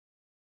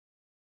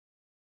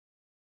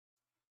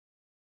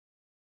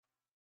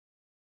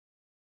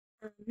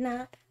I'm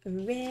not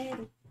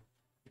ready.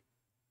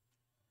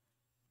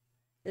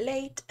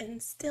 Late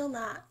and still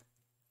not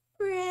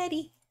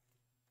ready.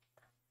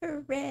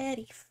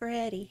 Ready,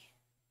 Freddy.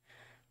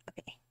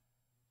 Okay.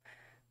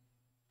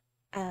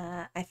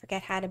 I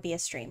forget how to be a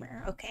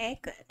streamer. Okay,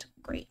 good,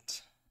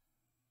 great.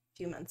 A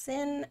few months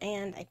in,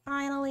 and I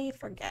finally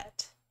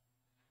forget.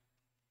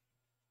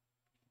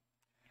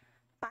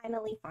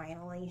 Finally.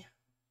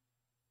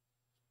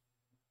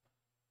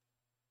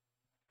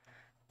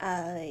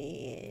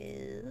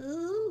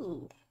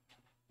 Ooh.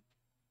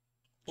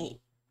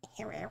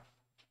 Here.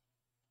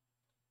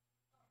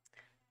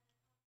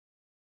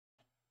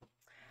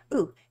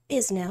 Ooh,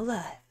 is now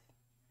live.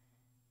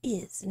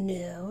 Is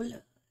now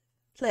live.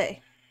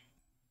 Play.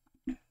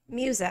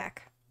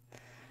 Music.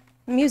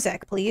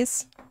 Music,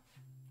 please.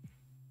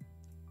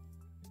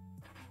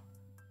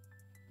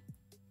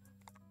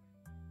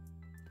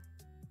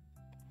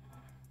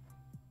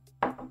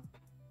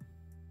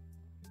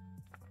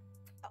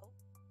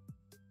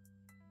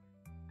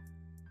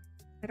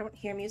 I don't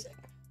hear music.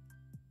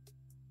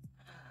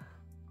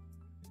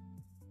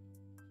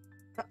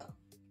 Uh-oh.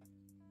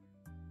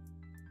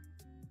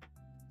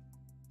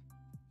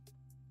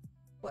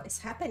 What is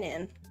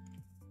happening?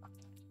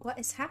 What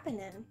is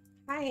happening?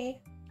 Hi.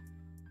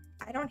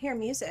 I don't hear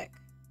music.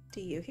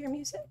 Do you hear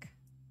music?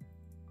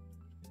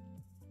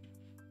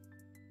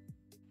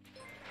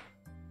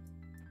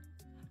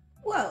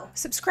 Whoa,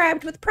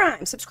 subscribed with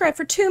Prime. Subscribed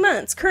for 2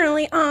 months.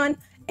 Currently on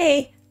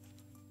a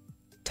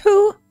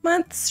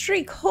 2-month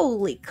streak.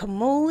 Holy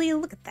camole,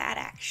 look at that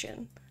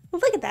action.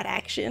 Look at that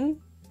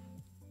action.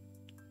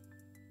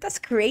 That's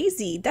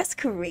crazy. That's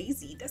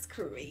crazy. That's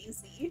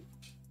crazy.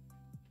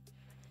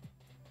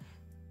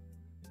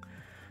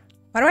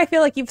 Why do I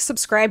feel like you've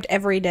subscribed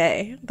every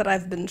day that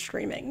I've been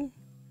streaming?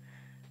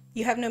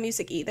 You have no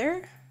music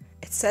either?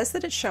 It says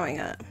that it's showing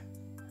up.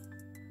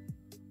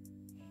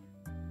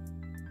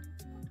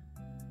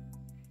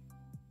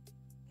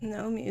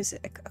 No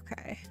music.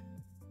 Okay.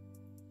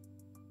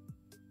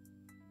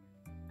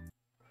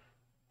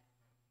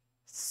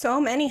 So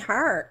many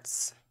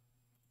hearts.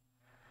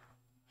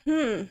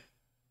 Hmm.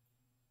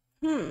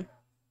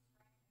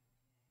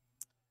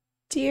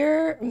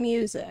 Dear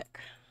music.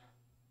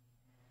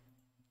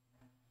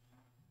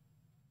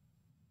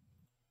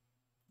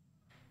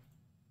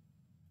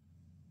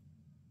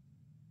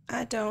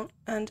 I don't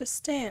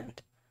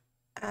understand.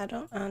 I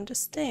don't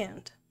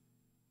understand.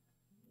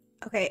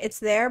 Okay, it's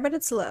there, but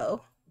it's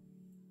low.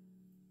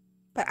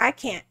 But I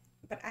can't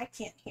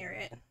hear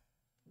it.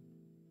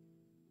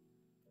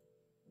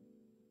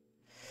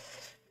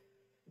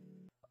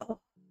 Oh,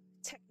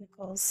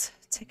 technicals.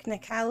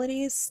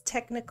 Technicalities.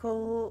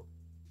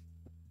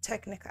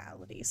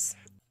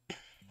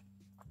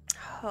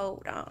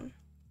 Hold on.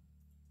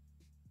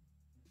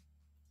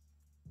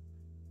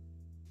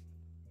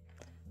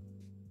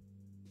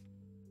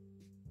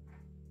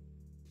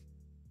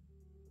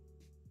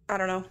 I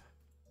don't know.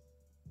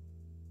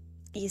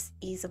 Is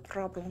a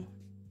problem.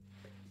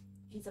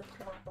 Is a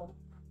problem.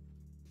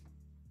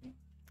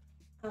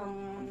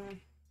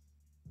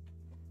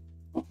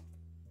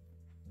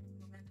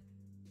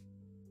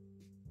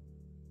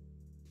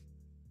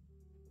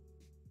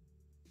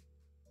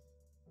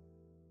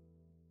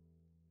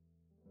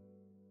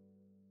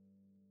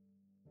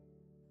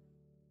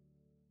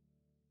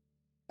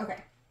 Okay.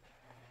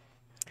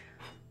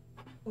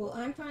 Well,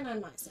 I'm fine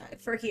on my side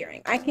for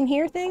hearing. I can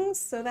hear things,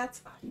 so that's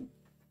fine.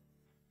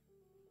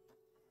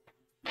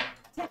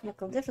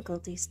 Technical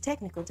difficulties,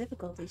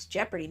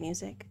 Jeopardy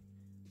music.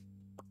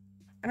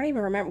 I don't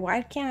even remember.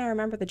 Why can't I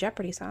remember the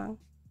Jeopardy song?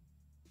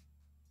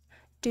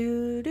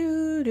 Do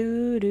do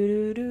do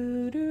do do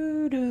do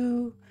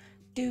do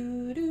do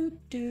do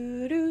do do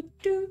do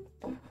do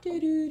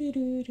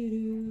do do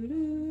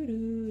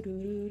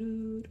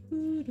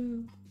do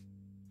do.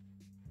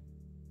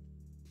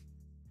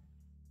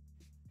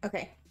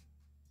 Okay.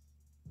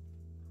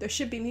 There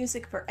should be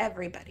music for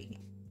everybody.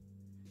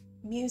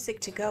 Music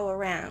to go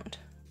around.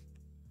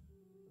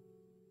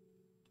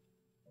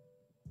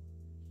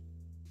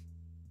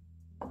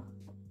 I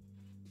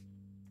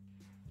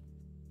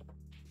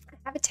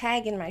have a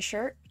tag in my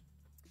shirt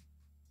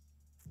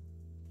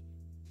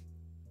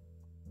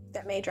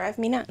that may drive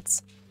me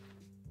nuts.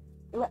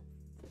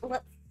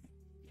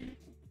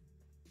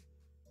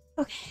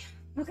 Okay.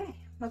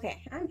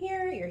 I'm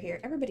here, you're here,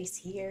 everybody's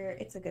here.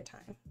 It's a good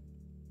time.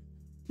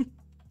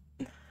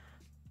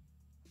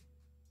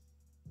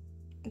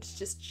 It's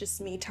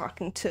just me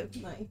talking to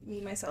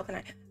myself,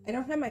 and I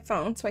don't have my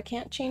phone, so I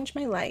can't change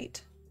my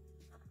light.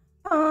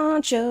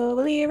 Poncho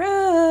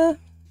Valera.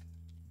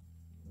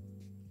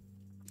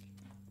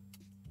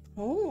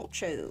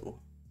 Poncho.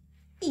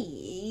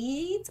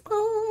 It's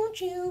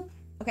Poncho.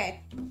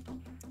 Okay.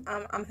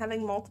 I'm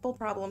having multiple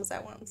problems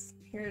at once.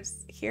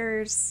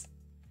 Here's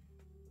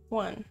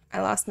one.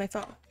 I lost my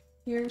phone.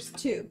 Here's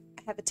two.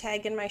 I have a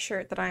tag in my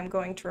shirt that I'm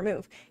going to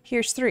remove.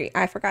 Here's three.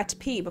 I forgot to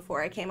pee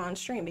before I came on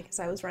stream because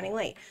I was running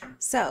late.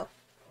 So,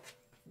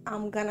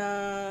 I'm gonna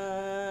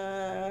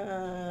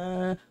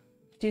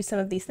do some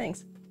of these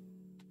things.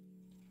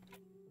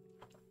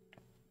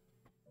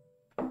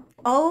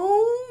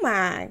 Oh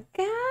my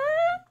God.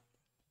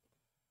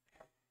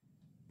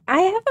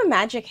 I have a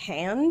magic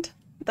hand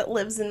that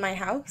lives in my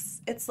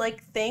house. It's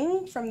like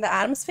Thing from the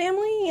Addams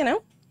Family, you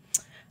know?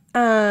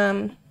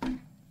 Um,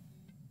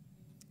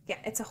 yeah,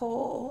 it's a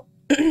whole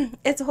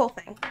it's a whole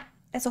thing.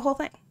 It's a whole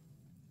thing.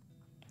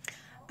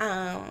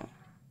 Um,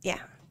 yeah,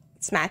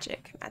 it's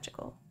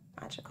magical,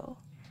 magical.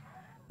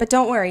 But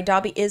don't worry,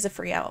 Dobby is a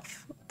free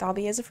elf.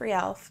 Dobby is a free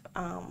elf.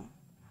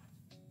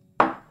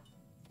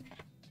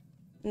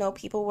 No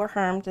people were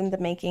harmed in the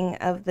making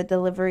of the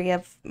delivery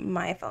of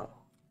my phone.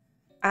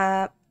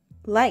 Uh,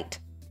 light,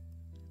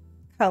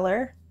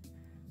 color,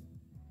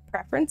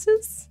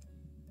 preferences?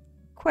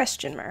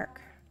 Question mark.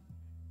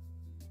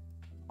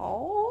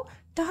 Oh,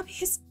 Dobby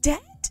is dead?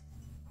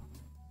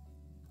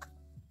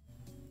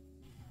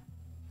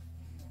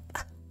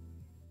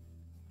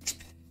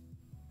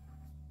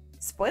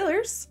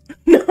 Spoilers.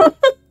 No,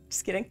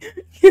 just kidding.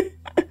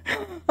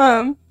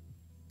 um,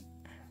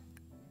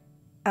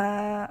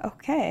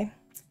 okay.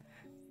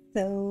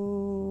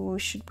 So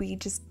should we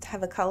just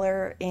have a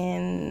color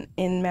in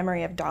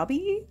memory of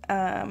Dobby?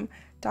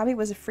 Dobby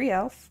was a free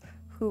elf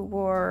who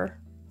wore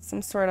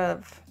some sort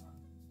of,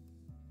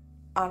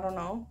 I don't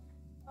know,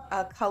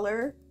 a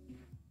color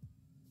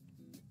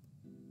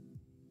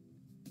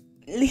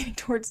leaning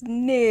towards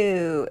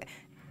new.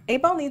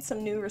 8-Ball needs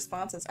some new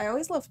responses. I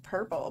always love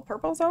purple.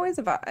 Purple's always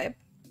a vibe.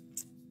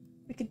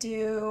 We could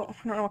do, I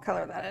don't know what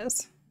color that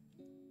is.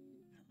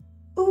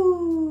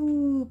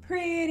 Ooh,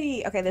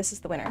 pretty. Okay, this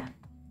is the winner.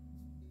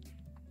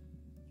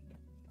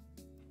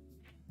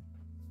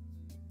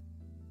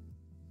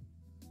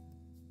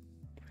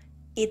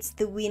 It's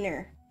the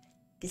winner.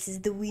 This is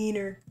the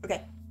winner.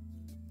 Okay.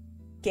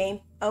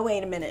 Game. Oh,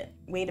 wait a minute.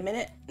 Wait a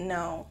minute.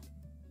 No.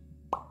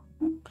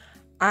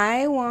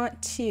 I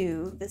want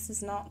to. This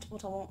is not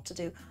what I want to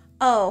do.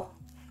 Oh.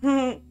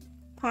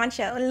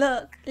 Poncho,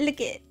 look. Look at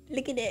it.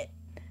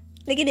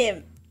 Look at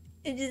him.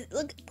 It just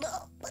look.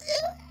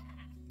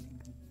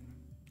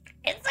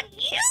 It's so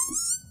cute.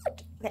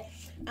 Okay.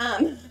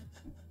 I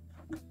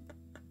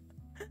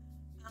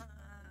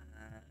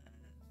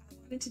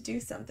wanted to do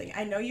something.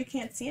 I know you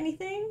can't see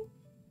anything.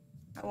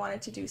 I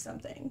wanted to do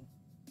something.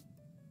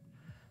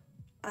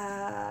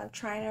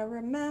 Trying to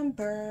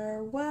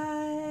remember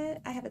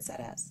what I have it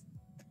set as.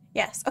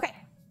 Yes, okay.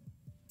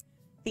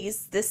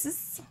 This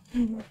is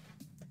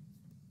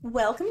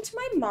welcome to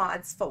my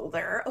mods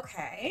folder.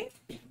 Okay.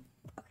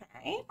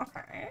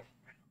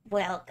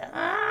 Welcome.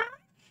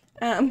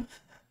 I'm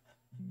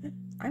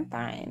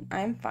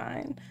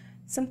fine.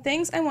 Some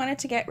things I wanted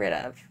to get rid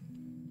of.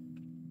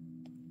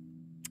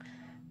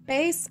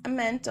 Base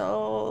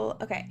mental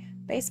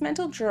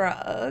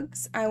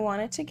drugs I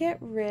wanted to get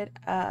rid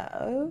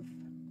of.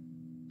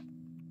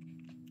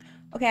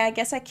 Okay, I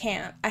guess I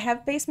can't. I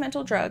have base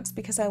mental drugs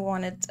because I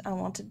wanted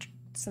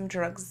some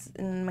drugs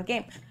in my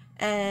game.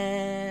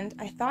 And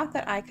I thought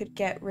that I could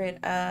get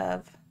rid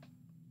of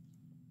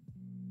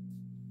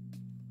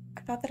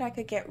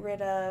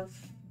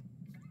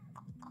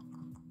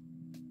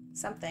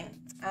something.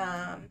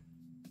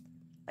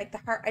 Like the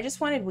heart. I just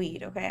wanted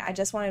weed, okay? I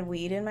just wanted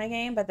weed in my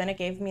game, but then it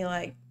gave me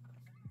like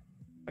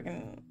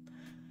fucking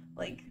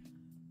like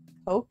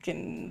coke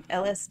and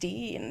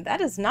LSD, and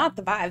that is not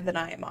the vibe that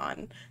I am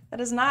on.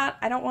 That is not.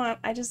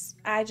 I just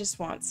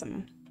want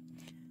some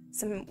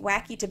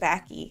wacky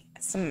tobacco,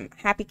 some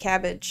happy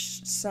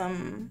cabbage,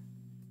 some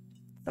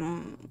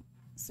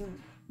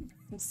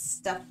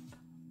stuffs.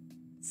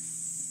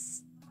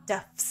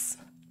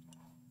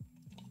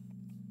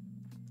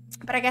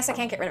 But I guess I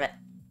can't get rid of it.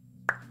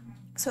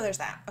 So there's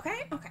that.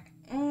 Okay.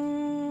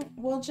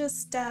 We'll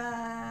just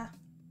load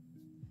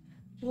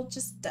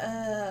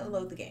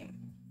the game.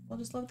 We'll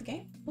just load the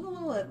game. We'll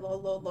load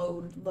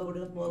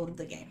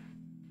the game.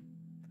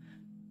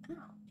 Oh,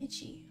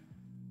 itchy.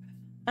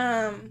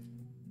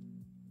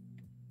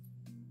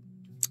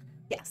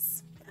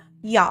 Yes.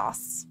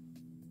 Yas.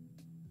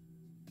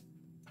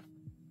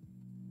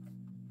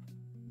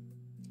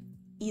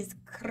 Is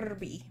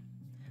Kirby.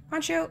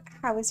 Poncho,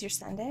 how was your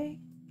Sunday?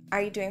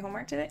 Are you doing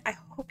homework today? I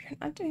hope you're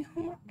not doing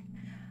homework.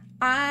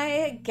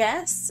 I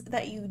guess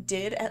that you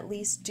did at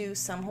least do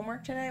some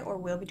homework today, or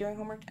will be doing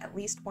homework at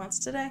least once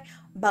today,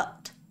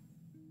 but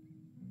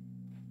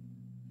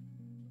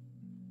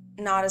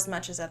not as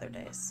much as other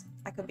days.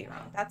 I could be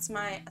wrong. That's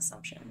my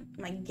assumption,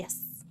 my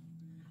guess.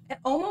 It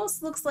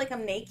almost looks like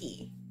I'm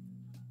naked.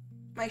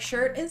 My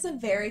shirt is a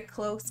very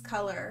close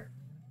color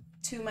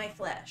to my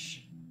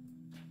flesh.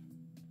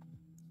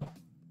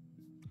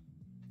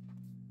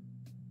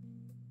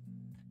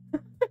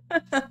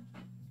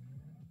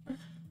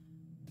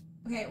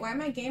 Okay, why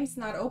my game's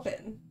not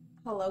open?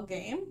 Hello,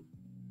 game?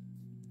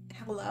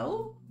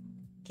 Hello?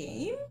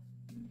 Game?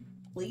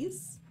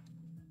 Please?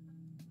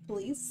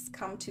 Please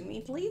come to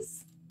me,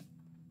 please?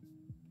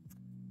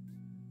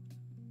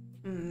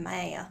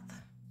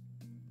 Math.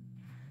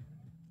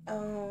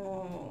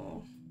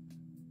 Oh.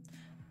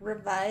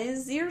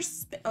 Revise your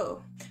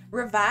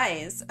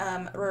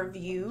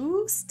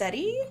review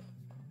study.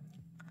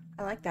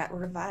 I like that.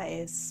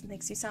 Revise.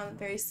 Makes you sound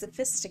very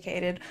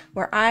sophisticated.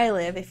 Where I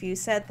live, if you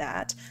said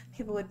that,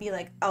 people would be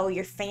like, oh,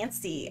 you're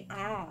fancy.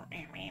 Oh.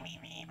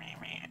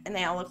 And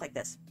they all look like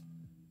this.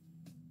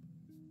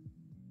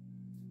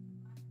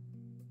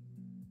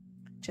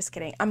 Just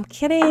kidding. I'm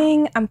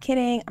kidding. I'm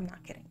kidding. I'm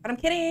not kidding. But I'm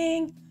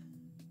kidding.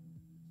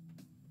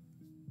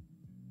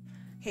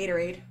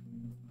 Haterade.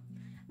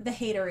 The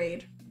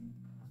haterade.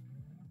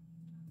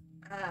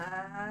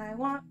 I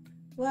want.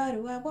 What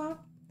do I want?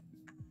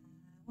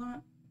 I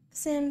want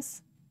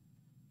Sims.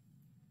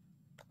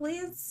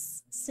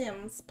 Please,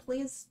 Sims,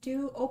 please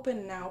do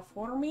open now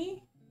for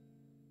me.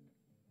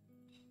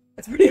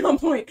 That's pretty on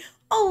point.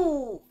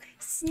 Oh,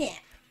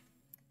 snap.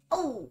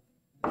 Oh,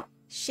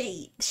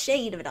 shade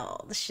of it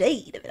all. The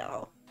shade of it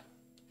all.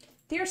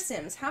 Dear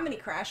Sims, how many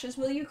crashes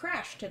will you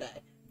crash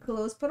today?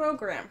 Close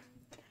program.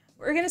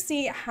 We're gonna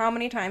see how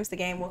many times the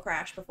game will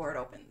crash before it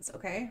opens,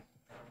 okay?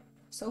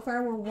 So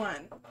far we're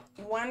one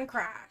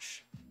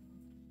crash.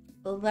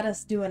 Let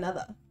us do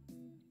another.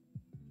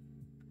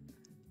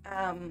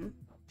 I'm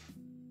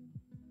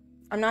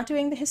not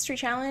doing the history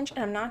challenge, and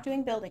I'm not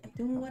doing building. I'm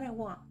doing what I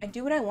want. I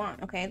do what I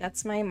want, okay?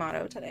 That's my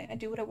motto today. I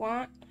do what I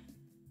want.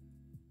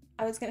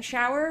 I was gonna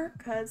shower,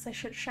 because I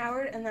should have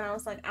showered, and then I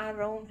was like, I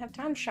don't have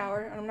time to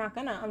shower, and I'm not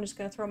gonna. I'm just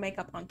gonna throw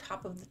makeup on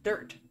top of the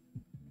dirt.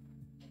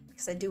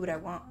 Because I do what I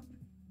want.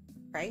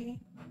 Right?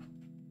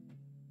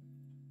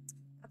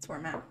 That's where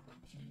I'm at.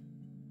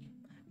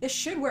 This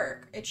should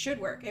work. It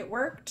should work. It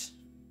worked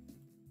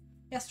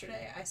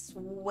yesterday. I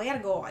swear to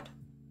God.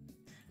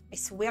 I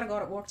swear to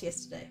God it worked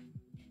yesterday.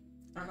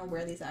 I don't know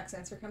where these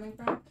accents are coming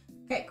from.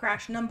 Okay,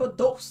 crash number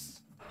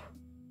dos.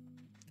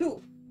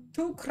 Two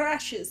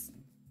crashes.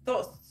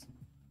 Dos.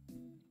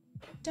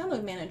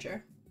 Download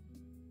manager.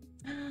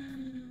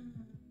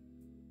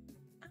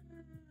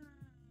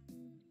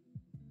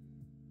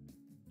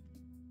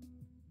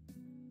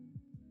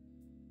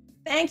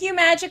 Thank you,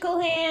 magical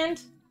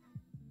hand.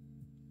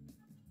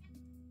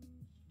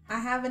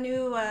 It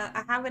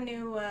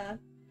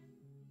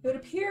would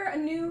appear a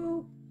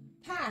new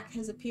pack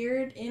has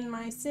appeared in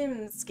my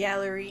Sims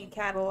gallery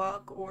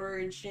catalog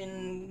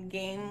origin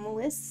game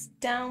list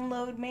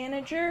download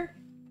manager.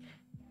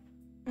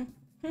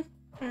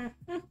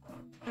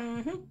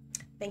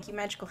 Thank you,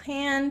 magical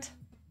hand.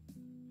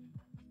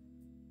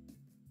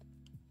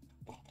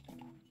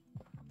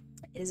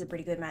 It is a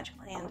pretty good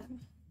magical hand.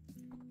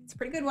 It's a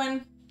pretty good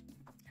one.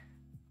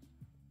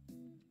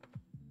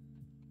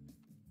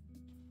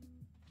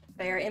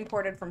 They are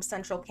imported from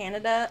central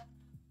Canada.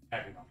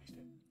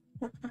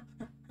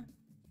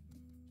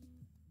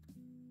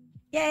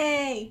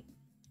 Yay!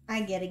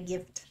 I get a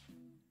gift.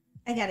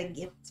 I got a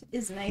gift.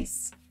 It's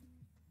nice.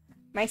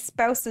 My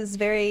spouse is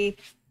very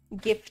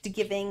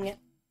gift-giving,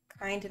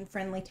 kind and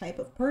friendly type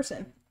of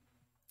person.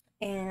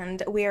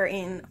 And we are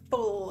in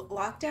full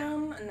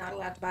lockdown, not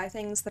allowed to buy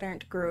things that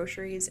aren't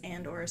groceries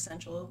and or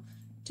essential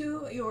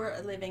to your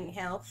living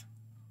health.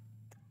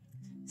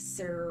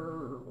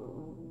 So...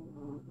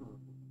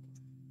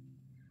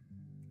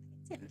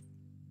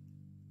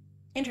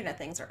 Internet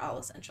things are all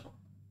essential.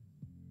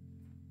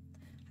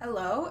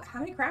 Hello?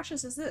 How many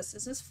crashes is this?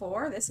 Is this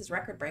 4? This is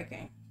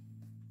record-breaking.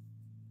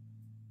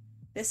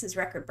 This is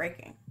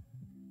record-breaking.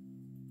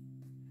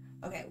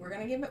 Okay, we're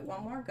gonna give it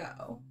one more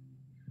go.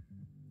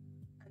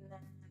 And then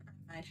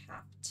I might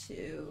have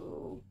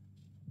to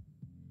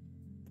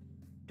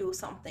do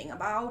something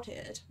about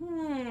it.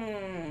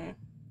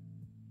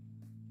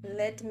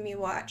 Let me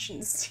watch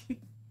and see.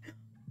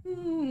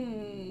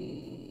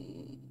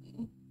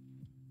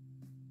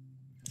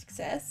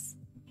 Success.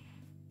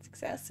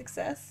 Success,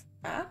 success.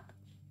 Ah.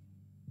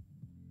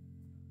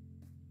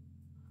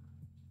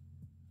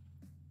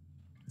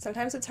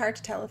 Sometimes it's hard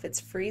to tell if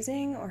it's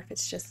freezing or if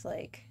it's just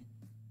like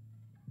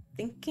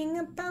thinking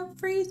about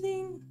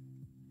freezing.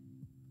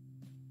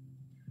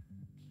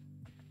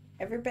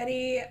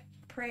 Everybody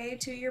pray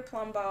to your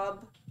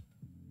Plumbob.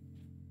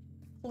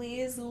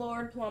 Please,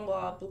 Lord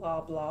Plumblob,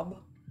 blah, blah,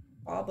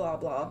 blah, blah,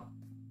 blah.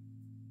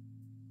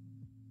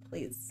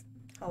 Please.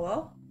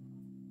 Hello?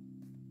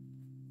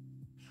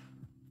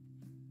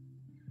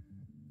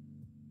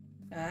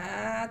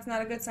 That's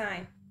not a good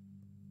sign.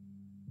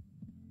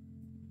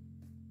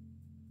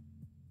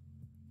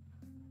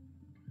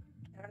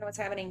 I don't know what's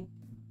happening.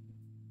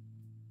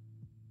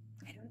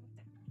 I don't know what's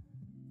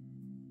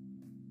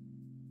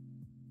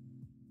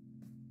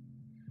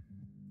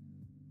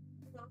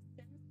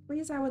happening.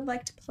 Please, I would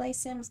like to play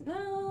Sims.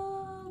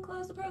 No,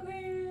 close the program.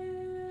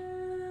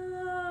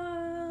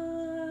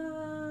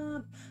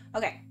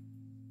 Okay.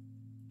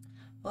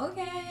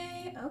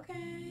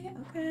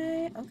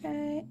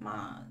 Okay.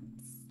 Mods.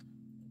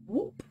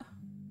 Whoop.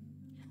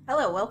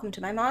 Hello, welcome to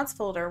my mods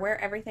folder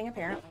where everything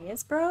apparently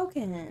is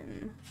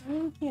broken.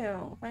 Thank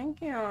you.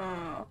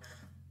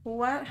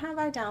 What have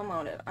I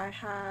downloaded? I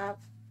have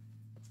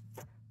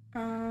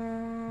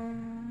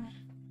no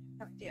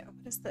idea.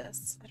 What is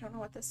this? I don't know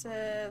what this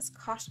is.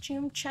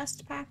 Costume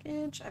chest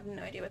package. I have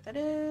no idea what that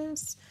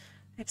is.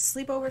 I have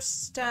sleepover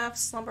stuff,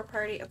 slumber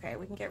party. Okay,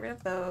 we can get rid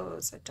of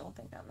those. I don't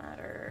think that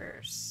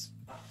matters.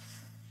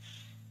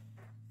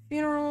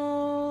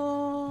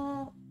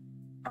 Funeral.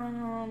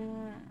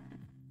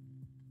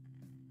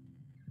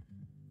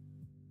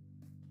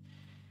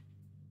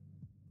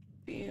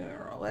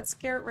 Funeral. Let's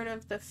get rid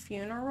of the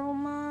funeral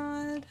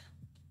mod.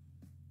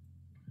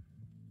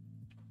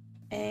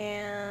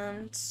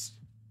 And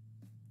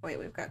wait,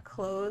 we've got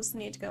clothes.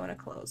 Need to go in a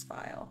clothes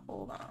file.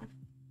 Hold on.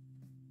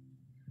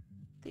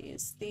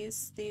 These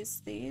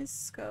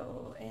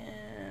go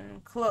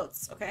in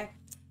clothes. Okay.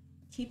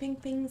 Keeping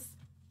things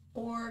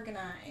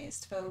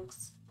organized,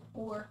 folks.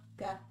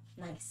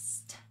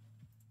 Organized.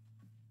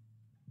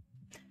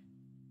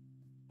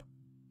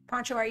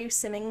 Poncho, are you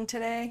simming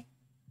today?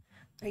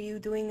 Are you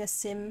doing a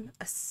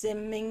simming?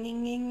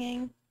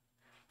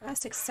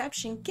 Last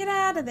exception. Get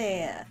out of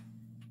there.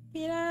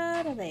 Get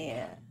out of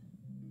there.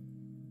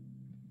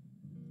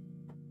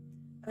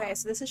 Okay,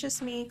 so this is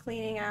just me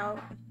cleaning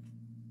out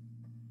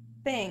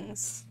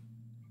things.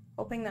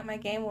 Hoping that my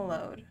game will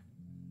load.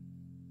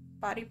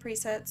 Body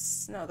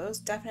presets. No, those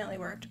definitely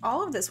worked.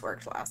 All of this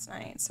worked last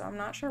night, so I'm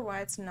not sure why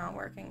it's not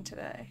working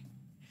today.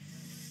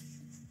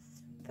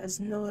 There's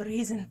no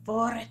reason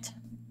for it.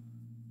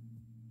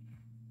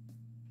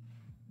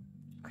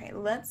 Okay,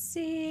 let's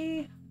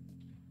see.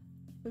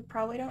 We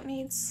probably don't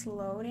need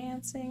slow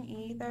dancing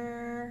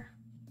either.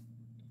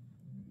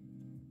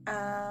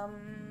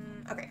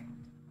 Okay.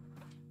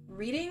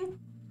 Reading.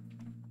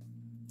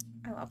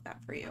 I love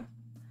that for you.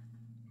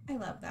 I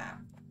love that.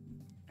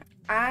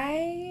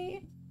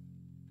 I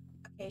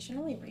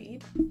occasionally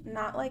read,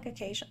 not like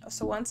occasional.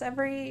 So once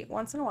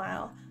in a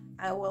while,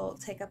 I will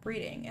take up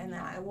reading, and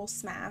then I will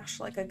smash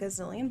like a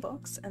gazillion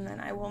books, and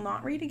then I will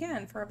not read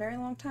again for a very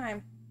long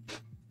time.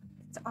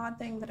 It's an odd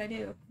thing that I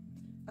do.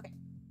 Okay,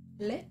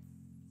 let's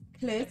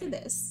close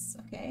this.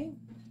 Okay.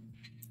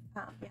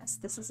 Yes,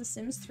 this is a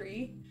Sims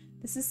 3.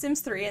 This is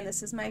Sims 3, and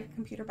this is my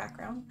computer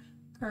background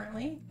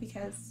currently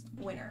because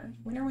winner,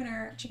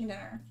 chicken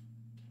dinner.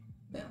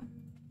 Boom.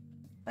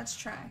 Let's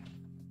try.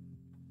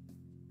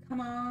 Come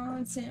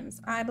on,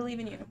 Sims. I believe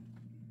in you.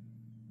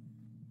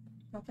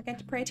 Don't forget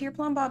to pray to your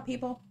plumb bob,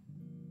 people.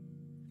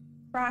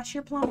 Cross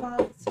your plumb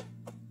bobs.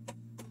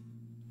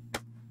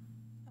 That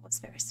was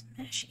very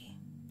smashy.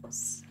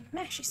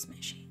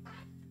 Smashy.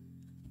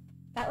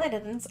 That let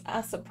in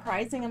a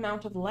surprising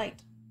amount of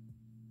light.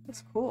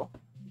 That's cool.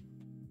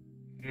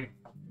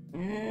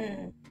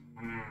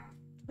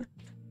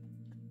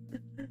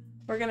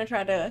 We're gonna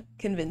try to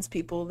convince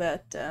people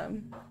that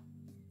the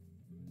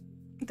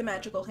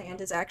magical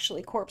hand is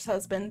actually Corpse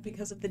Husband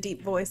because of the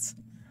deep voice,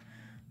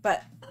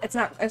 but it's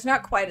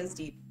not quite as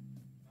deep.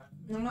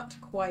 I'm not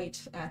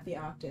quite at the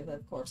octave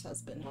of Corpse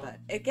Husband, but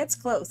it gets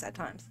close at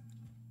times.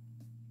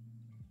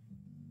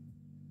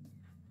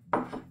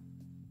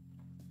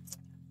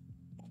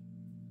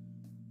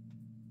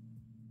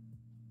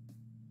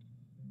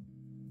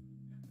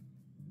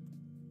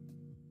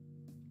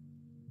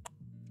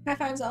 High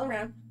fives all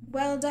around.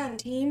 Well done,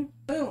 team.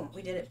 Boom.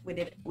 We did it.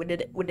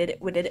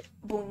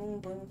 Boom,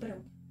 boom,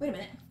 boom. Wait a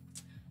minute.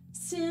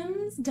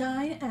 Sims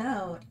Dine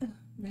Out.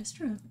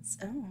 Restaurants.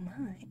 Oh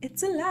my.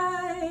 It's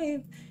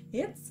alive.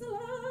 It's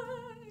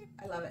alive.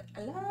 I love it.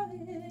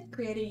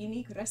 Create a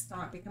unique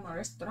restaurant. Become a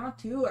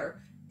restaurateur.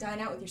 Dine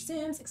out with your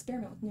Sims.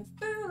 Experiment with new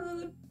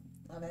food.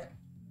 Love it.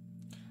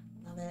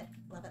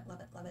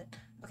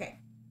 Okay.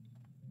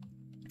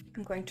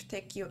 I'm going to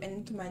take you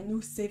into my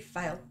new save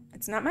file.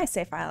 It's not my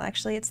save file,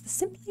 actually. It's the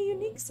Simply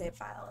Unique save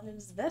file, and it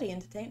is very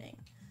entertaining.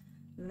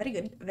 Very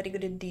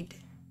good indeed.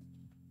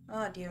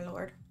 Oh, dear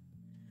Lord.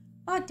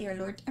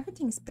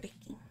 Everything's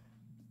breaking.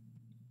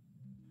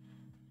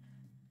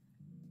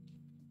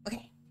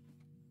 Okay.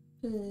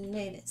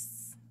 Play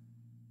this.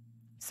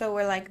 So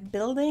we're like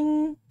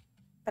building,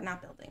 but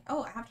not building.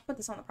 Oh, I have to put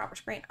this on the proper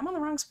screen. I'm on the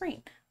wrong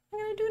screen. I'm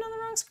gonna do it on the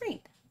wrong screen.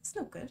 It's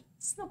no good.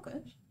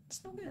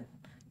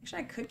 Actually,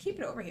 I could keep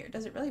it over here.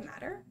 Does it really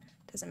matter?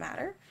 Does it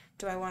matter?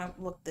 Do I want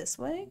to look this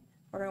way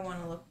or do I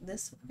want to look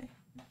this way?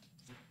 I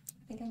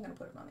think I'm going to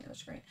put it on the other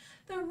screen.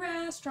 The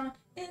restaurant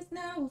is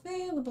now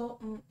available.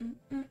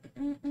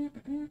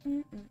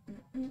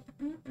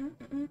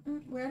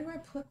 Where do I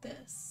put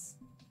this?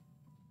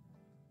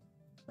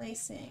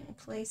 Placing.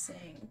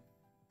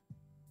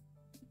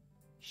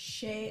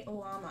 Shea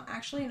Llama.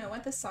 Actually, you know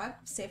what? This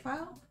save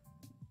file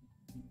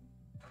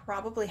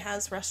probably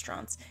has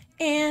restaurants.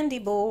 Andy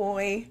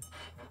boy.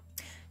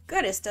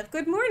 Goodest of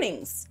good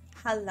mornings.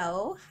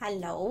 Hello.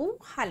 Hello,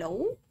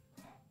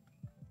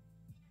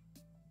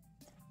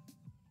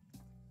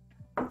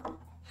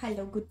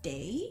 good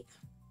day.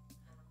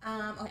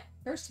 Okay,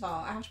 first of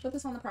all, I have to put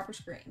this on the proper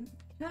screen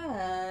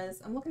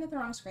because I'm looking at the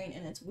wrong screen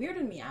and it's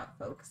weirding me out,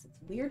 folks. It's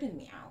weirding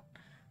me out.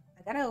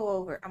 I gotta go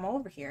over. I'm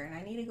over here and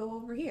I need to go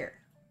over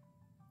here.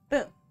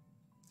 Boom.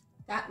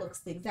 That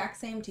looks the exact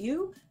same to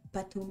you,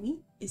 but to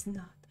me is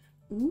not.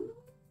 Ooh.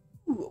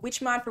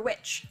 Which mod for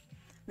which?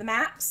 The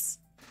maps?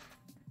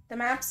 The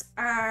maps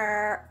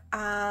are,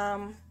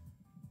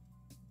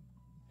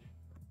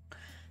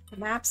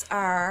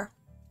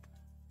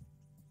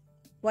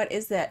 what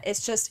is that?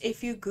 It's just,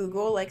 if you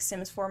Google like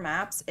Sims 4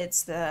 maps,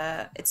 it's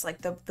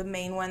like the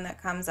main one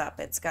that comes up.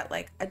 It's got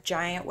like a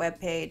giant web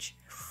page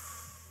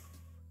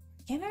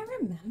Can't I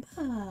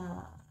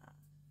remember?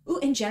 Ooh,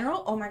 in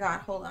general, oh my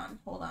God, hold on.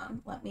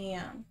 Let me,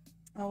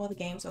 oh, well, the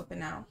game's open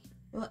now.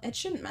 Well, it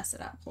shouldn't mess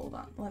it up. Hold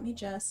on. Let me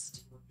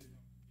just,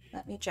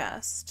 I'm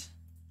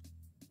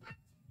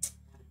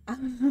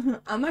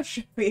gonna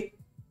show you.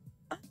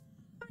 I'm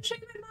gonna show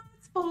you my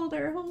mods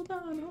folder. Hold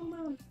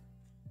on.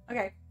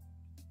 Okay.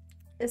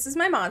 This is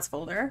my mods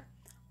folder.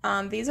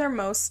 These are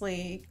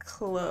mostly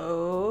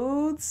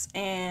clothes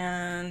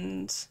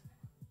and,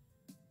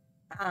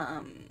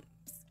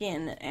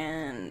 skin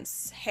and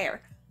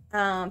hair.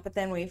 But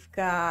then we've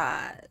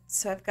got,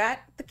 so I've got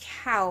the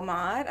cow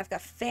mod, I've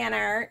got fan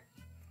art,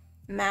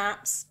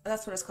 maps,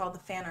 that's what it's called, the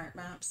fan art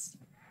maps.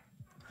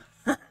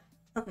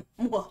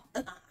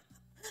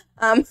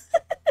 um,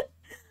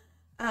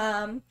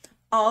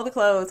 all the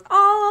clothes.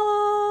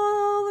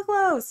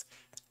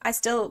 I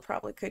still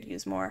probably could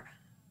use more.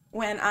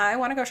 When I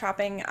want to go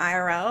shopping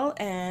IRL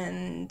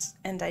and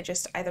I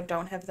just either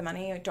don't have the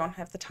money or don't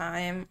have the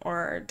time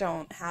or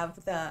don't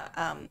have the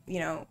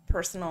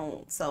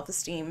personal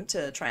self-esteem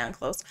to try on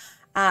clothes,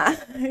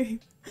 go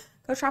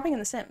shopping in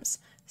The Sims.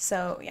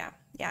 So yeah.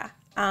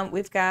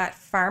 We've got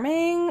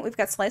farming, we've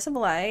got slice of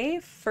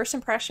life, first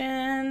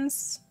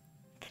impressions,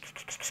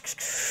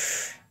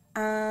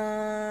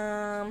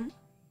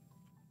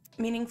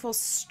 meaningful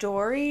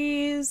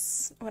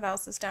stories. What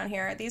else is down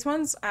here? These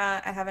ones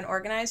I haven't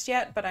organized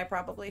yet, but I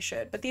probably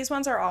should. But these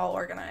ones are all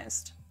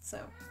organized, so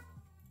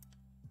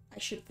I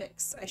should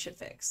fix.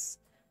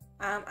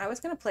 I was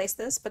gonna place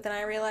this, but then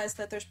I realized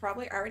that there's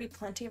probably already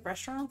plenty of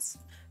restaurants.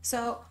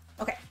 So,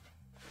 okay.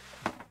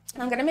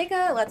 I'm gonna make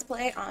a Let's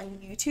Play on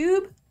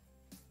YouTube,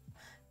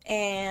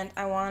 and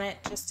I want it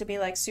just to be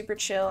like super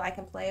chill. I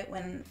can play it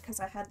when, because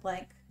I had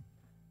like,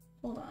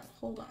 hold on.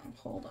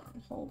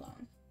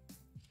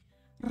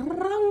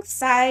 Wrong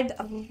side.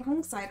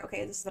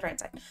 Okay, this is the right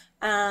side.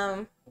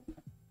 Had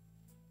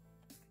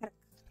a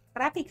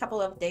crappy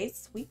couple of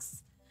days,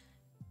 weeks.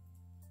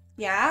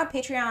 Yeah,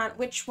 Patreon.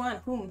 Which one?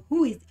 Who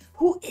is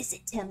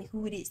it? Tell me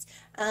who it is.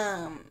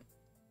 Yeah,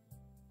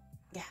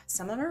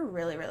 some of them are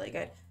really, really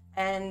good.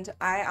 And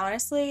I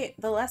honestly,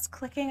 the less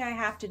clicking I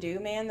have to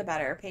do, man, the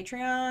better.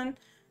 Patreon,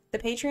 the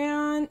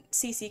Patreon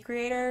CC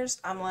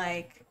creators, I'm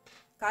like,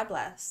 God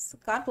bless,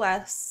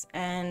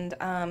 and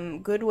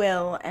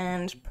goodwill,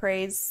 and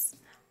praise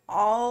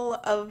all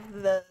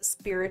of the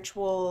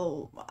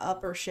spiritual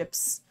upper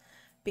ships,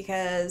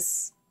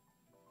 because,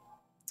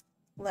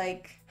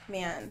 like,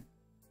 man,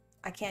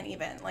 I can't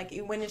even, like,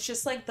 when it's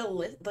just like all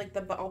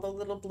the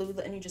little blue,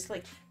 and you just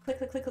like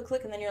click,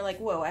 and then you're like,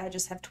 whoa, I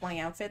just have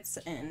 20 outfits,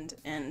 and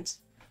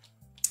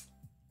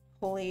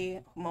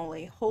holy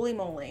moly,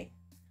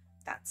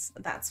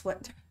 that's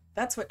what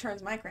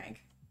turns my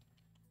crank.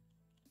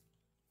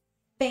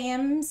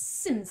 Bam,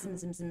 sims.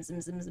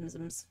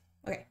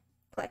 Okay,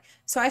 play.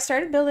 So I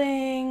started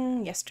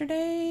building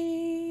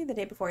yesterday, the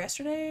day before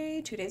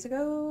yesterday, 2 days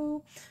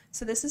ago.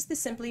 So this is the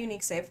Simply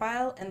Unique save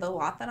file, and the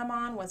lot that I'm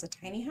on was a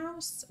tiny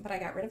house, but I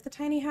got rid of the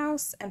tiny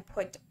house and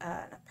put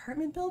an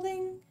apartment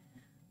building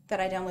that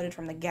I downloaded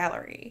from the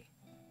gallery.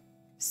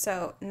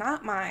 So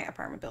not my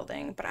apartment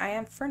building, but I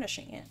am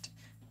furnishing it.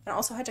 And I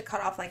also had to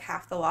cut off like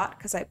half the lot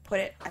because I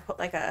put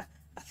like a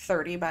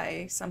 30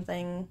 by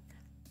something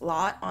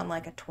lot on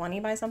like a 20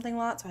 by something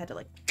lot, so I had to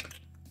like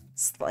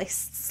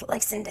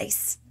slice and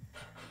dice,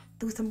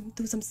 do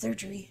some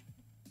surgery.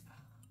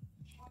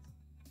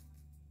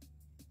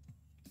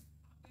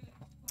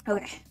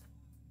 Okay.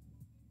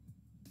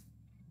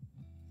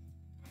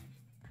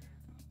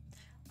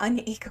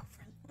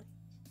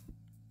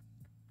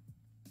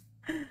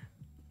 Uneco-friendly.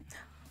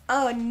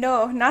 Oh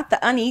no, not the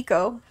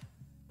uneco.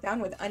 Down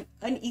with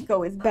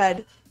uneco is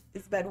bad.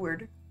 Is bad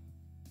word.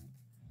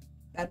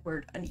 Bad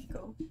word,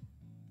 uneco.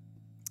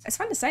 It's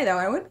fun to say though.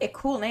 It would be a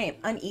cool name.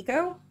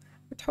 Uneco?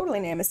 Would totally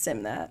name a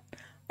sim that.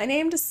 I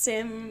named a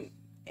sim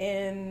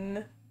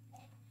in,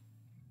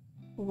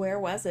 where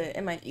was it?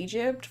 In my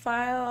Egypt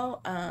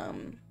file.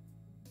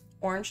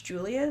 Orange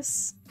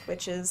Julius,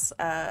 which is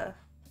oh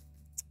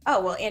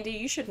well, Andy,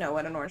 you should know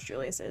what an Orange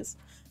Julius is.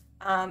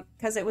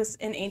 Because it was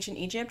in ancient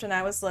Egypt, and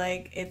I was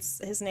like,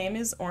 his name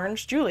is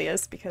Orange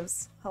Julius,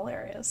 because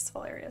hilarious.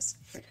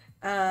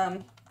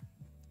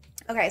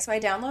 Okay, so I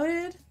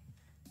downloaded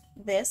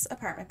this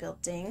apartment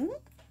building,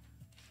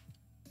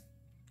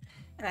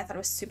 and I thought it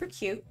was super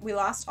cute. We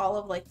lost all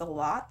of like the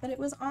lot that it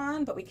was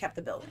on, but we kept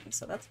the building,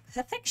 so that's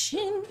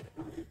perfection.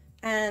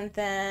 And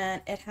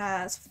then it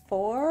has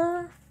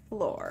 4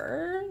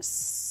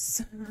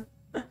 floors.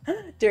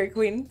 Dairy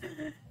Queen.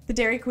 The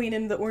Dairy Queen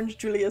and the Orange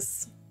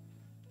Julius.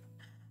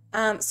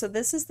 So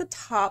this is the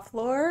top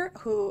floor,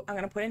 who I'm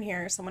gonna put in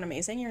here, someone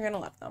amazing, you're gonna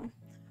love them.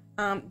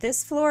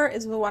 This floor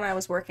is the one I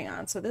was working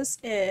on. So this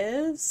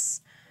is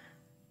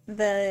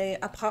the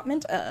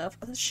apartment of,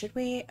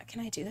 can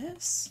I do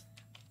this?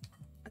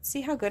 Let's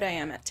see how good I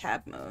am at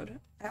tab mode.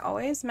 I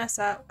always mess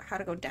up how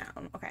to go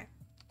down. Okay.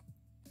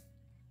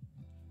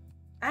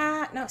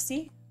 No,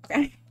 see?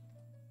 Okay.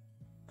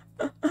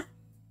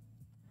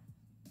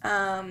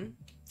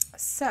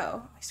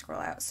 So I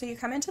scroll out. So you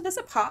come into this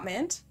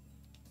apartment.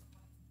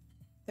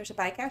 There's a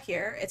bike out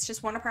here. It's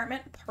just one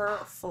apartment per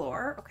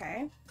floor,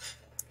 okay?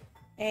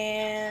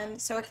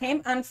 And so it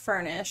came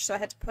unfurnished, so I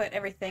had to put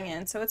everything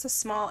in. So it's a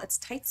small, it's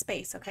tight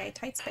space, okay?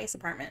 Tight space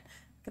apartment.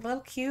 A little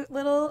cute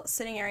little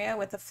sitting area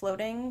with a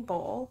floating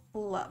bowl.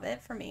 Love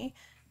it for me.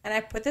 And I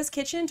put this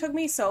kitchen, took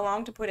me so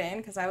long to put in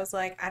because I was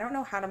like, I don't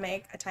know how to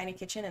make a tiny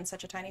kitchen in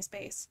such a tiny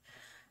space.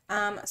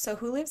 So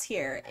who lives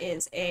here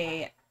is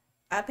a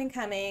up and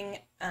coming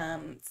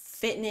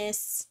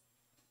fitness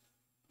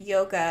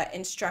yoga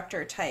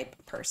instructor type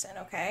person,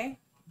 okay?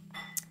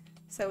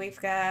 So we've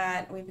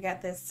got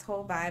this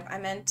whole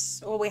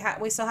vibe.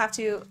 We still have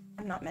to,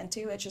 I'm not meant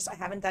to, it's just I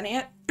haven't done it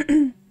yet.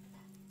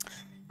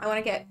 I want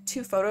to get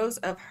 2 photos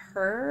of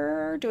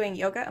her doing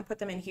yoga and put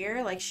them in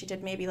here, like she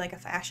did maybe like a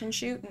fashion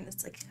shoot, and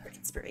it's like her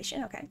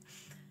inspiration, okay?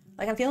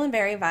 Like I'm feeling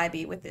very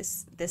vibey with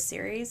this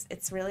series.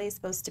 It's really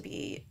supposed to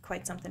be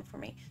quite something for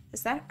me.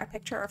 Is that a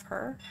picture of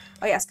her?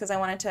 Oh yes, because I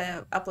wanted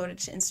to upload it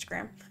to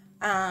Instagram.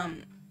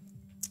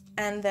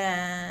 And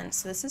then,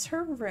 so this is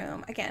her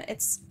room. Again,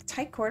 it's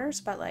tight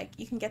quarters, but like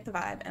you can get the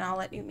vibe, and I'll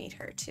let you meet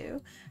her too.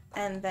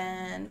 And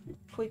then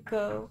we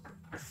go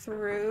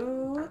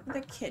through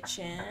the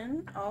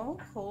kitchen. Oh,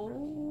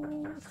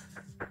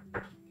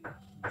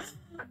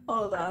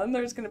 hold on.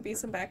 There's gonna be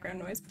some background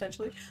noise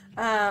potentially.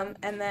 And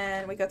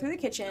then we go through the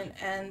kitchen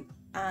and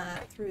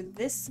through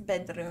this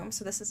bedroom.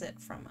 So this is it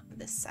from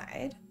this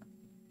side.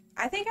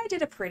 I think I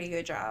did a pretty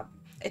good job.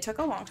 It took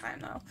a long time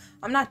though.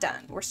 I'm not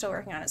done. We're still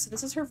working on it. So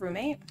this is her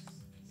roommate,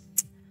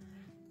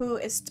 who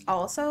is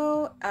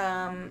also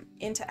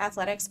into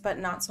athletics, but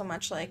not so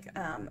much like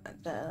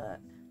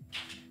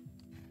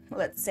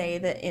let's say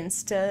the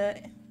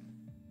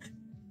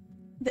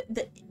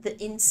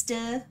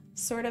Insta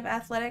sort of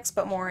athletics,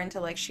 but more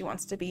into like she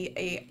wants to be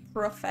a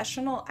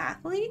professional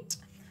athlete.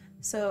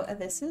 So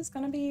this is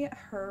gonna be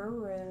her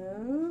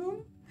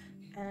room.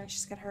 And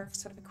she's got her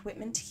sort of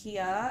equipment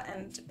here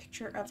and a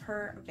picture of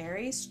her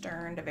very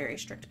stern to very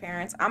strict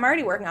parents. I'm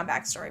already working on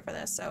backstory for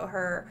this. So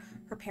her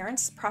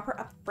parents' proper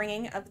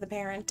upbringing of the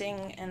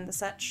parenting and the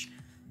such.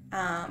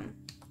 And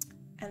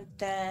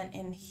then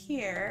in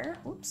here,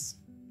 oops.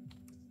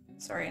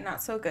 Sorry,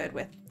 not so good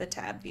with the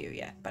tab view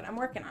yet, but I'm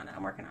working on it.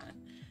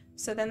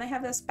 So then they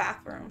have this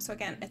bathroom. So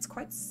again, it's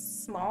quite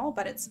small,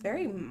 but it's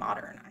very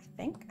modern, I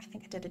think. I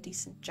think I did a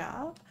decent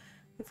job.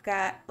 We've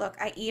got, look,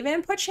 I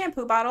even put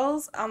shampoo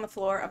bottles on the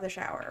floor of the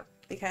shower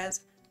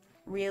because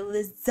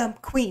realism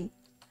queen.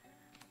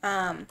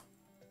 I'm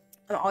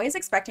always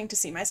expecting to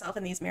see myself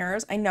in these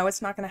mirrors. I know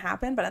it's not going to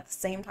happen, but at the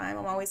same time,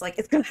 I'm always like,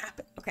 it's going to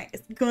happen. Okay,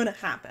 it's going to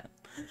happen.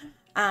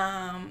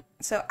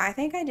 So I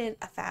think I did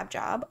a fab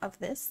job of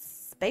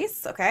this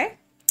space, okay?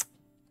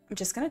 I'm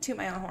just going to toot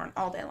my own horn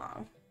all day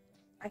long.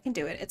 I can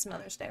do it. It's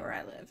Mother's Day where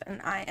I live,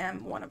 and I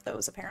am one of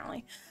those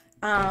apparently.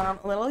 A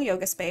little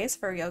yoga space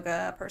for a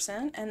yoga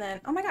person, and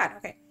then, oh my god,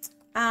 okay.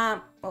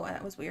 Oh,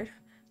 that was weird.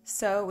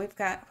 So we've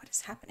got, what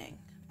is happening?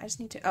 I just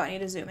need to, oh, I need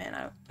to zoom in.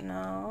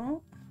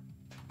 No.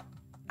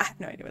 I have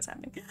no idea what's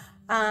happening.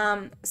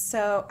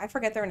 So I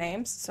forget their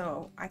names,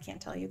 so I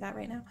can't tell you that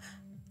right now.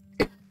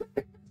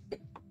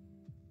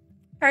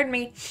 Pardon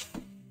me.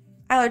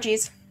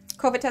 Allergies.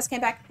 COVID test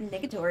came back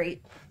negatory.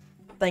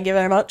 Thank you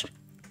very much.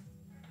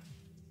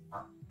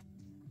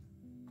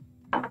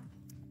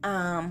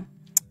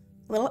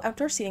 Little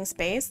outdoor seating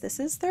space. This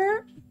is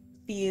their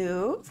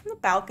view from the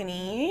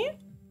balcony.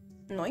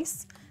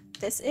 Nice.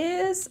 This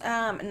is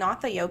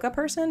not the yoga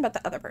person, but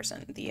the other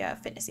person, the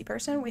fitnessy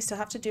person. We still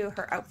have to do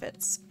her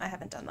outfits. I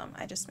haven't done them.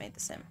 I just made the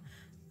sim.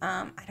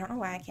 I don't know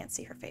why I can't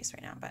see her face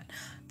right now, but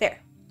there.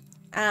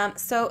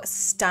 So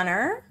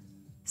stunner,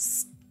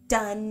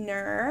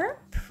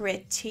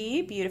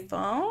 pretty,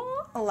 beautiful,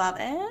 love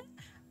it.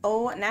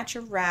 Oh,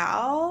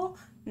 natural.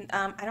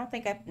 I don't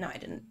think no, I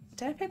didn't.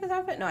 Did I pick this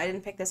outfit? No, I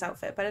didn't pick this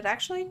outfit, but it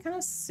actually kind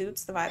of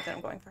suits the vibe that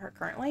I'm going for her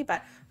currently.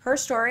 But her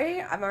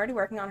story, I'm already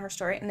working on her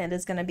story, and it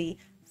is going to be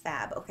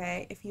fab,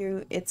 okay?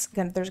 There's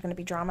going to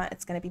be drama.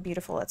 It's going to be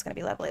beautiful. It's going to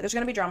be lovely. There's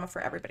going to be drama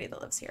for everybody that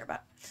lives here,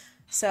 but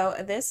so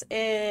this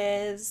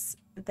is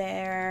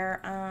their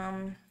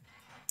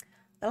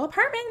little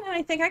apartment, and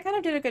I think I kind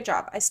of did a good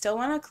job. I still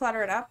want to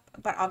clutter it up,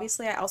 but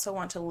obviously I also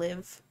want to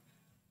live,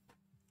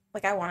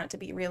 like I want it to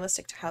be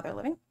realistic to how they're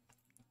living.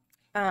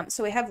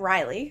 So we have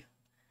Riley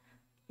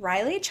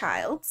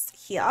Childs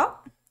here.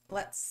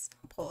 Let's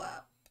pull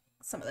up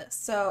some of this.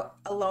 So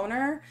a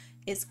loner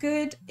is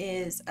good,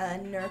 is a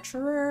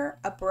nurturer,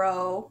 a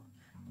bro,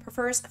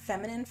 prefers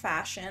feminine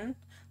fashion,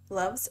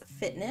 loves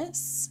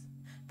fitness,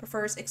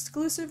 prefers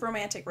exclusive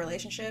romantic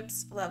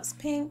relationships, loves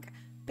pink,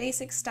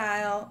 basic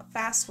style,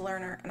 fast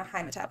learner, and a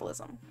high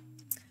metabolism.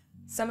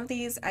 Some of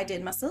these I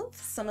did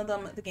myself, some of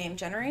them the game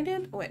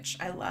generated, which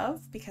I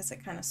love because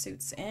it kind of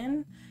suits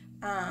in.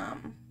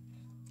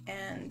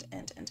 And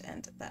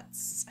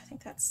that's, I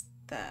think that's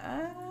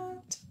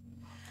that.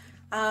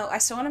 I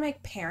still want to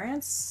make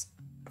parents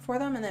for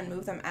them and then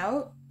move them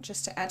out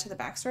just to add to the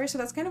backstory. So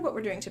that's kind of what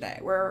we're doing today.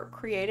 We're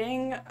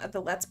creating the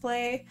Let's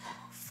Play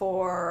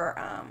for,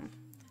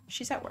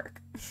 she's at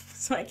work,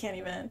 so I can't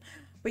even,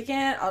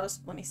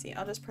 let me see.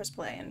 I'll just press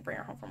play and bring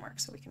her home from work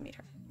so we can meet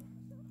her.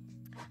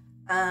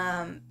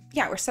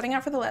 Yeah, we're setting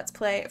out for the Let's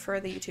Play for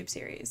the YouTube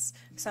series.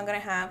 So I'm gonna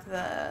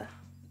have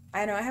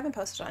I know I haven't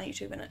posted on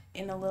YouTube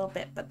in a little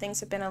bit, but things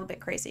have been a little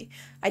bit crazy.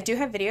 I do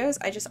have videos.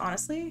 I just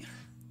honestly,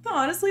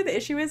 the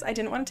issue is I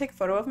didn't want to take a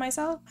photo of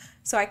myself,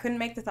 so I couldn't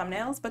make the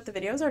thumbnails, but the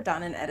videos are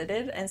done and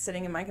edited and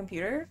sitting in my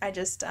computer. I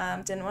just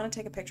didn't want to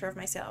take a picture of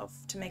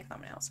myself to make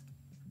thumbnails.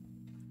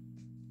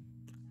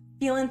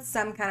 Feeling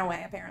some kind of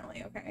way,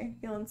 apparently, okay?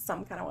 Feeling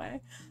some kind of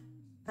way.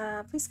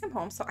 Please come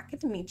home so I get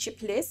to meet you,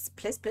 please.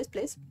 Please, please,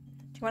 please.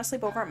 Do you want to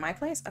sleep over at my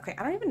place? Okay,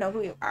 I don't even know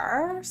who you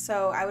are,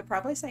 so I would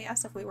probably say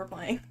yes if we were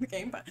playing the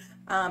game, but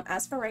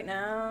as for right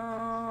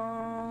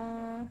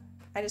now,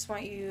 I just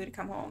want you to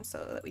come home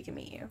so that we can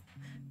meet you.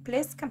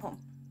 Please come home.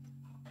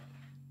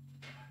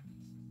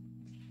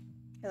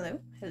 Hello,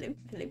 hello,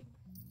 hello.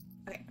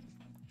 Okay.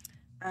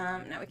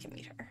 Now we can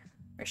meet her.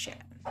 Where's she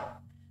at?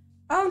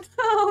 Oh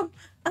no!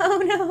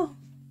 Oh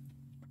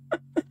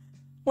no!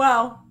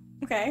 Wow.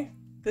 Okay.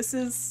 This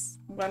is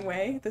one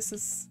way.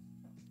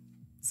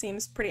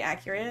 Seems pretty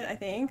accurate, I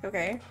think.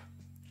 Okay.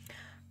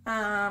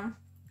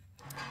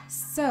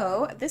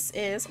 So this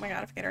is, oh my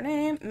god, I forget her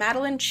name.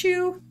 Madeline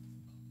Chu.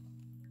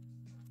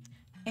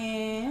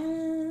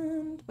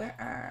 And where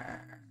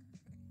are,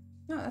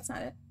 no, that's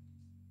not it.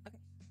 Okay.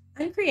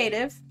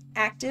 Uncreative,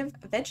 active,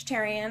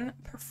 vegetarian,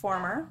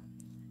 performer,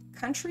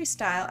 country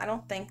style. I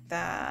don't think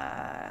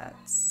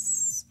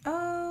that's,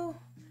 oh,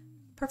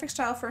 perfect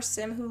style for a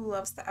sim who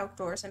loves the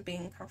outdoors and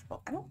being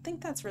comfortable. I don't think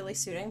that's really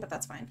suiting, but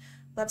that's fine.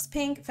 Loves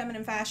pink,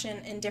 feminine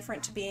fashion,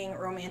 indifferent to being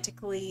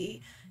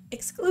romantically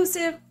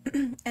exclusive,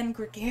 and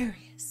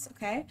gregarious,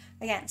 okay?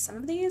 Again, some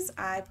of these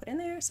I put in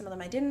there, some of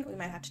them I didn't. We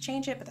might have to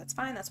change it, but that's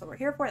fine. That's what we're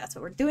here for. That's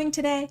what we're doing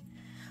today.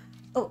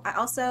 Oh, I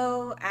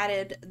also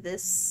added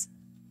this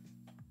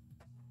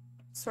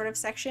sort of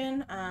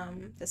section.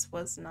 This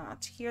was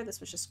not here. This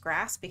was just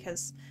grass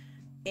because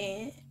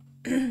in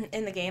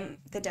the game,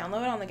 the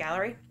download on the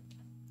gallery,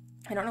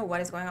 I don't know what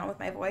is going on with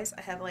my voice.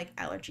 I have like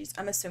allergies.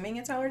 I'm assuming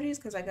it's allergies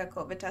because I got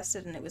COVID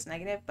tested and it was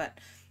negative, but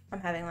I'm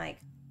having like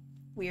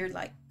weird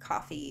like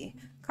coughing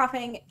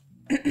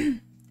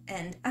and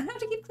I have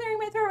to keep clearing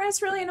my throat and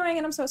it's really annoying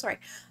and I'm so sorry.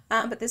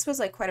 But this was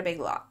like quite a big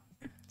lot.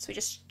 So we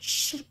just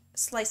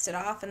sliced it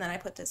off and then I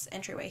put this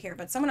entryway here,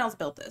 but someone else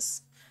built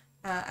this.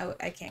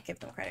 I can't give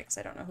them credit because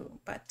I don't know who,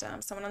 but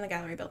someone on the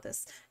gallery built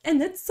this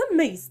and it's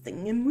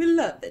amazing and we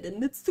love it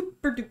and it's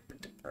super duper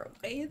duper,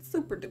 okay? It's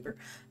super duper.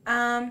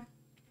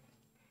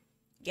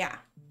 Yeah,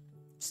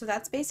 so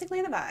that's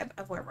basically the vibe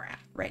of where we're at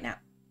right now.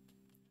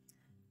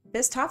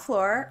 This top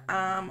floor,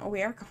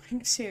 we are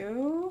going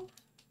to,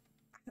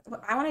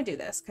 I want to do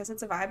this because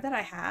it's a vibe that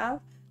I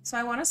have. So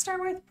I want to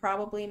start with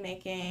probably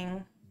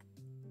making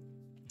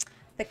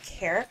the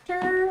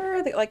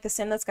character, like the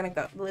sim that's going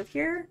to live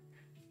here,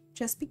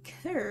 just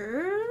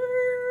because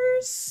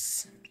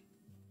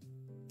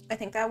I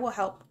think that will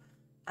help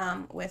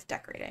with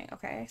decorating.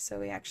 Okay, so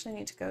we actually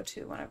need to go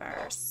to one of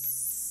our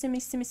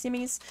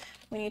simmies.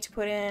 We need to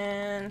put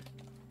in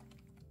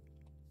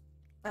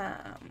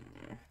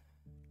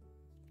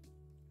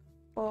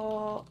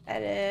full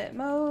edit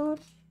mode,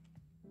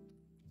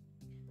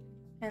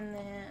 and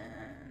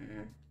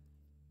then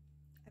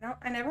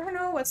I never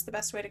know what's the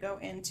best way to go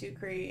into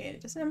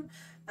create a sim.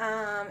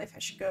 If I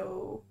should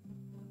go,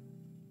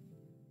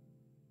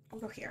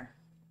 we'll go here.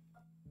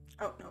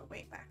 Oh no,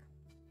 wait, back.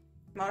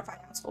 Modify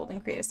household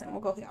and create a sim. We'll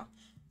go here.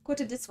 Go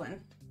to this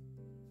one.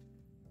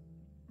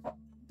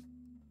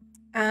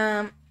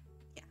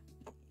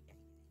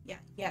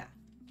 Yeah.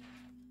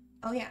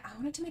 Oh yeah, I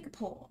wanted to make a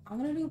poll. I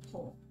want to do a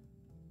poll.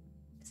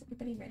 Is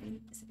everybody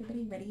ready? Is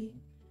everybody ready?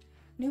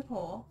 New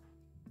poll.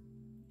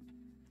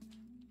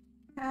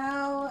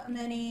 How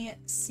many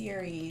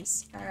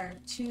series are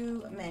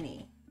too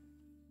many?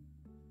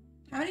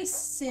 How many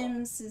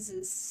Sims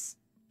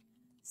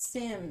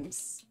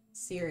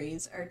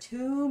series are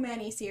too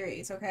many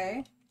series,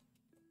 okay?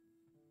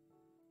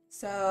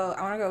 So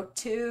I want to go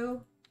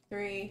 2,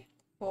 3,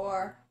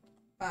 4,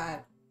 5,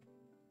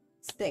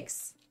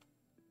 6.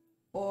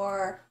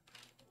 Or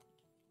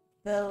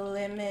the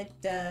limit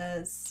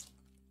does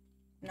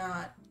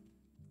not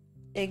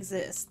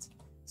exist.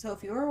 So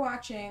if you were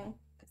watching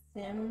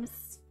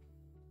Sims,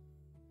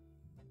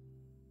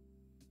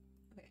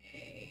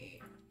 okay,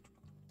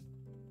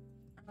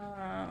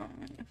 I'm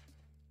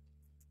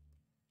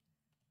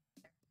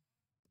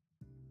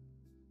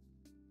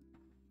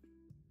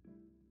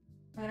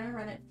gonna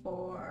run it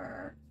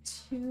for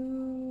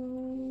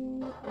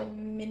 2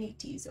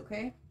 minutes,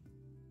 okay?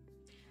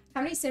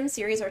 How many Sim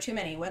series are too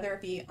many, whether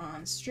it be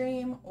on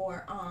stream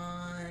or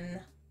on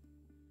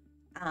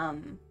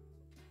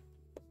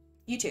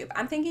YouTube?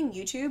 I'm thinking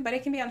YouTube, but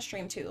it can be on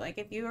stream too. Like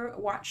if you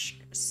watch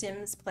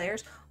Sims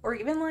players or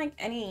even like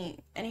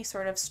any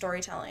sort of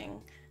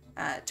storytelling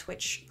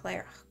Twitch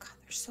player. Oh god,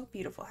 they're so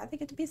beautiful. How do they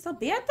get to be so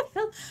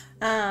beautiful?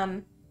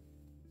 Yeah,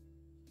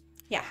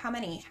 how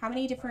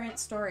many different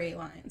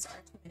storylines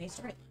are too many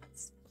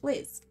storylines?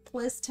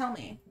 Please tell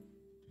me.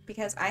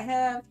 Because I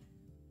have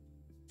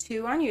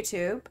 2 on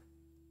YouTube,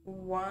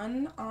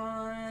 1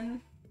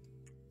 on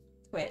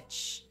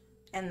Twitch,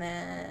 and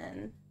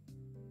then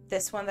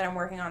this one that I'm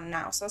working on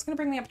now. So that's going to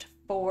bring me up to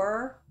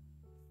four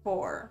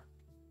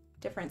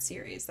different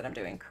series that I'm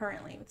doing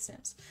currently with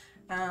Sims.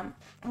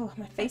 Oh,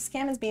 my face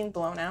cam is being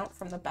blown out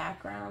from the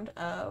background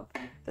of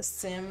the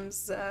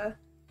Sims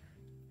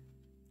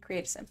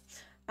Create a Sim.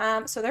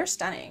 So they're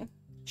stunning.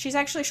 She's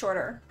actually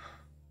shorter.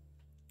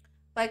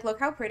 Like, look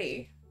how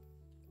pretty.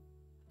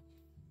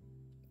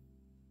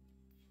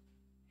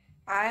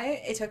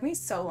 It took me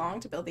so long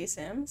to build these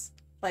Sims.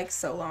 Like,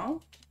 so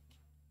long.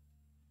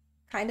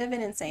 Kind of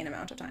an insane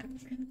amount of time.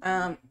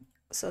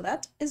 So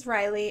that is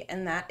Riley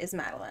and that is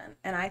Madeline.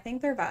 And I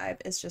think their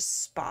vibe is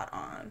just spot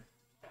on.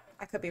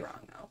 I could be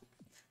wrong, though.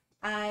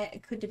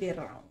 I could be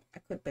wrong.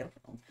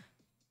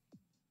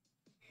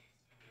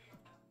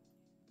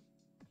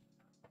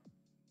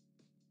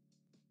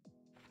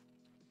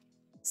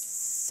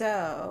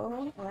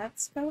 So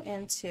let's go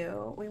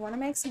into, we want to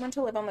make someone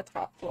to live on the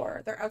top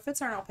floor. Their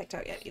outfits aren't all picked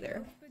out yet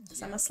either,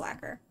 because I'm a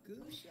slacker.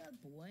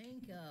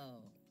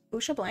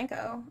 Usha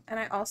Blanco. And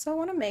I also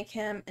want to make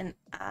him an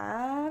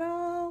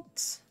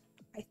adult,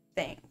 I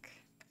think.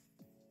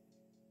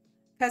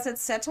 Because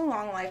it's such a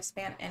long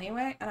lifespan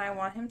anyway, and I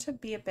want him to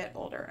be a bit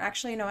older.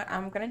 Actually, you know what?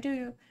 I'm going to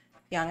do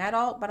young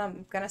adult, but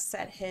I'm going to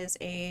set his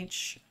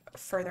age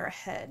further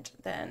ahead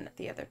than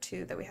the other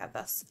two that we have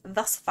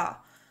thus far.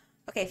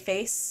 Okay,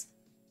 face.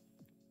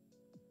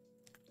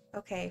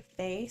 Okay,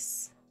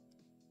 face.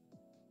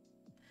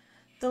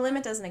 The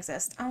limit doesn't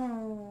exist.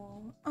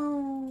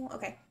 Oh,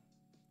 okay.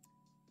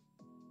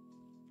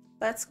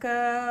 Let's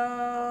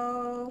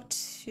go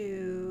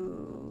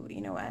to,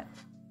 you know what?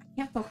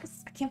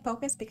 I can't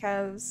focus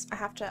because I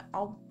have to,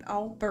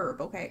 I'll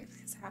burb, okay?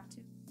 Because I have to.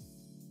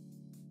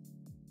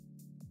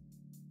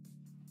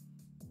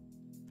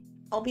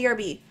 I'll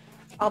BRB.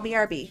 I'll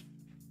BRB.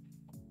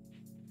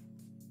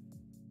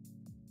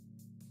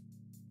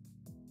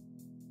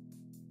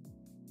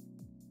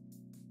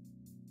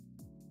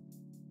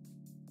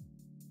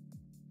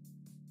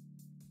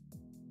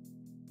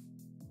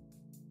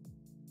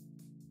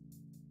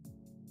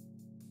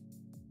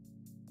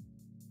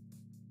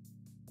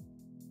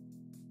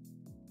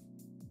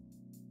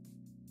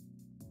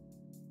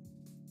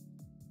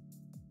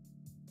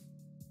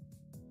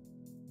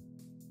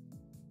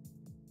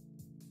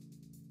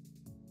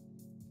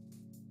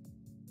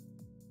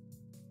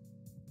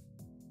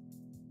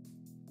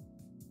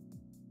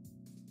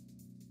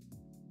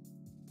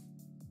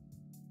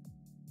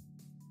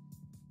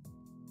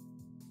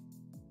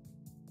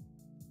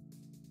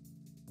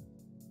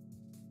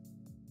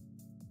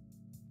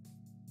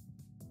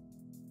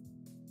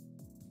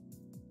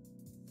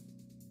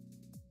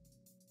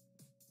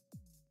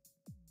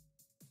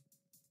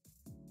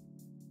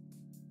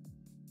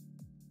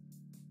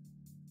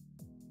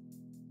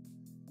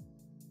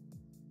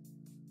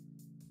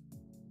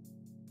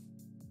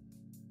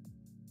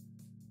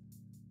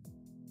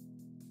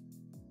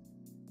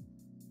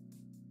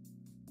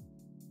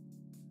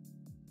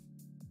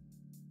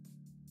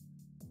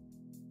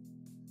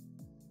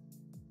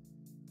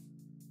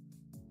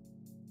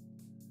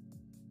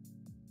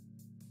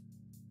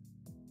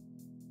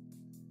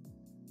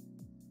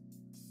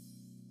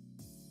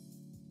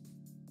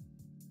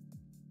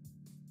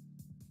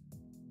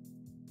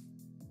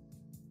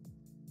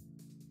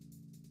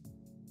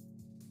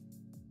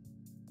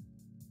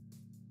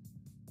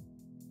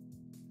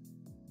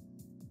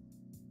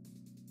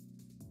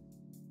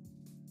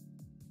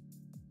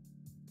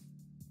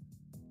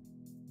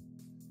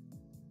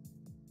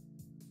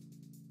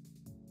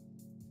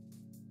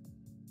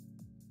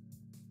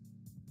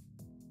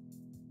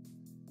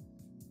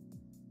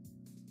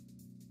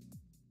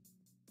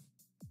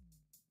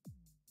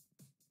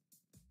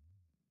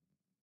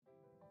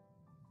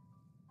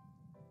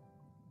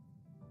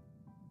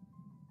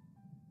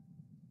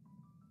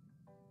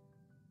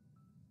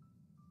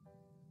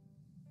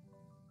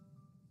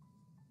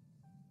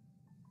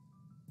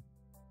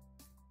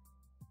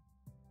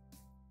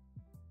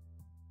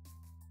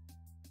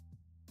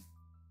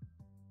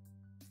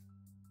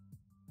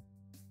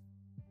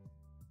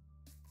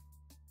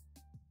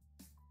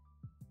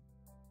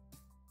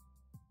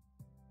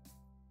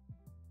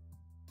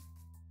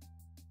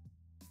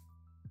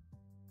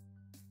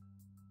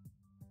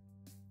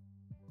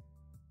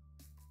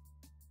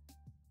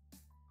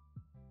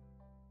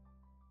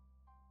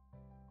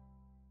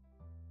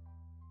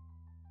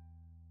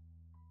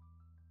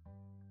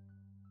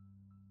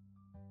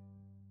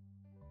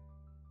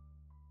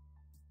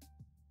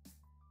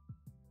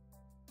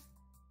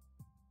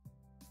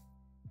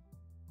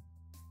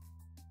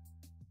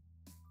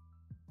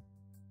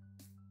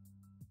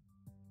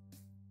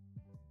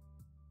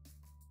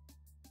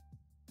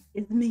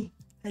 It's me.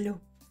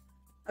 Hello.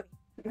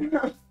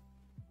 Okay.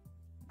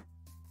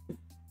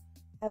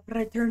 I've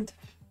returned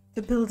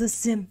to build a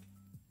sim.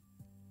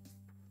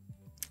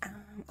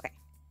 Okay.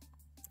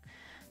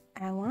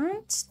 I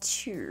want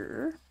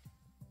to...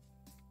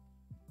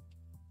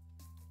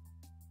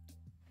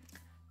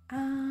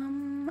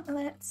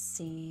 let's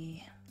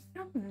see. I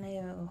don't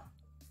know.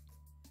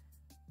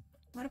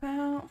 What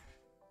about...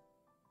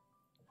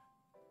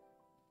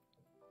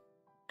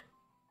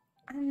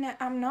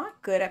 I'm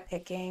not good at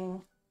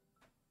picking.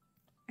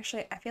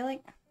 Actually, I feel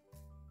like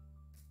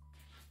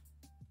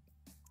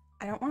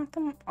I don't want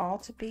them all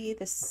to be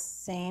the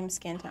same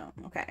skin tone.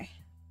 Okay.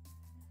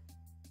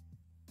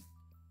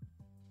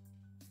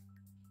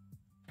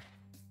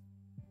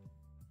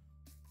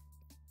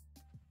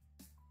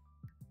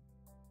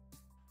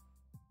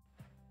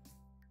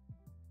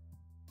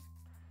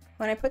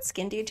 When I put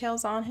skin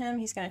details on him,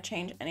 he's gonna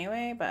change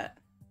anyway, but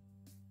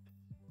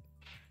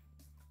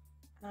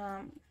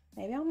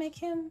maybe I'll make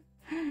him,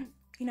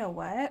 you know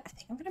what? I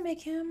think I'm gonna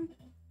make him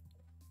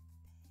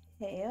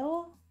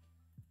pale.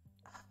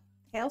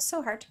 Pale's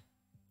so hard to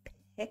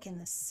pick in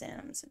The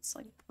Sims. It's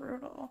like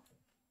brutal.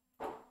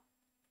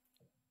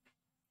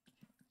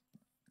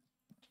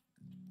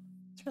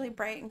 It's really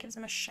bright and gives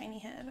him a shiny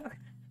head.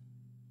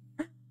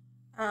 Okay.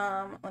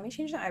 Let me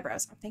change the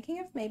eyebrows. I'm thinking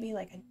of maybe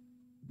like a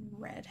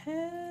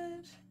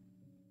redhead.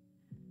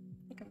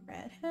 Like a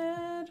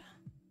redhead.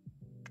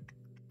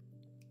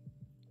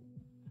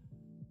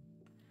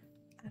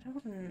 I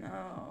don't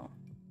know.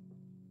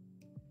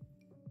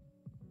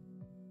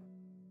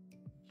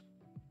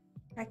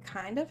 I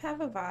kind of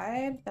have a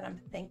vibe that I'm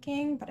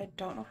thinking, but I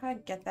don't know how to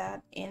get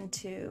that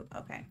into,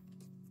 okay,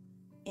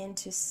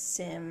 into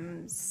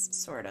Sims,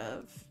 sort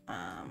of.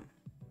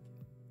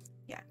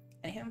 Yeah,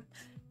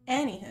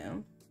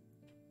 anywho,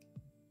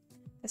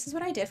 this is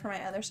what I did for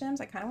my other Sims.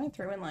 I kind of went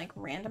through and like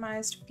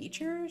randomized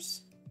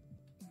features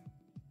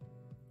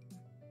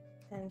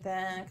and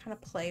then kind of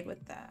played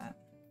with that.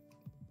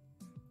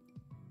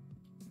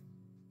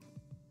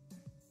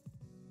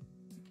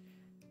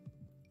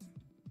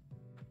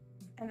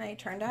 And they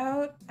turned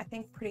out, I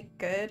think, pretty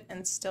good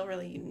and still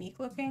really unique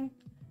looking,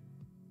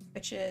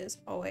 which is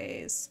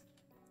always,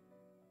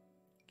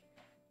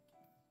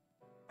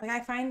 like, I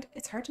find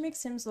it's hard to make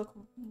Sims look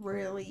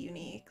really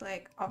unique.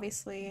 Like,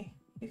 obviously,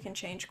 you can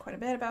change quite a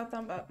bit about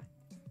them, but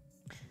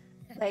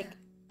like,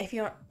 if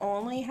you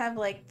only have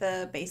like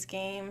the base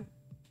game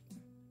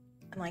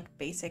and like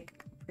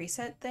basic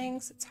preset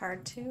things, it's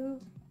hard to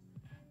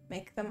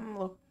make them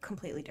look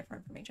completely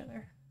different from each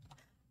other.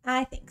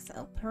 I think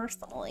so,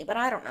 personally, but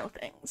I don't know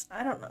things.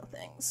 I don't know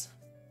things.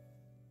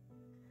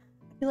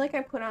 I feel like I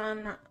put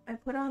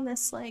on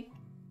this like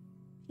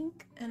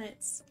pink and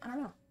it's, I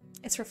don't know.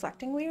 It's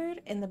reflecting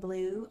weird in the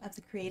blue of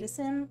the Create a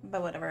Sim,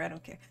 but whatever, I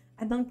don't care.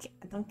 I don't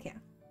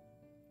care.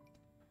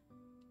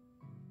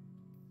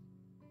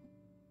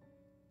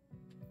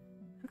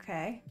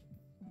 Okay.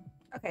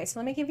 Okay, so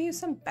let me give you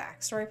some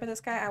backstory for this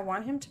guy. I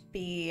want him to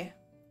be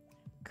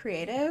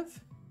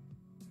creative.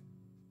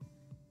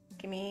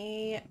 Give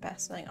me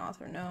best-selling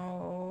author.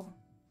 No.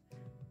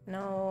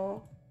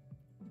 No.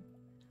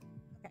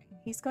 Okay,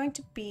 he's going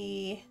to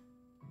be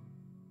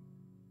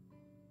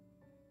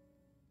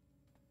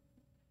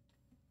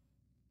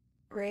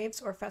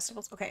raves or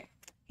festivals. Okay,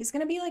 he's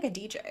gonna be like a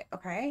DJ.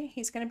 Okay,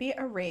 he's gonna be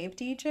a rave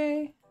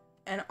DJ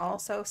and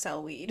also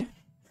sell weed,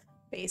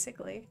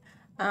 basically.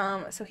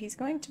 So he's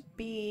going to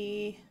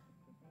be,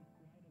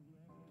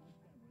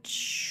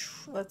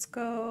 let's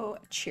go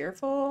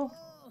cheerful,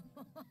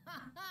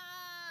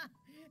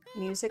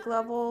 music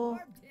level,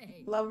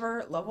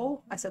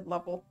 level. I said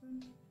level.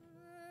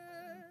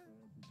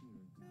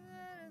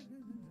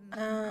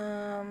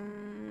 And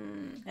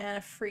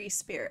a free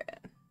spirit.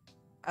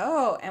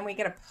 Oh, and we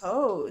get a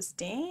pose.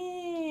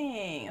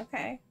 Dang.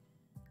 Okay.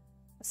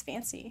 That's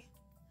fancy.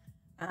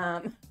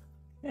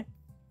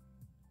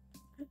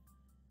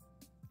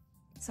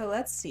 So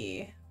let's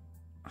see.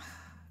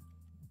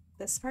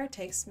 This part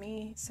takes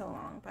me so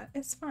long, but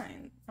it's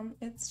fine.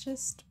 It's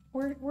just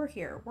we're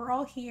here. We're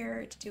all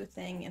here to do a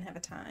thing and have a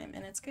time,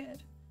 and it's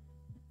good.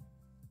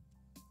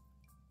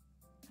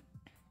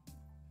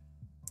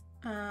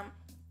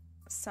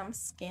 Some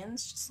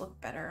skins just look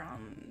better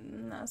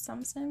on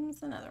some Sims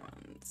than other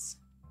ones.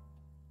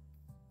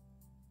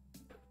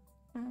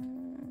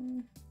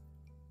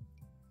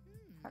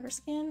 Powder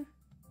skin.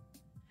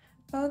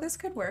 Oh, this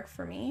could work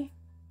for me.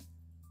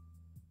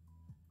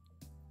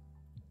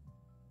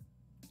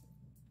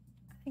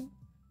 I think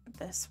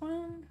this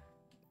one.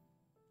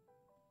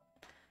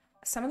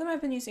 Some of them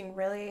I've been using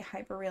really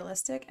hyper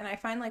realistic, and I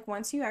find like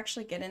once you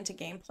actually get into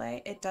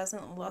gameplay, it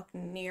doesn't look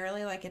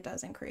nearly like it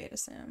does in Create a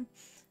Sim.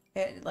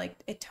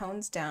 It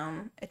tones it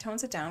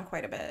down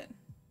quite a bit.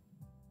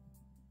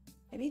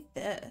 Maybe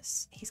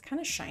this. He's kind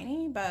of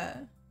shiny, but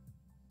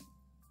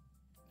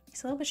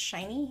he's a little bit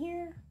shiny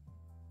here.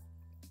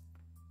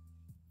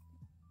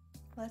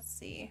 Let's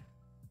see.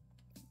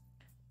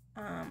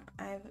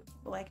 I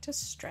like to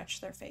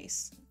stretch their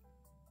face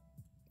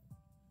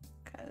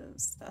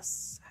because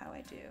that's how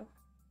I do.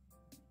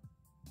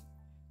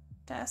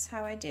 That's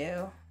how I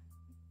do.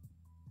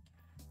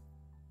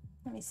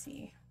 Let me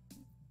see.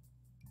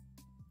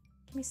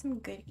 Give me some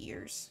good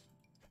ears.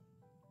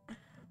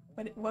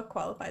 What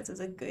qualifies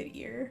as a good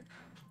ear?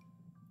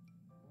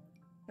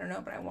 I don't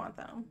know, but I want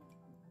them.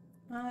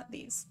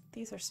 These.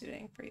 These are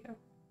suiting for you.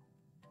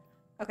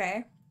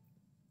 Okay.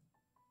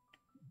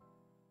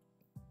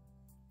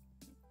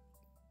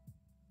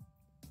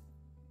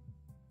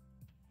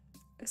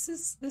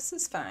 This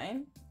is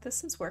fine.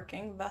 This is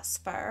working thus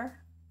far.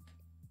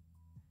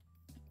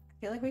 I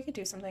feel like we could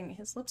do something.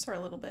 His lips are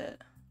a little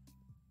bit,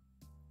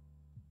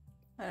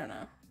 I don't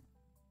know.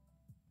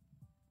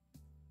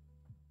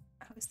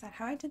 Oh, is that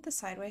how I did the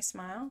sideways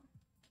smile?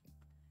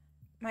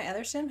 My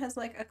other sim has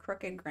like a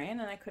crooked grin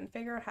and I couldn't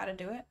figure out how to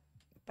do it,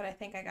 but I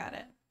think I got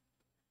it.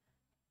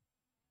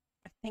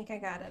 I think I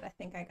got it. I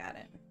think I got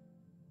it.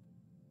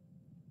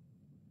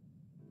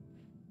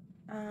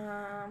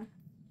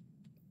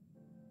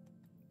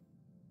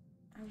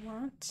 I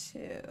want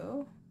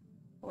to,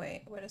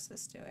 wait, what is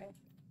this doing?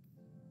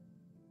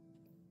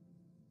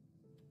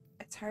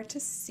 It's hard to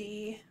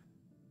see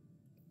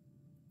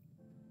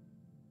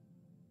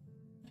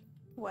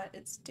what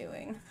it's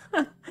doing.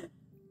 Hard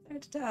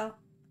to tell.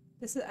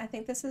 This is, I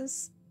think this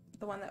is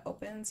the one that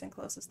opens and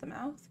closes the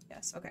mouth.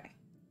 Yes, okay.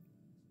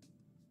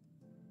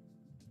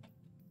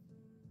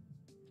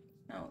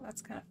 No,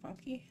 that's kind of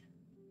funky.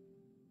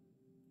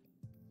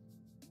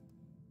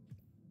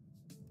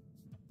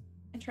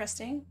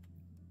 Interesting.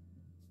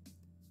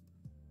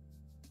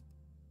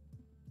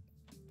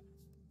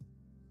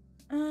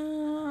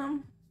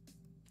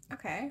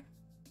 Okay.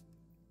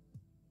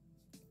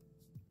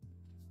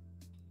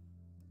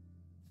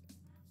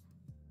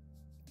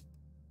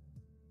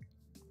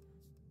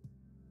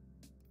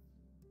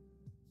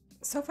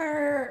 So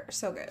far,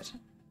 so good.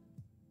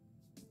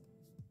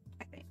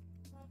 I think.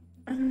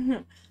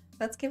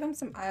 Let's give him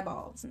some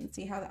eyeballs and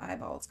see how the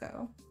eyeballs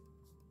go.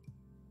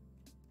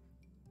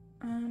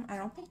 I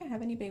don't think I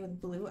have anybody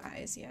with blue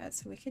eyes yet,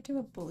 so we could do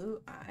a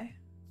blue eye.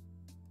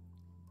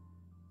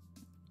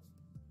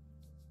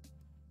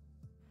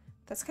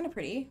 That's kind of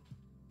pretty.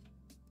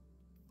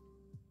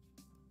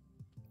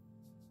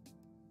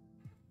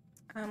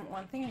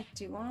 One thing I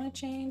do want to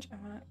change,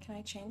 can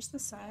I change the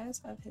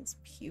size of his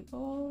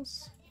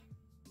pupils?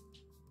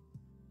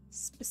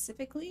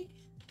 Specifically?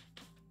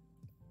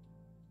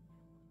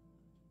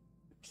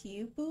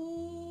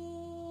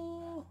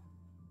 Pupil?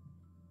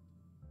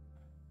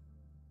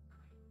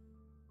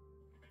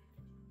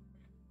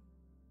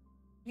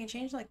 We can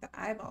change like the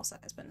eyeball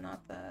size, but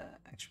not the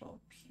actual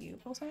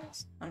pupil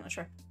size? I'm not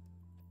sure.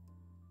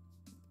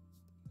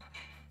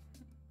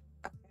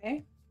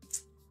 Okay.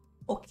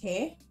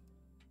 Okay.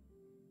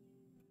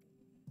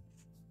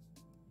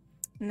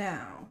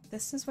 Now,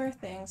 this is where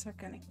things are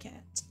gonna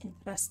get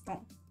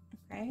interesting.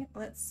 Okay,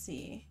 let's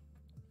see.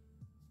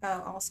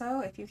 Oh,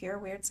 also, if you hear a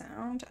weird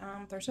sound,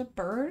 there's a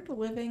bird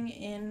living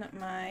in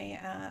my,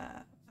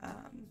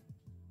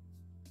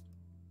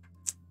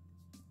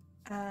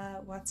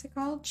 what's it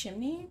called?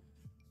 Chimney?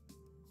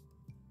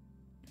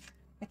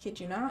 I kid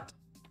you not.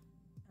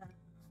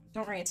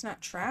 Don't worry, it's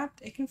not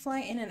trapped. It can fly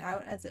in and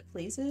out as it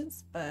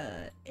pleases,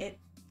 but it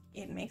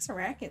makes a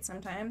racket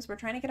sometimes. We're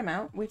trying to get him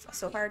out. We've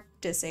so far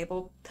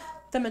disabled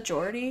the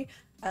majority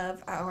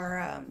of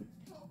our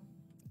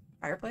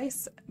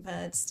fireplace,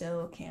 but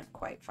still can't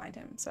quite find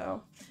him.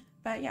 So,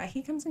 but yeah,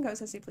 he comes and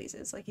goes as he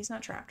pleases. Like, he's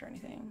not trapped or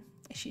anything.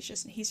 He's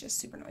just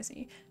super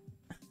noisy.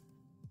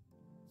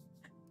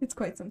 It's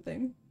quite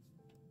something.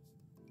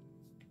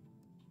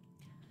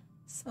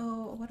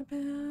 So what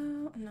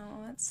about,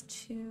 no, that's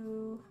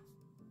too,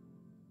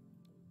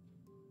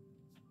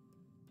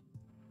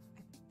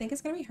 I think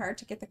it's gonna be hard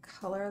to get the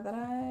color that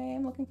I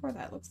am looking for.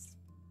 That looks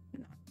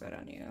not good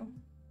on you.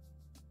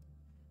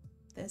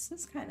 This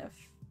is kind of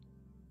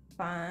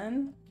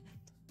fun.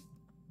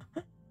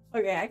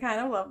 Okay, I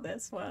kind of love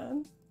this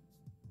one.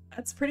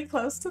 That's pretty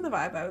close to the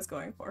vibe I was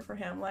going for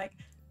him. Like,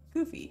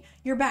 Goofy,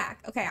 you're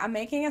back. Okay, I'm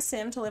making a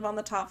sim to live on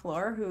the top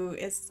floor who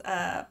is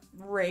a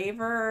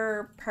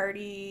raver,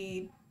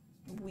 party,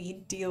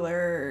 weed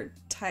dealer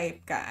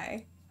type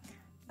guy.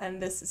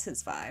 And this is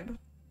his vibe.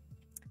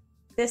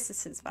 This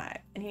is his vibe.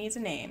 And he needs a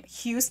name.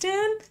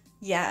 Houston?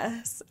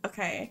 Yes.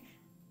 Okay.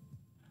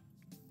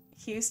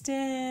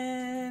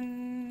 Houston.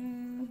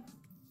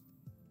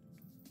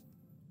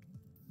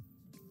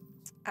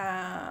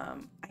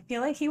 I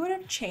feel like he would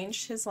have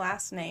changed his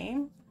last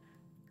name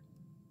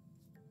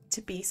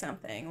to be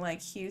something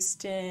like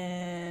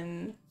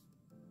Houston.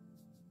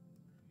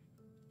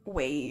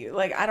 Wait,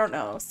 like, I don't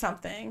know,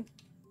 something.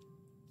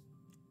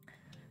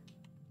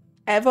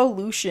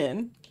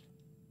 Evolution.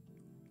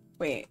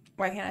 Wait,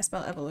 why can't I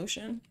spell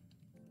evolution?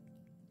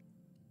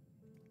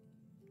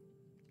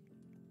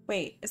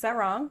 Wait, is that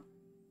wrong?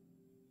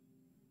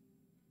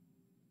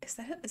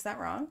 Is that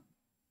wrong?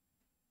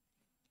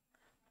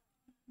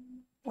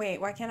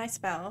 Wait, why can't I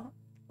spell?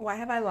 Why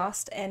have I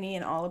lost any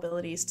and all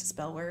abilities to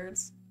spell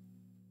words?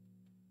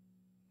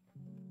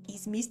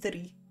 Is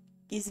mystery.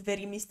 Is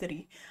very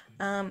mystery.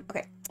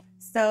 Okay.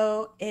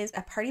 So is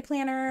a party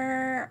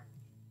planner,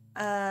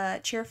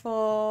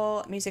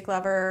 cheerful, music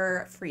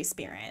lover, free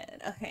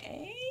spirit.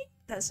 Okay.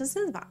 That's just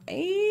his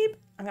vibe.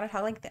 I'm gonna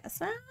talk like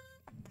this.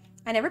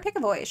 I never pick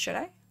a voice, should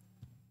I?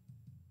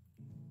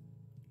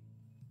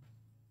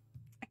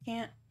 I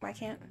can't. Why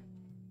can't?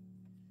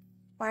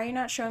 Why are you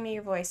not showing me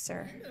your voice,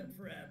 sir?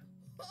 Prep.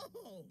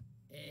 Oh,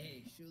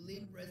 hey,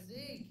 Shulin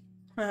Brazil.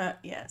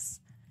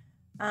 Yes.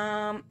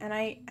 And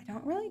I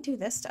don't really do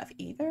this stuff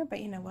either, but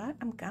you know what?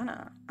 I'm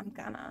gonna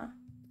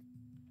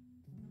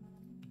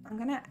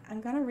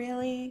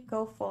really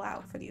go full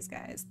out for these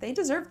guys. They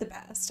deserve the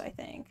best, I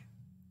think.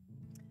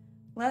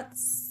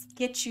 Let's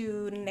get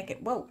you naked.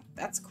 Whoa,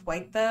 that's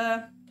quite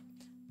the...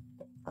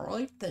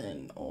 Alright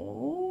then.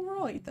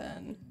 Alright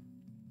then.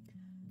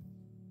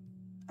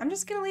 I'm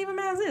just gonna leave him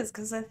as is,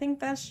 because I think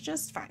that's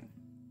just fine.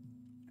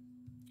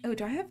 Oh,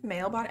 do I have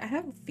male body? I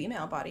have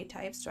female body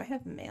types. Do I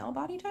have male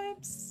body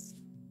types?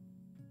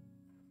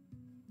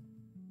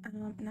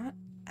 Not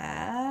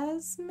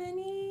as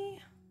many,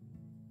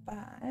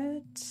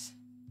 but...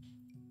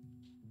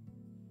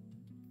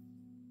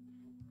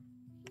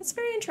 That's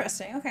very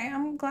interesting. Okay,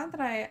 I'm glad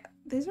that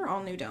these are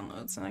all new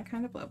downloads, and I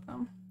kind of love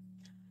them.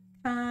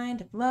 Kind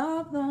of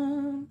love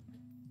them.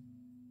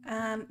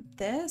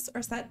 This, or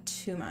is that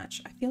too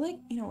much? I feel like,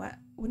 you know what?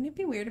 Wouldn't it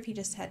be weird if he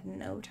just had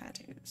no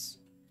tattoos?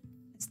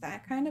 Is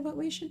that kind of what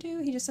we should do?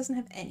 He just doesn't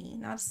have any,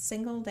 not a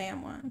single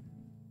damn one.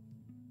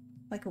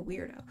 Like a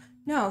weirdo.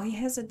 No, he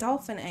has a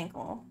dolphin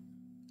ankle.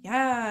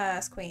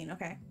 Yes, queen.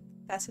 Okay,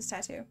 that's his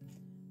tattoo.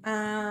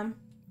 I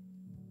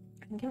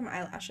can give him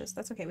eyelashes.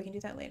 That's okay, we can do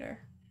that later.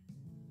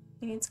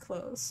 He needs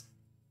clothes.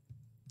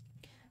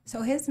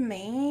 So his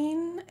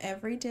main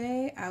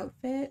everyday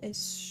outfit is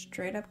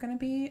straight up gonna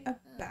be a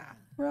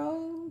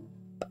bathrobe.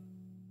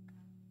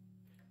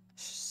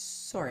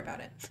 Sorry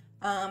about it.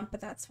 But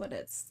that's what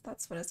it's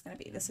gonna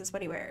be. This is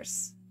what he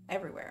wears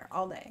everywhere,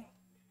 all day,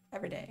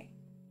 every day.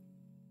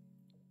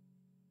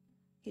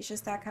 He's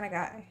just that kind of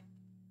guy.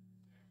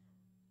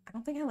 I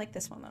don't think I like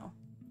this one though.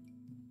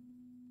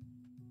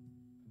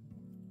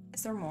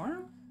 Is there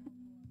more?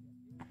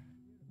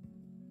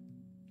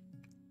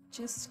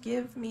 Just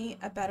give me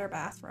a better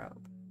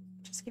bathrobe.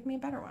 Just give me a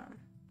better one.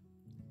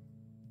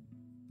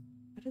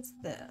 What is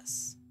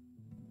this?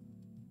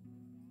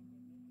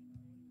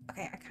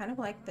 Okay, I kind of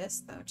like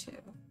this though too.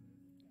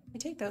 We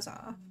take those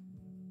off.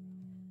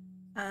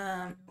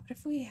 What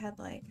if we had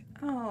like,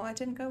 oh, I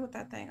didn't go with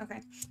that thing.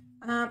 Okay.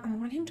 I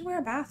want him to wear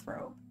a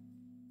bathrobe,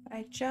 but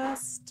I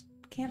just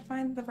can't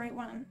find the right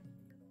one.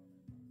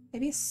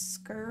 Maybe a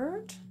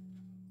skirt?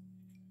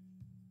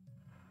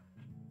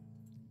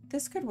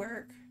 This could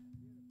work.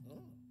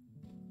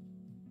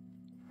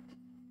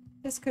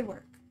 This could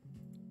work.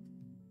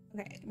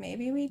 Okay,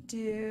 maybe we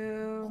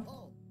do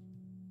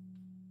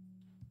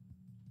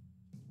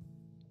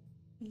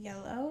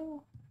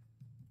yellow.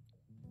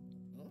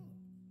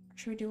 Or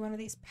should we do one of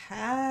these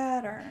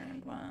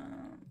patterned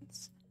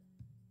ones?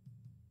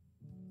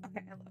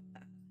 Okay, I love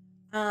that.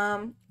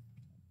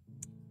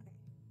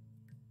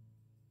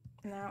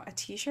 Now a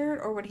t-shirt,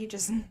 or would he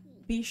just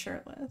be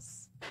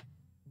shirtless?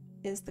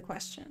 Is the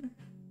question.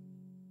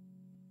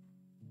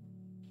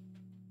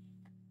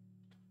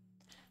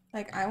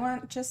 Like, I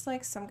want just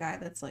like some guy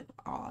that's like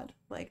odd,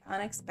 like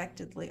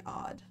unexpectedly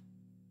odd.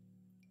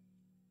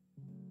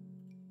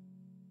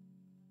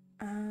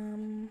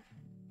 I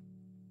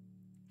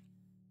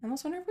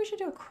almost wonder if we should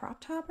do a crop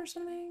top or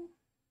something.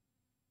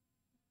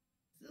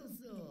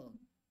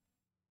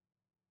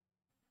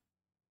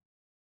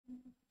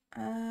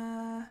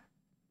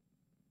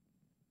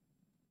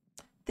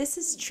 This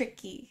is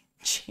tricky.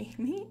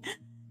 Jamie?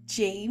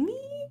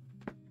 Jamie?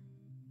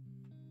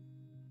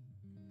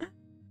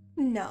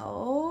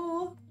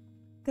 No.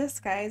 This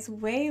guy's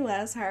way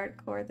less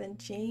hardcore than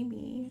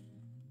Jamie.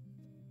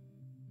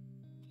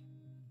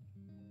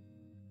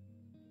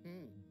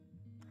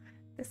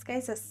 This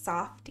guy's a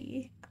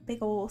softie. A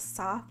big old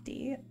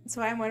softie.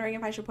 So I'm wondering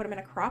if I should put him in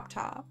a crop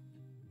top.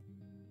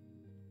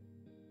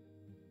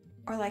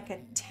 Or like a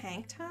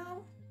tank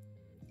top?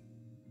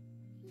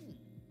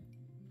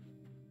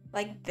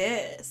 Like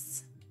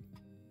this.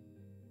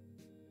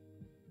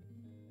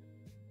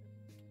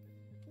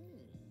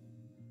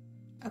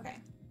 Okay.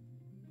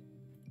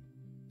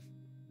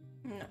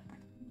 No.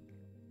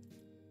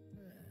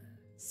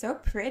 So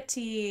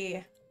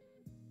pretty.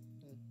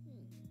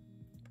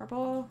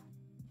 Purple.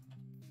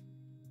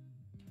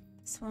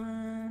 This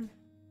one.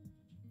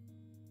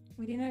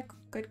 We need a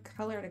good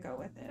color to go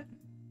with it.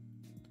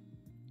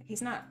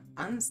 He's not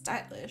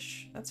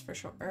unstylish, that's for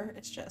sure.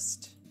 It's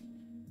just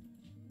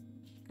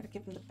gotta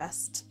give him the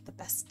best, the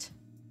best.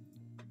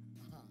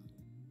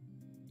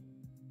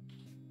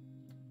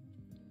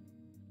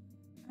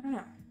 I don't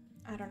know.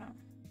 I don't know.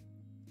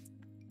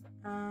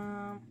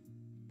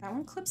 That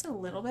one clips a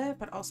little bit,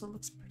 but also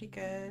looks pretty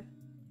good.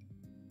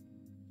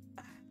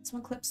 This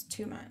one clips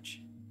too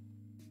much.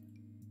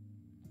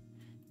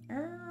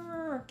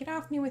 Get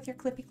off me with your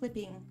clippy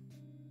clipping.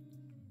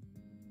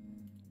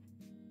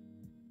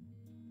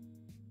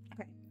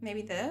 Okay,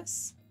 maybe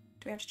this.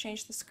 Do we have to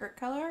change the skirt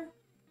color?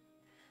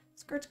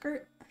 Skirt,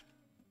 skirt.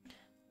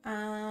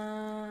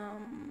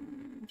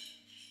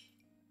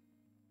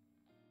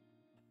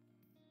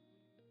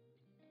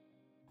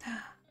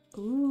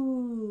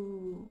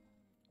 Ooh.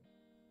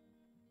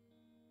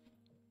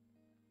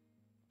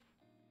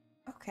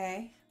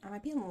 Okay, I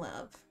might be in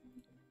love.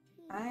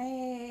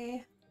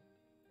 I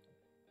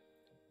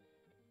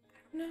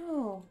don't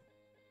know.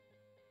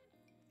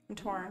 I'm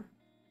torn.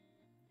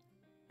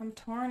 I'm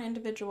torn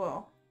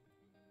individual.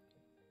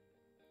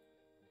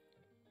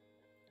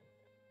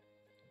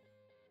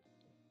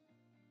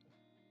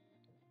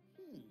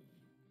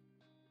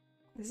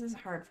 This is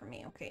hard for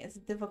me. Okay, it's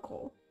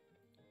difficult.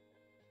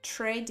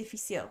 Très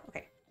difficile.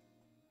 Okay.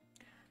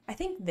 I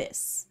think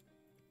this.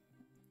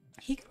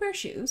 He could wear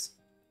shoes.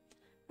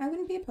 I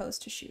wouldn't be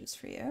opposed to shoes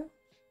for you.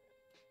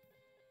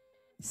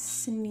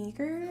 Sneakers.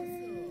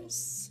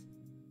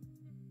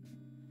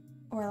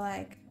 Or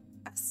like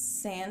a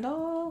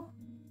sandal.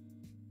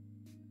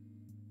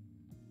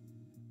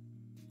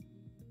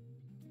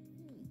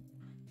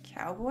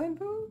 Cowboy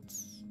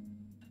boots.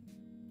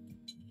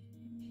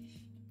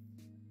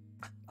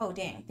 Oh,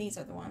 dang. These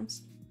are the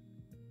ones.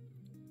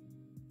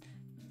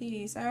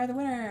 These are the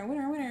winner.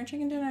 Winner, winner.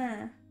 Chicken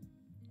dinner.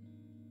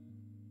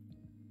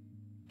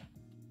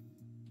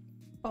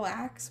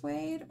 Black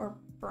suede or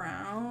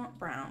brown?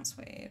 Brown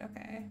suede.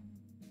 Okay.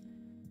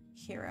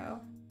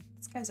 Hero.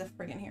 This guy's a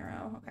friggin'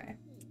 hero. Okay.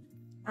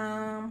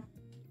 I'm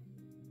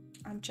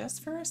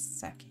just for a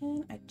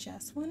second. I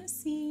just want to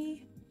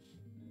see.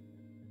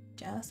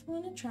 Just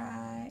want to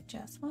try.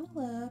 Just want to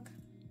look.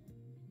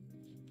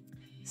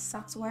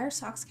 Socks. Why are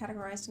socks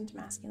categorized into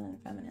masculine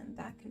and feminine?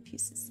 That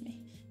confuses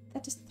me.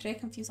 That is très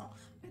confusant.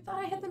 I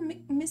thought I had the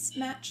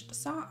mismatched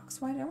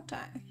socks. Why don't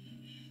I?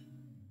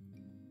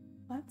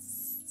 That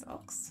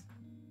sucks.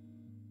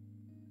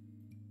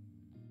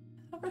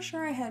 I thought for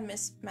sure I had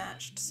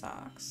mismatched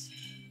socks.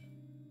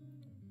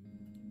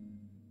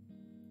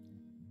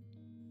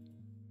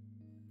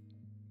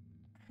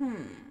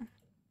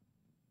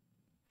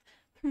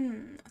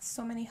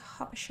 So many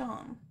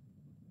Habeshan.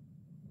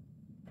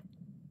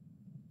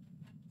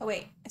 Oh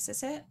wait, is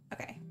this it?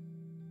 Okay.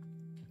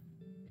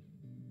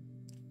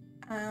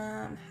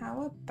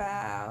 How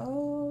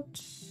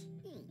about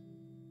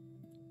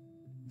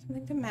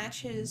something to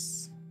match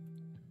his...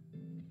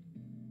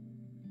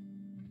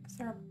 Is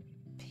there a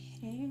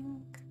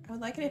pink? I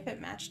would like it if it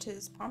matched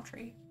his palm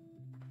tree.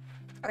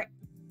 Okay.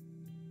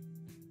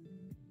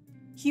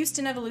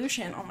 Houston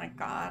Evolution. Oh my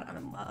god, I'm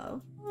in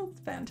love. Oh, it's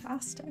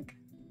fantastic.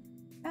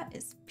 That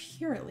is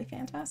purely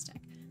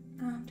fantastic.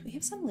 Do we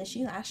have some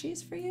lishy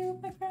lashies for you,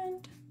 my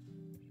friend?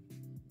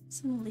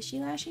 Some lishy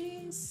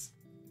lashies?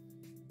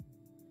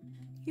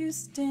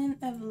 Houston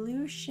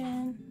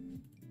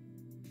Evolution.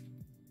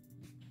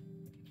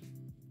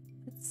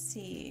 Let's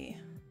see.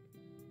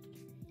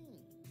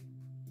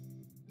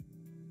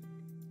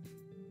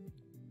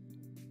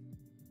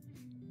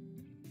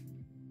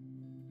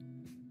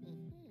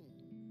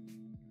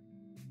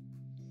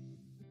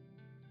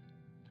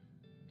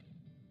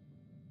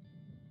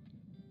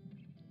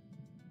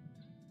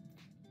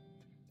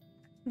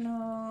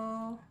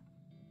 No.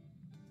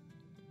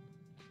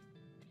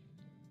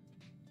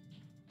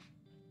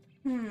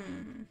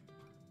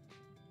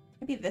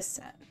 Maybe this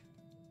set.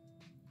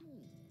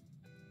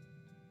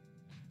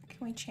 Can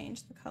we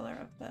change the color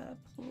of the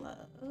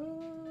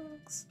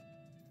plugs?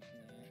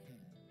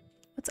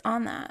 What's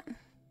on that?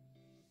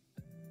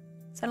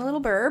 Is that a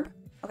little burb?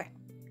 Okay.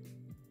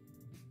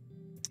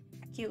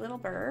 A cute little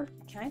burb.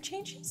 Can I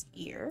change his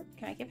ear?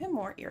 Can I give him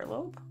more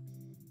earlobe?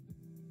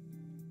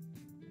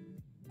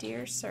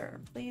 Dear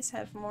sir, please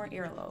have more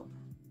earlobe.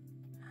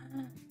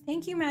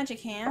 Thank you,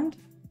 Magic Hand.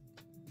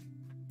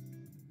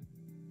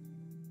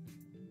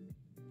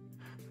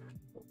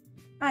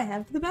 I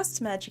have the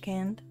best Magic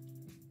Hand.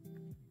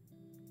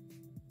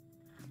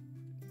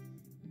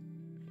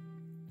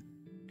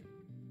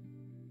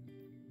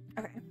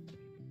 Okay.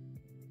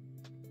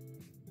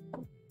 I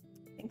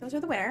think those are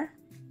the winner.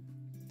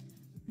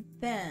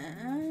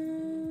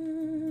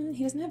 Then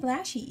he doesn't have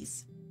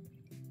lashies.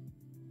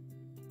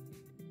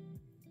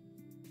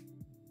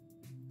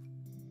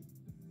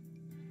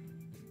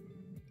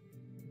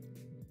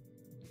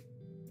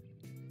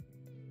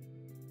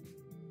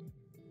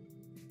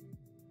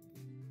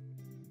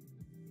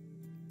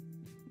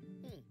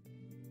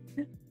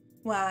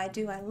 Why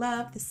do I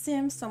love The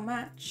Sims so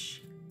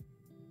much?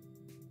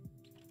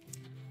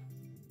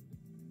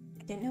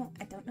 I don't know,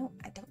 I don't know,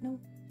 I don't know.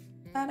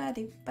 But I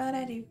do, but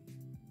I do.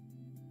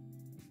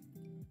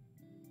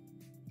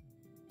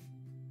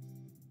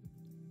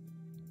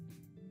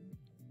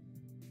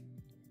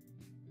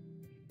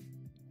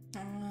 A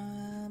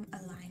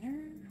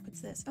liner? What's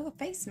this? Oh, a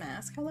face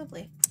mask. How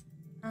lovely.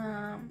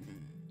 I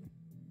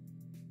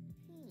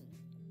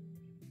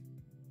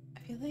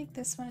feel like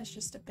this one is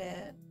just a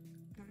bit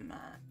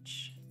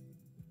much.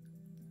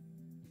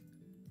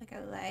 Like, I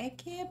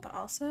like it, but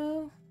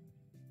also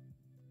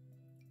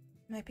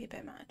might be a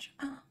bit much.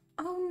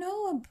 Oh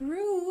no, a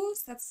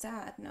bruise. That's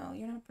sad. No,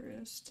 you're not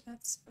bruised.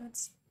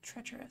 That's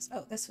treacherous.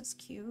 Oh, this was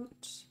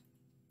cute.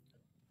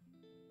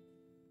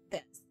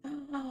 This.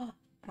 Oh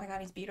my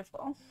god, he's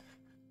beautiful.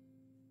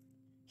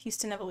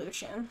 Houston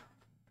Evolution.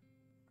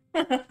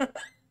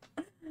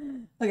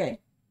 Okay.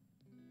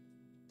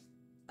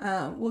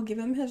 We'll give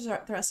him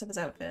the rest of his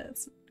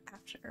outfits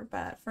after,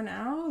 but for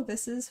now,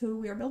 this is who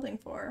we are building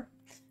for.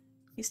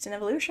 Houston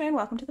Evolution,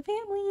 welcome to the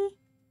family.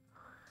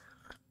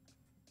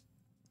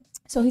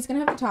 So he's gonna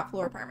have a top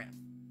floor apartment.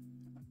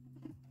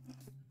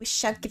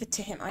 Wish I'd give it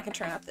to him. I can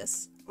turn off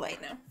this light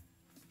now.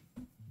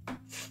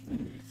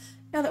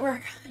 Now that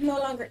we're no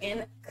longer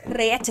in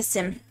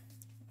Creatism.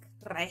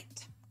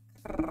 Right.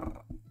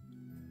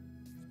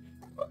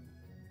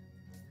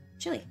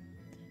 Chili.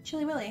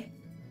 Chili Willy.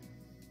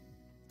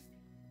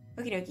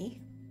 Okie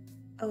dokie.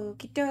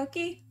 Okie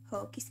dokie.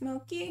 Hokey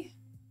smoky.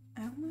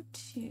 I want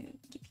to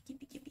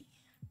gippy.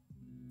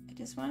 I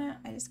just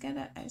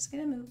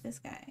gotta move this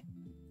guy.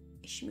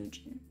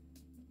 Schmoochin.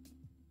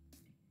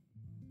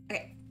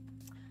 Okay.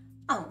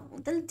 Oh,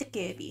 the little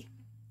Gibby.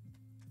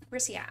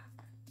 Where's he at?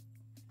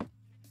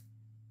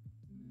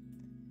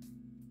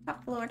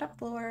 Top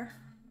floor.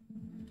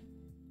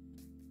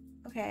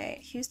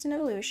 Okay, Houston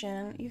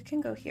Evolution. You can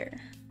go here.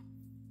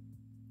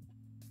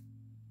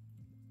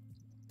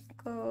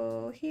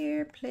 Go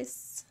here,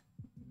 please.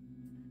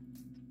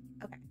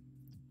 Okay.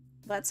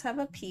 Let's have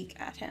a peek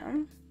at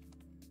him.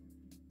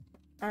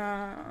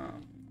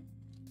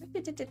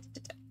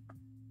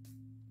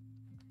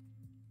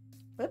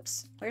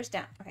 Whoops. Where's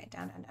down? Okay,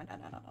 down.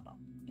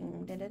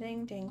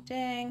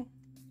 Ding.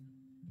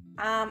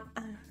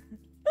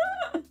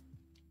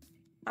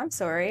 I'm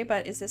sorry,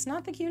 but is this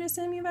not the cutest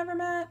sim you've ever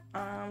met?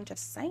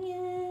 Just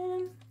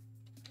saying.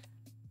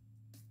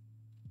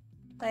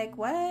 Like,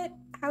 what?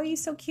 How are you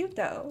so cute,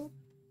 though?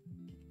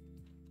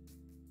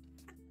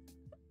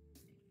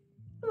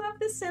 I love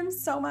this sim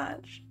so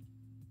much.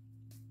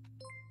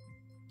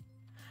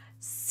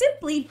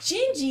 Simply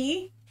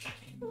Gingy.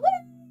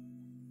 What?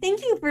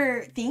 Thank you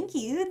for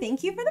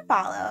the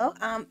follow.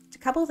 A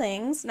couple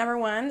things. Number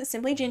one,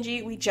 Simply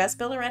Gingy, we just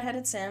built a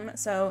redheaded sim,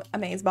 so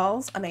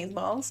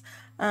amazeballs.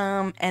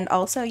 And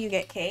also you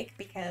get cake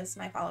because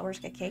my followers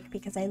get cake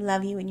because I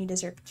love you and you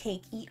deserve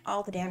cake. Eat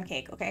all the damn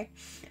cake, okay?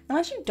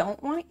 Unless you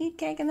don't want to eat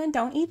cake, and then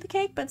don't eat the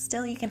cake, but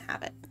still you can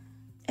have it.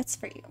 It's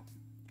for you.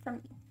 From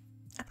me.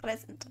 A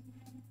present.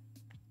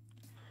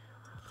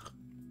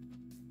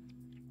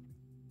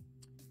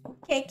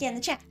 Cake in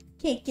the chat.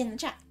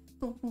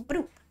 Boom, boom,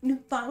 boom. New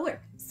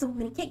follower. So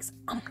many cakes.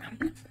 Oh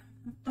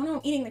no,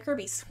 I'm eating the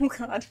Kirby's. Oh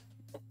god.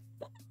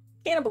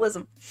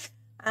 Cannibalism.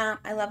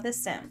 I love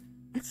this sim.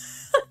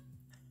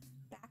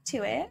 Back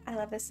to it. I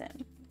love this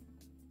sim.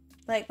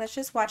 Like, let's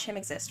just watch him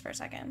exist for a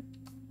second.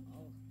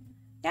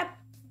 Yep.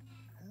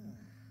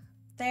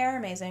 They're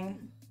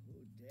amazing.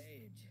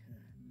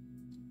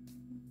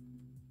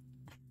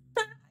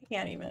 I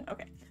can't even.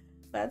 Okay.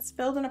 Let's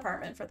build an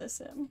apartment for this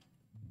sim.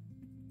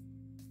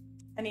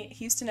 I need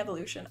Houston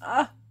Evolution.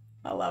 Ah,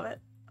 I love it.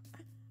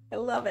 I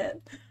love it.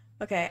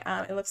 Okay,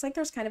 it looks like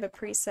there's kind of a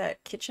preset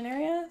kitchen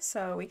area,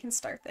 so we can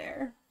start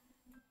there.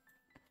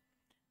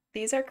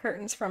 These are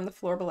curtains from the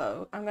floor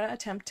below. I'm gonna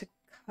attempt to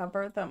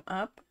cover them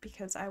up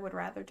because I would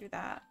rather do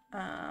that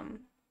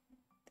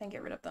than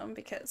get rid of them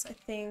because I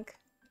think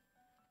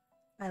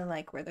I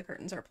like where the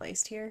curtains are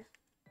placed here.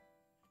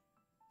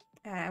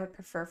 And I would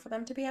prefer for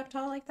them to be up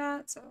tall like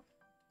that, so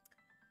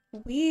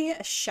we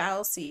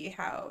shall see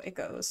how it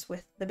goes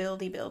with the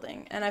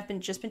building. And I've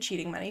just been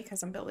cheating money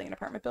because I'm building an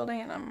apartment building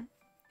and I'm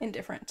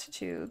indifferent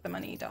to the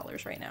money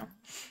dollars right now.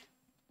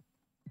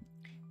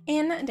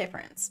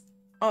 Indifference.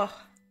 Oh.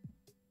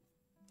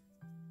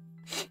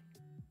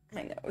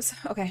 My nose.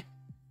 Okay.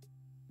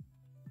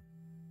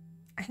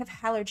 I have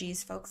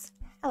allergies, folks.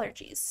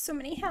 Allergies. So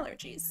many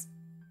allergies.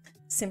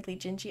 Simply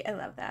Gingy. I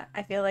love that.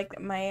 I feel like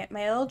my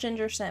little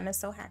ginger sim is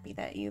so happy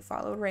that you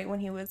followed right when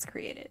he was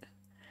created.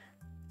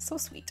 So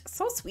sweet.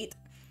 So sweet.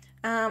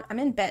 I'm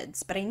in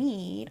beds, but I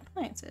need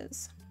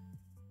appliances.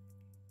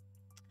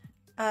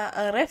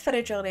 A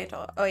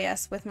refrigerator. Oh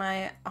yes, with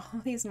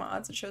all these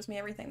mods, it shows me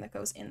everything that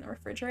goes in the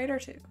refrigerator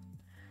too.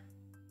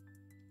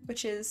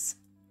 Which is,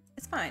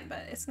 it's fine, but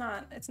it's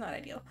not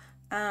ideal.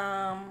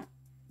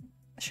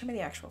 Show me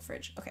the actual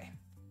fridge. Okay.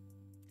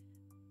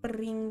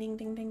 Ring, ding,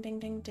 ding, ding, ding,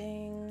 ding,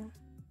 ding.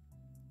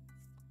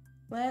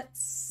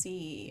 Let's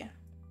see.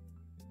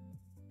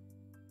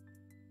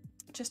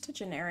 Just a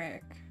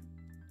generic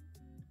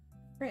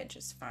fridge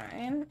is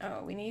fine.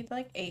 Oh, we need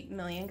like 8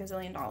 million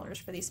gazillion dollars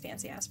for these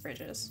fancy ass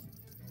fridges.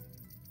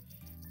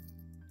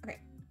 Okay.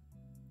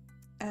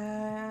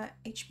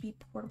 HP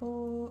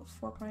portable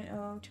 4.0,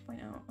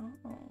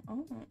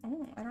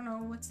 2.0. I don't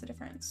know what's the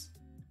difference.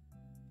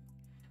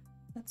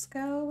 Let's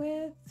go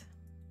with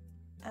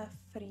a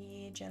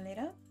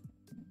frigidaire.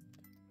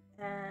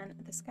 And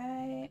this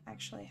guy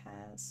actually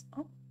has,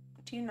 oh,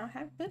 do you not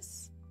have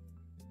this?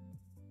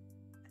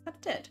 I thought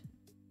it did.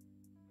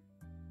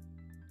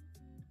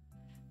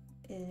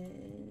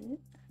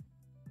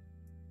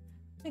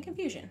 My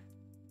confusion.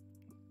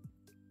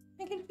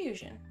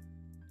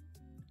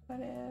 What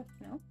if,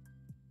 no?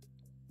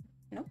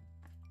 Nope.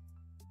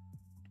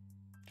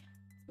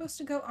 It's supposed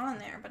to go on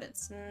there, but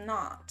it's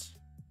not.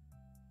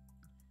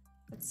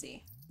 Let's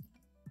see.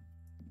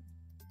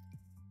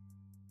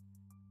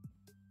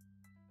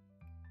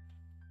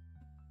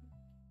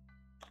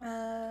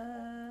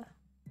 I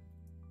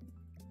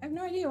have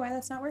no idea why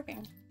that's not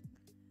working.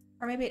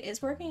 Or maybe it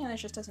is working and it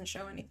just doesn't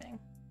show anything.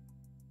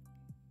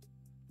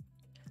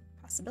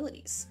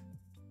 Possibilities.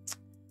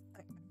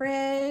 A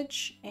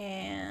fridge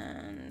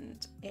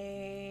and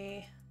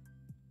a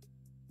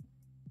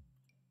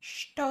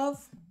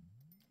stove.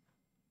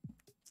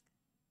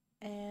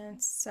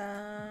 And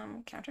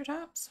some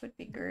countertops would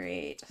be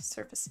great.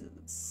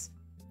 Surfaces.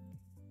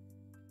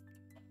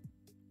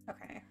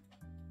 Okay.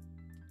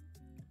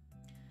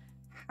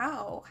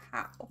 How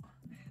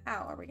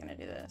are we gonna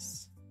do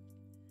this?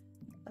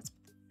 Let's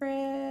put the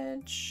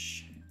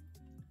fridge.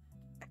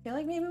 I feel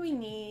like maybe we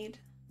need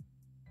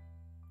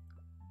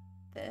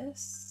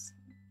this.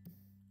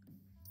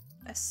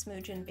 A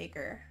smooching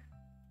baker.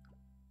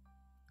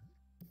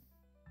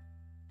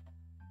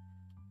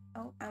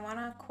 Oh, I want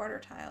a quarter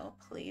tile,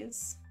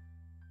 please.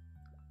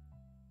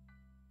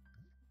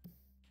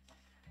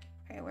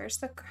 Okay, where's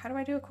the, how do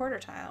I do a quarter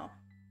tile?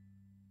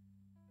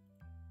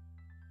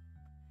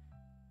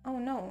 Oh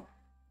no.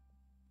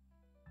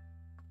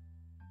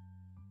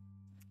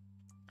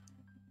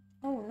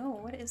 Oh no,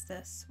 what is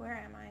this? Where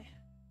am I?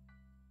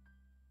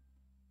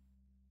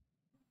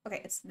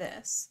 Okay, it's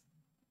this.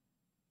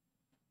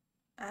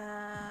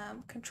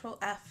 Control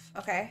F.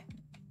 Okay.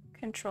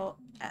 Control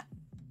F.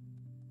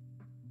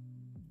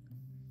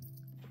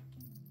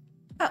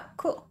 Oh,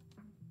 cool.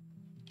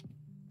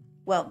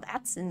 Well,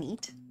 that's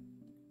neat.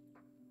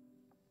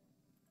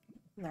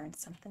 Learn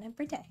something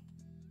every day.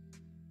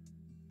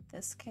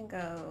 This can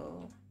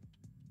go...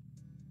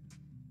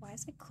 Why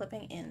is it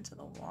clipping into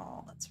the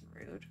wall? That's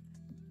rude.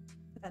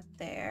 Put that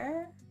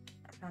there.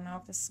 I don't know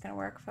if this is gonna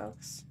work,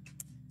 folks.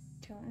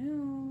 Don't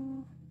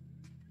know.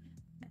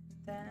 And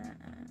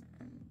then...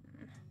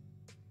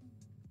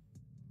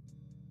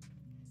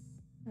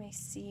 Let me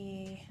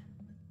see.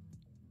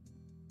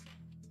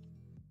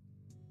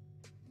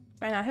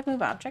 Do I not have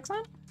move objects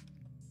on?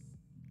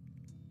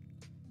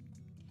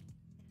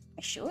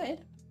 I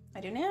should.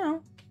 I do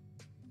now.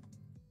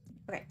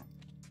 Okay.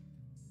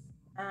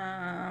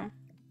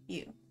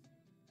 You.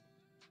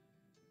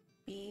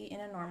 Be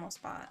in a normal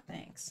spot.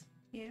 Thanks.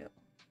 You.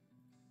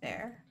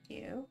 There.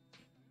 You.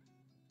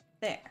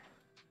 There.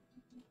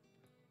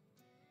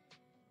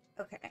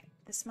 Okay.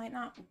 This might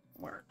not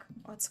work.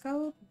 Let's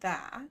go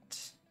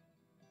that.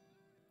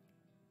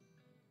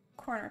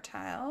 Corner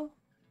tile.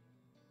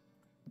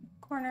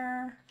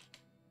 Corner.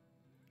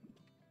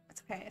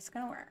 It's okay. It's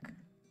gonna work.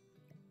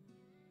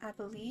 I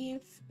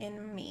believe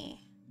in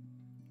me.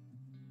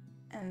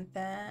 And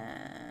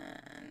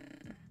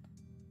then...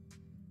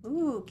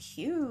 Ooh,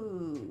 cute.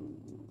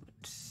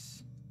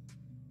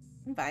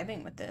 I'm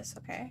vibing with this,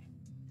 okay.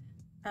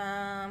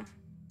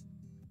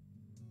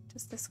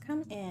 Does this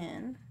come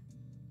in?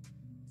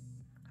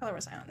 What color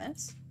was I on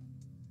this?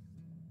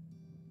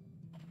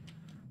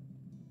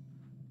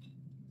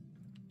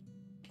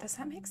 Does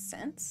that make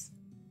sense?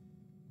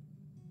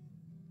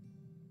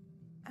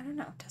 I don't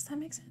know. Does that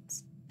make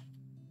sense?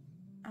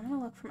 I'm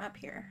gonna look from up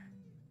here.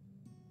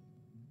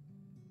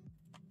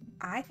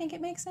 I think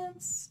it makes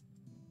sense,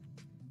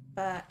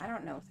 but I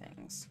don't know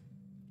things.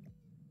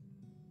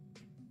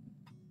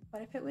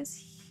 What if it was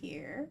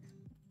here?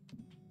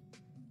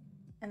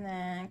 And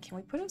then can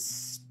we put a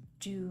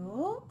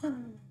stool?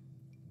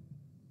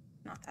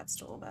 Not that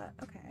stool, but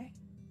okay.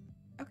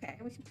 Okay,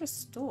 we can put a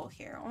stool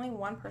here. Only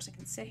one person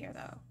can sit here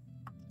though.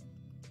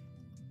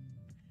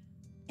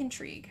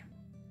 Intrigue.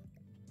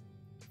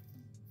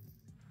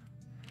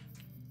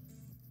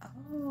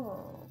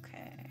 Oh,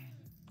 okay.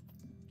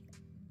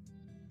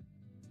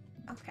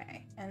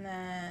 Okay, and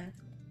then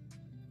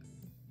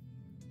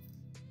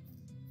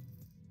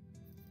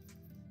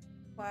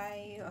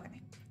why you,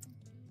 okay.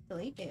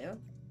 Delete you.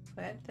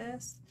 Put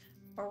this.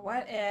 Or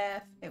what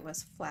if it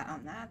was flat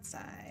on that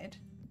side?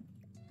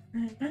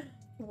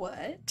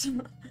 What?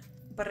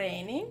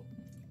 Brainy?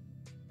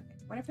 Okay,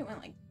 what if it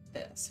went like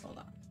this? Hold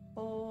on.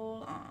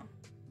 Hold on.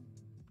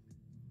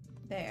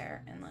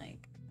 There and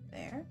like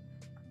there.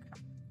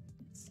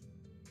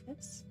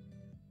 This.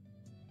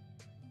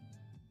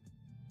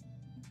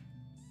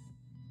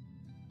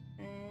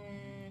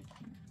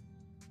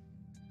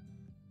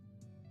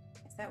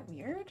 Is that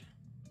weird?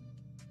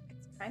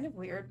 It's kind of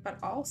weird, but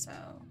also...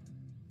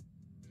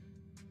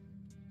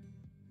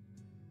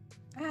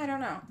 I don't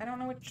know. I don't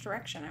know which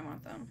direction I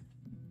want them.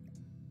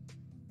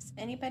 Is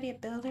anybody a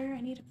builder?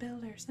 I need a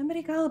builder.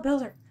 Somebody call a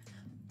builder.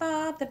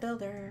 Bob the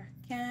builder.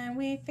 Can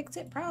we fix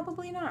it?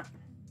 Probably not.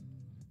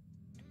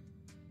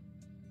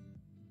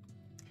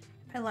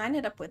 If I line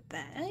it up with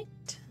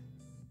that...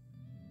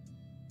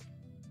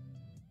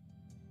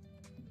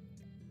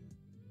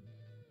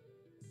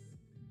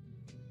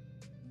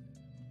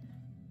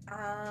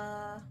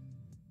 I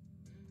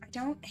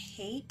don't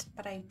hate,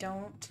 but I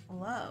don't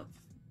love.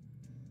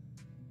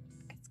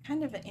 It's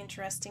kind of an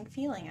interesting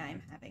feeling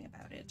I'm having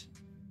about it.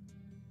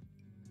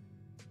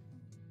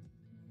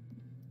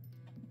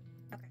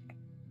 Okay.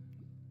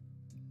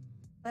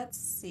 Let's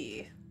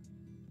see.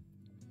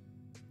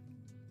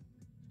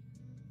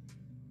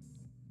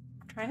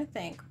 I'm trying to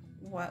think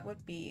what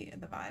would be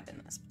the vibe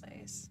in this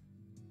place.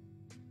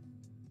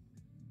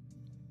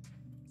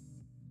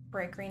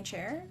 Bright green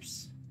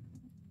chairs?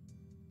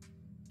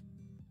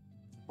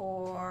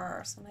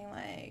 Or something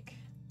like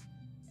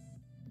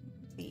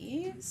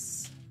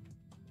these?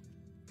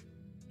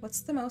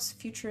 What's the most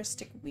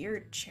futuristic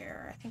weird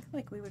chair? I think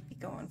like we would be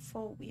going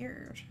full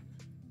weird.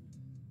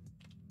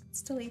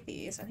 Let's delete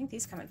these. I think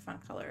these come in fun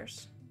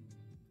colors.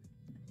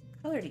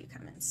 What color do you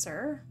come in,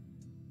 sir?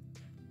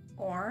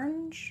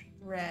 Orange,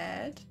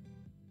 red.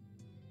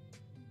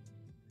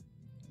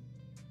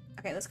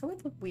 Okay, let's go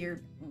with the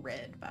weird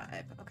red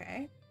vibe.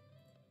 Okay.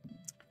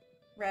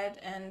 Red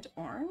and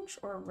orange,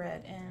 or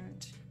red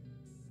and...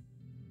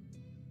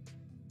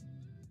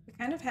 We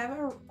kind of have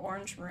our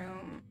orange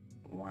room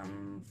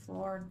one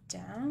floor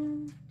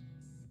down.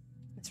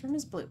 This room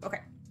is blue.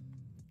 Okay.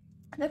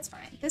 That's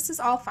fine. This is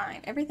all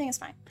fine. Everything is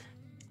fine.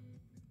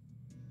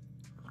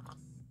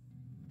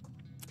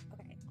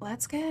 Okay,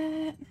 let's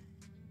get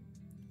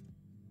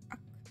a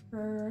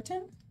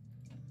curtain.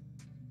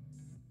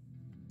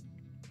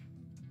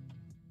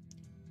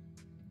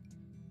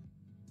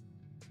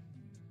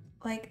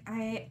 Like,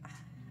 I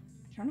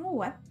don't know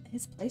what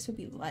his place would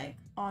be like.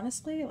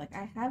 Honestly, like,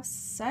 I have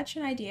such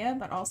an idea,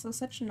 but also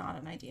such not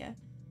an idea.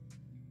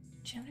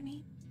 Do you know what I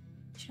mean?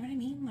 Do you know what I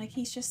mean? Like,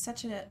 he's just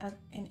such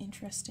an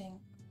interesting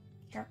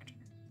character.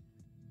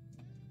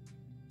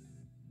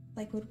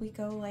 Like, would we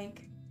go,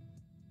 like...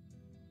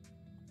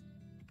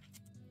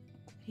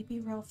 Would he be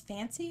real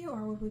fancy,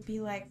 or would we be,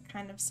 like,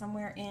 kind of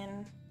somewhere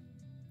in...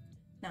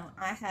 No,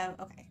 I have...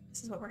 Okay,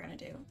 this is what we're gonna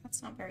do.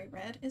 That's not very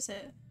red, is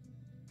it?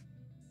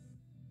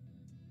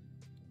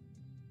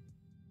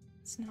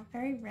 It's not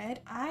very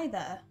red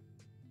either.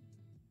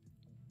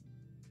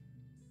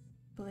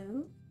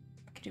 Blue.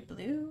 I could do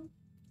blue.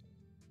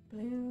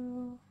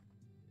 Blue.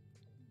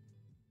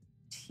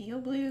 Teal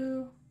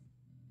blue.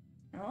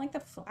 I don't like the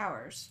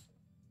flowers.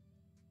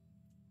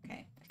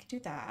 Okay, I could do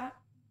that.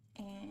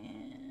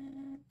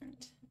 And...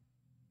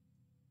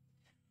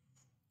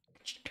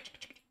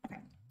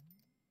 Okay.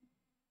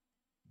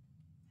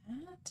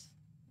 That?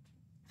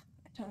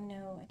 I don't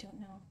know. I don't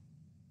know.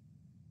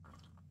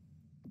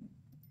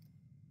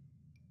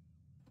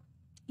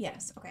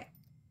 Yes, okay.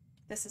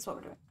 This is what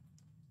we're doing.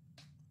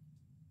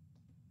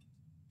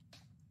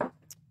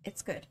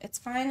 It's good. It's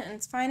fine, and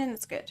it's fine, and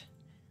it's good.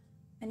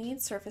 I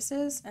need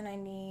surfaces, and I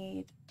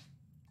need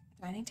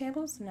dining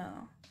tables?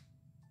 No.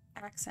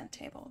 Accent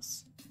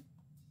tables.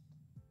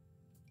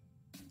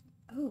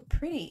 Oh,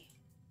 pretty.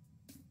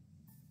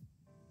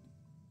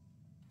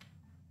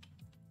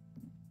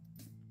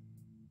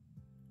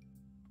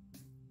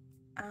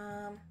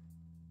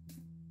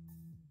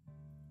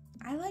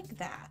 I like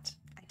that.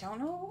 I don't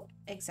know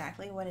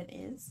exactly what it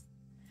is,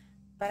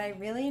 but I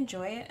really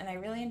enjoy it, and I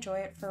really enjoy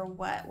it for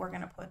what we're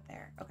gonna put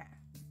there. Okay.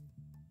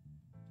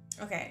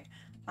 Okay.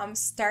 I'm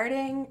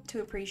starting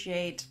to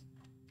appreciate...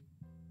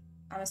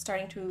 I'm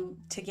starting to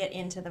get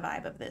into the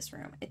vibe of this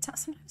room.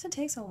 Sometimes it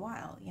takes a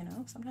while, you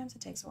know? Sometimes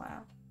it takes a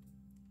while.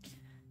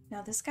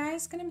 Now this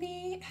guy's gonna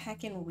be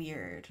heckin'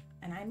 weird,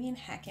 and I mean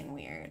heckin'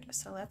 weird.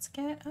 So let's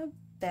get a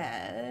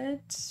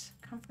bed.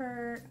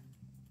 Comfort.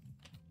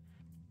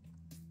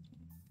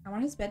 I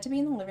want his bed to be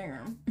in the living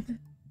room.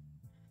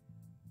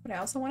 But I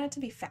also want it to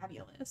be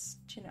fabulous,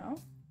 do you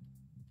know?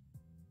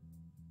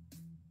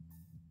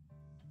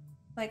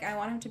 Like, I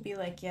want him to be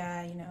like,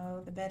 yeah, you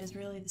know, the bed is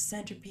really the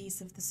centerpiece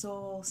of the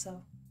soul,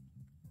 so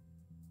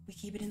we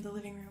keep it in the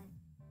living room.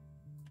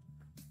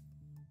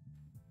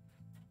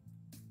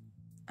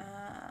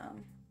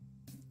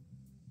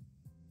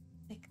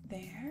 Like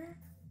there?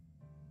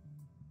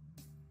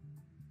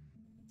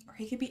 Or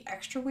he could be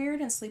extra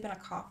weird and sleep in a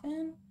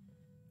coffin.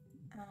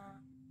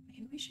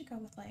 Maybe we should go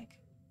with, like,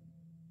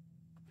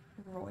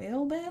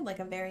 royal bed? Like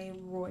a very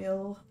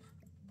royal...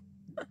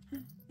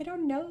 I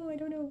don't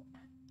know.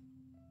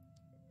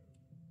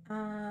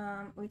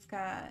 We've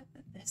got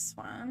this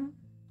one.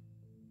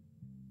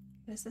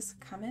 Does this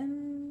come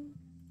in?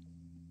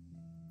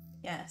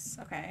 Yes,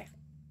 okay.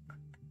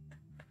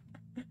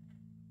 I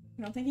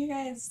don't think you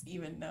guys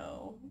even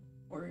know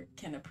or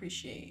can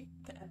appreciate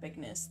the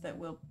epicness that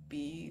will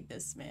be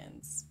this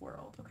man's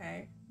world,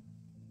 okay?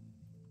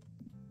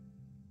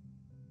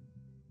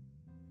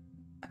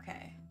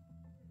 Okay.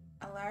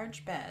 A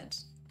large bed,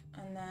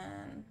 and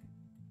then...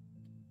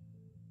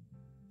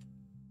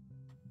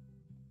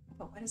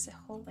 But what is it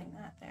holding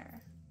that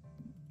there?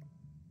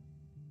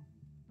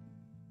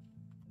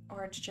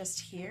 Or it's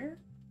just here,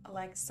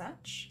 like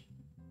such?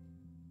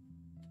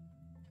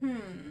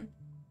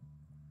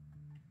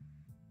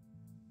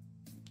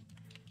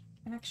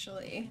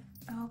 Actually,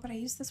 oh, but I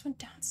use this one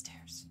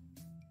downstairs.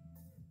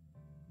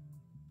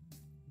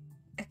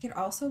 It could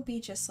also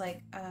be just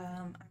like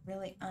a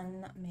really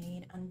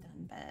unmade,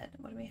 undone bed.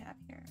 What do we have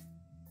here?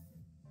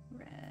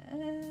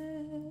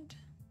 Red.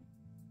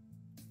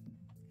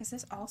 Because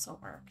this also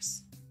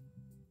works.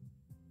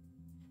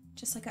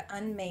 Just like an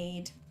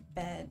unmade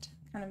bed.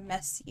 Kind of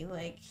messy,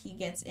 like he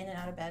gets in and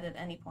out of bed at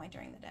any point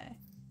during the day.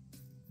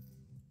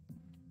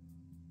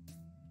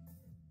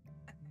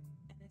 Okay.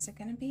 And is it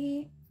gonna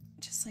be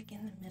just like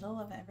in the middle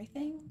of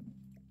everything?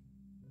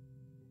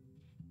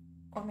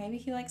 Or maybe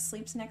he like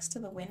sleeps next to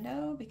the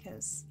window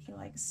because he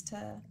likes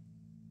to...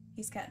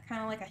 He's got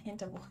kind of like a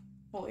hint of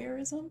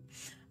voyeurism.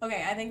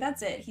 Okay, I think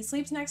that's it. He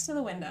sleeps next to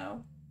the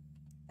window.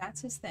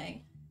 That's his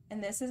thing.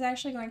 And this is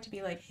actually going to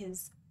be like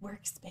his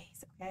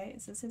workspace, okay?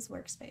 This is his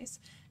workspace.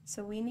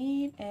 So we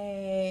need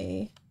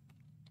a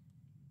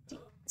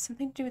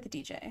Something to do with the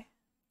DJ.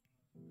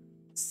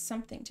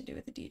 Something to do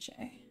with the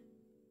DJ.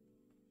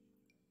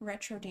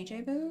 Retro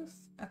DJ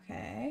booth.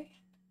 Okay.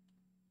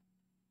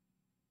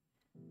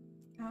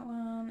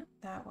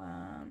 That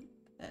one,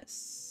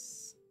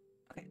 this.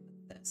 Okay,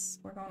 this.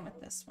 We're going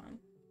with this one.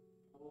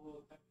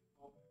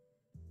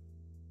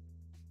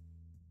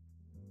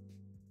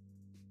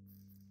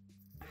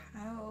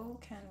 How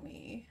can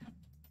we...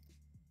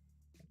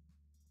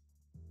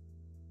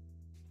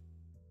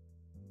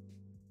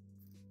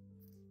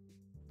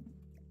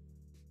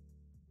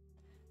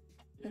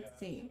 Let's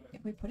see,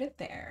 if we put it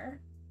there.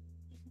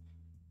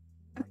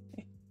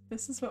 Okay,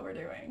 this is what we're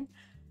doing.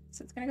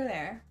 So it's gonna go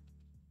there.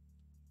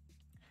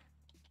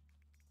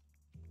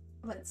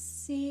 Let's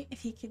see if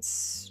he could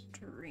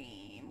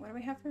stream. What do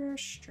we have for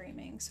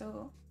streaming?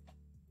 So,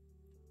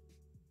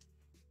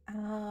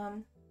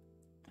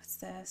 what's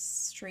this?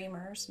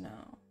 Streamers?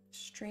 No.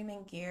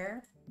 Streaming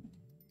gear.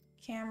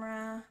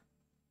 Camera.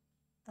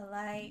 A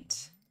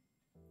light.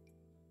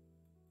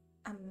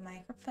 A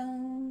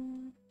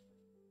microphone.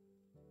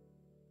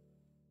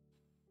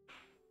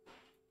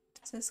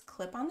 Does this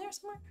clip on there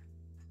somewhere?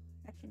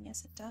 Heckin'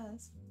 yes, it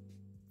does.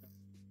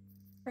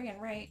 Friggin'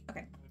 right.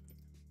 Okay.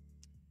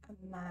 A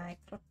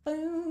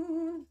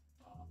microphone.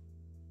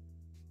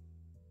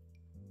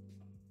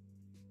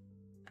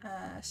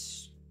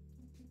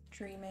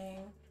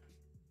 Streaming.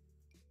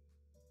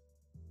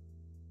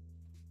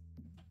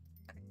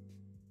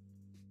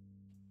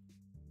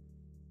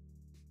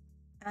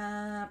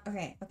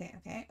 Okay.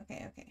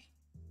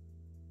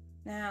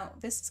 Now,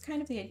 this is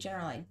kind of the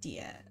general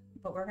idea,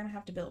 but we're gonna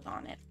have to build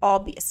on it.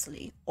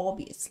 Obviously.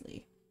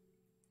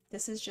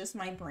 This is just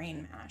my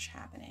brain mash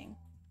happening.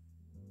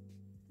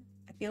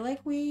 I feel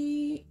like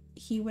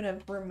he would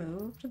have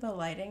removed the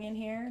lighting in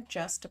here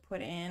just to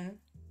put in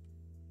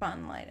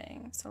fun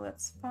lighting. So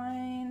let's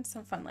find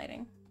some fun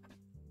lighting.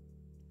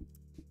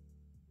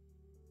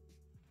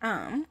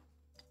 I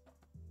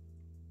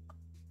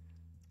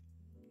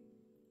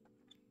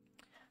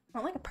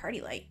want like a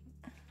party light.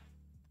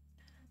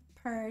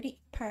 Party.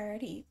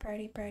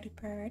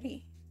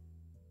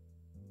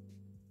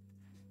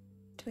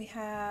 Do we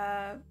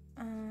have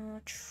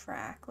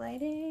track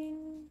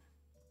lighting?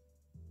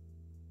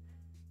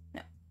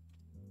 No.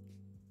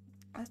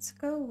 Let's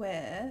go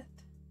with...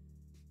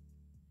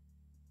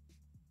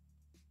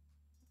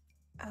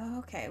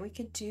 Okay, we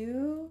could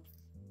do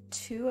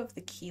 2 of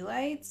the key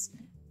lights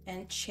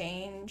and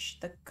change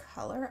the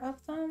color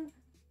of them.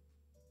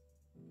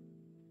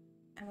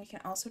 And we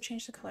can also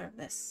change the color of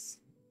this.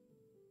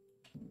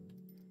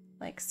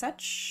 Like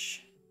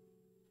such.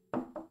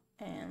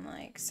 And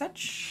like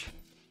such.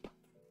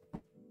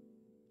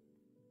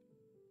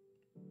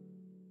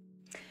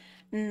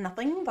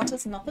 Nothing. That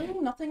is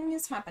nothing. Nothing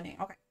is happening.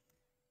 Okay.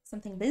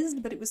 Something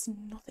bizzed, but it was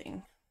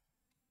nothing.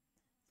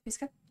 He's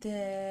got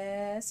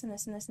this and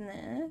this and this and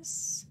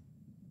this.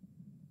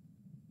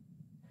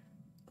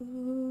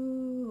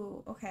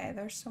 Ooh. Okay,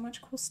 there's so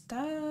much cool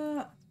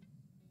stuff.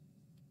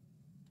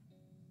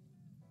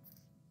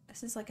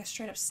 This is like a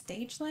straight up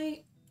stage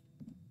light.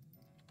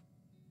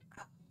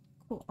 Oh,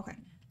 cool. Okay.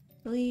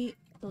 Delete.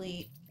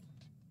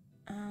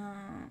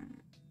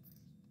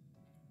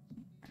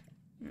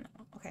 No.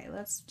 Okay,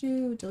 let's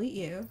do delete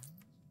you.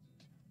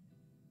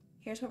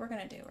 Here's what we're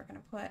gonna do. We're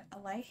gonna put a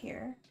light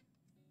here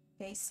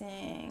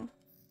facing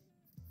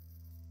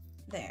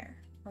there.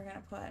 We're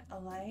gonna put a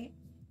light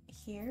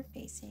here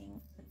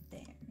facing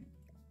there.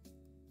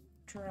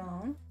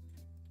 Drone.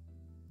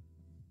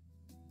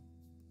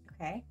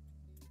 Okay.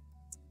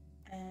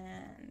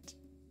 And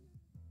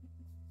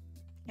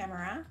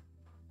camera.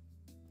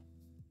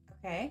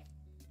 Okay.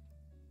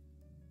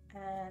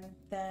 And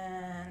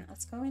then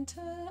let's go into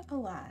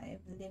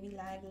alive.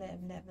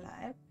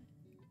 Live.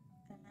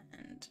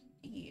 And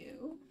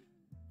you.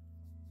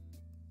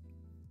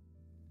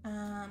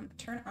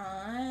 Turn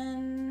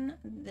on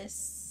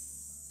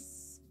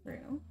this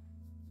room.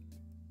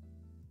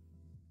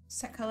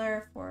 Set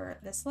color for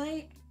this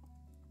light.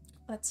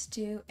 Let's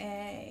do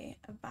a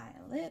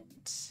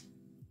violet.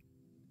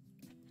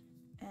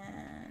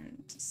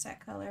 And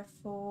set color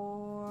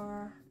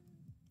for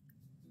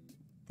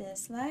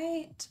this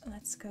light.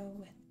 Let's go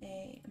with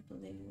a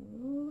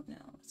blue. No,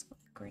 let's go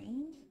with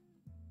green.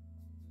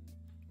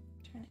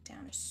 Turn it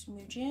down a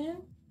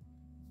smidgen.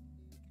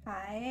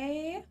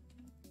 Hi.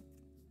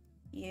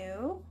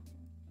 You.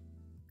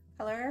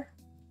 Color.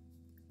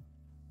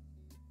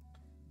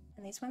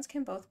 And these ones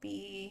can both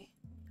be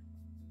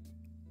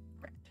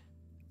red.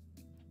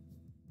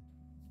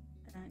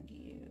 And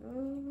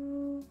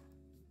you.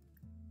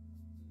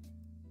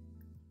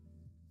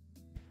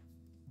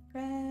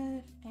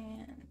 Red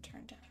and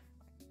turn down.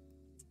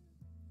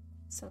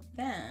 So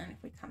then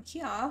if we come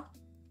here,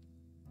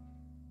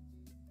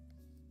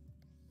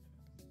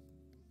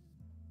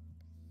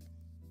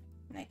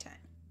 nighttime.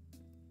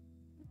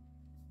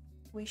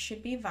 We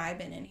should be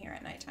vibing in here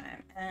at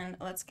nighttime. And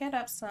let's get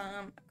up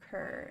some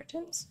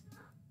curtains.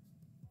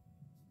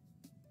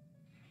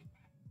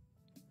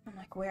 I'm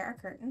like, where are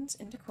curtains?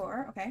 In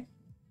decor, okay.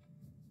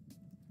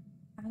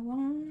 I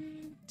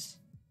want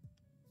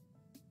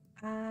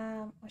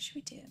What should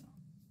we do?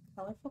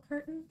 Colorful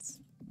curtains?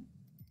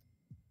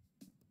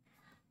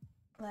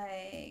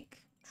 Like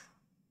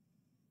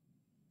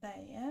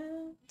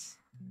that.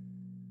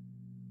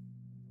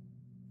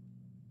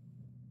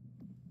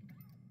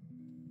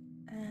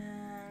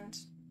 And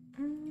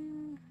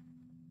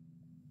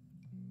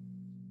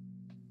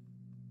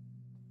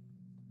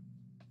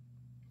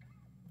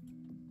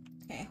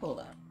okay, hold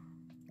up.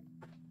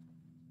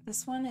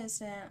 This one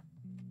isn't.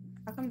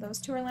 How come those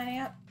two are lining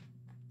up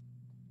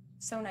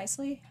so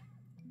nicely?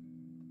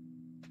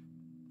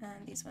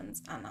 And these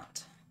ones are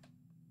not.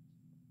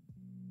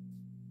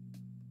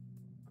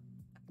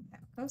 That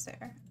goes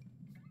there.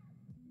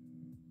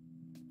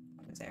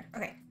 That goes there.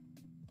 Okay.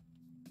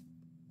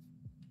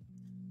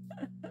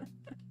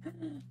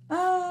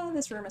 Oh,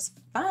 this room is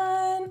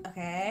fun.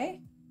 Okay.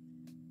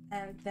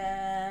 And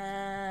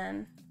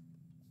then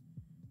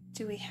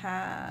do we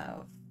have,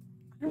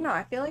 I don't know,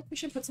 I feel like we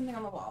should put something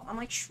on the wall. I'm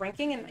like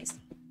shrinking in my,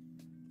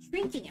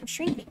 I'm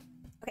shrinking.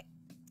 Okay.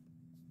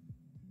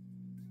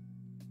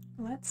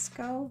 Let's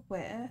go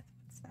with,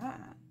 what's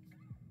that?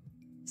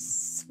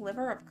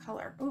 Sliver of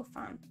color. Ooh,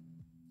 fun.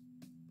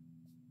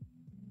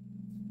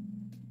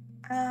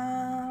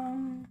 A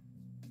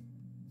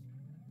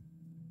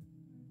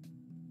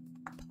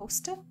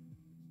poster?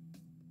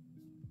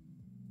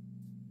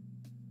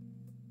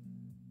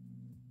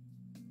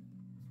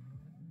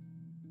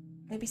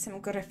 Maybe some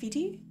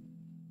graffiti?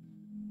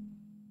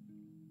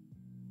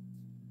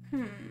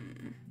 Do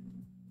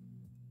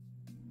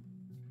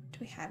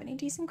we have any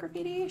decent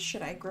graffiti?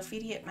 Should I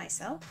graffiti it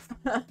myself?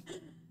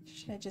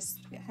 Should I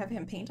just have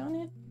him paint on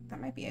it? That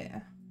might be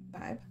a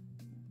vibe.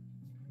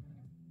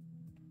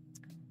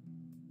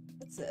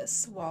 What's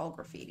this? Wall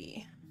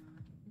graffiti.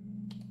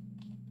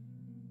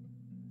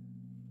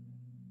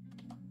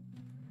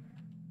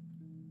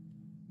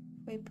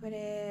 We put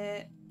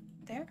it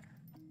there?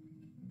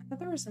 I thought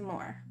there was some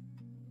more.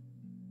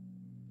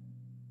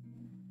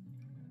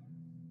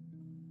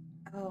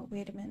 Oh,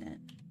 wait a minute.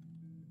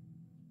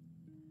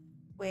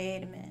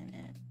 Wait a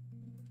minute.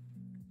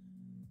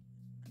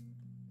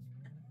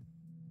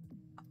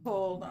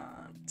 Hold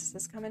on. Does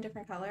this come in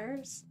different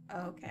colors?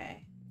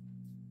 Okay.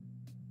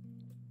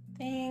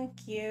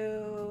 Thank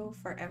you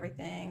for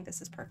everything.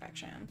 This is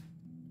perfection.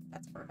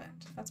 That's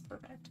perfect. That's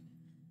perfect.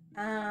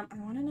 I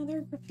want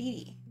another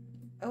graffiti.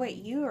 Oh wait,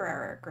 you are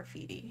our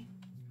graffiti.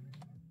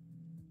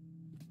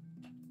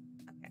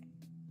 Okay.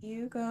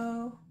 You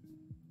go.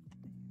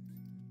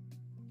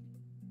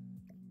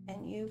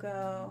 And you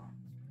go.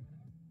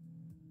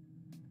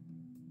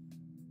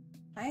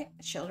 My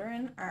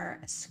children are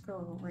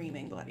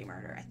screaming bloody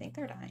murder. I think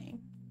they're dying.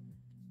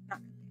 Not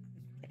really.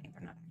 I'm kidding.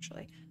 They're not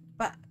actually.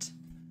 But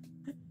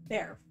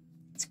they're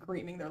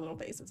screaming their little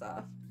faces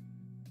off.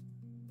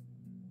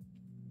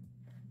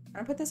 I'm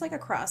gonna put this like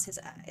across his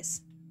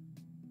eyes.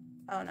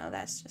 Oh no,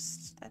 that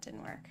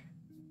didn't work.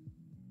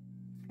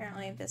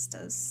 Apparently this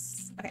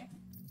does. Okay.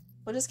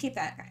 We'll just keep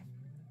that guy.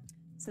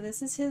 So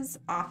this is his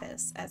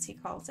office, as he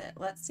calls it.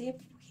 Let's see if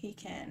he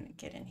can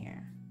get in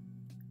here.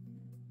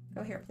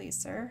 Go here, please,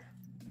 sir.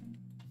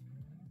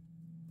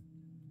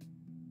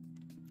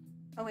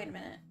 Oh, wait a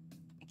minute.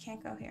 I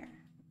can't go here.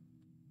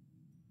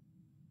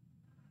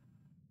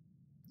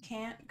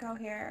 Can't go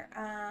here.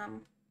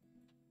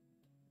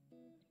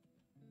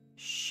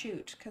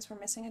 Shoot, because we're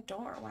missing a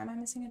door. Why am I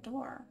missing a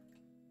door?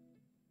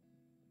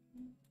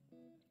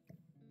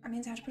 That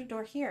means I have to put a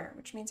door here,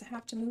 which means I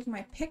have to move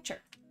my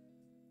picture.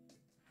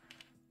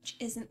 Which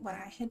isn't what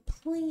I had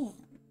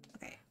planned.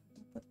 Okay,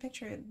 put the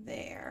picture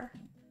there.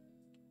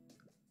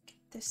 Get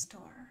this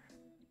door.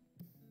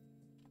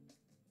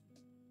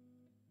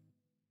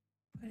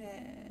 Put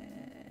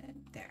it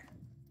there.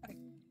 Okay.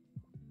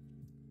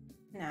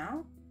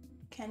 Now,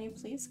 can you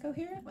please go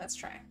here? Let's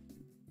try.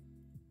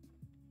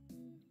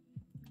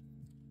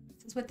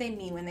 This is what they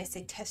mean when they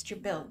say test your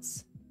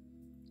builds.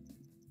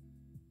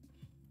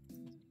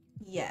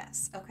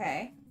 Yes,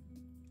 okay.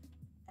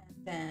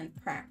 And then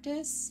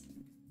practice.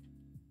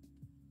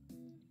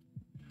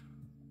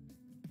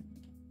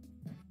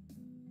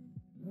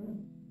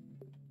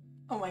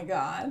 Oh my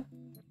god.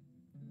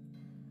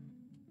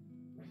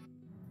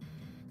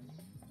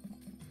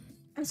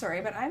 I'm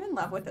sorry, but I'm in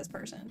love with this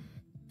person.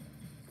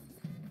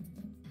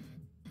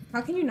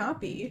 How can you not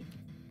be?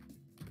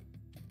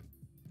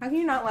 How can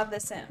you not love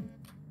this sim?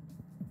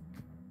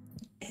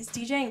 His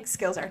DJing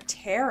skills are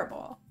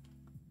terrible.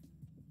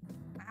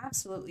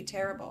 Absolutely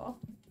terrible.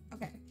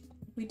 Okay.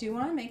 We do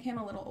want to make him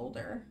a little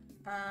older.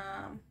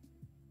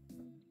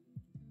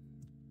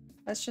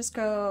 Let's just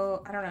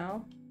go, I don't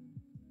know.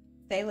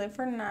 They live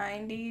for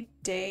 90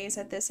 days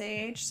at this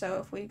age, so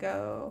if we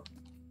go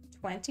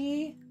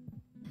 20,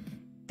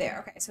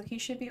 there. Okay, so he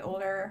should be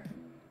older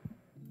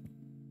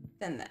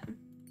than them.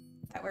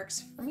 That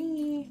works for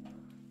me.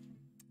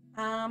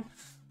 I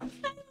love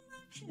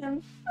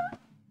him.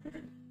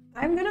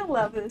 I'm gonna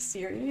love this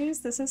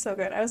series. This is so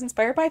good. I was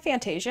inspired by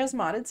Fantasia's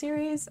modded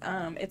series.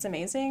 It's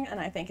amazing, and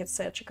I think it's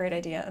such a great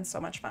idea and so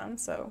much fun.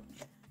 So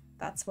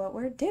That's what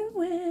we're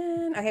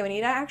doing. Okay, we need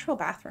an actual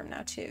bathroom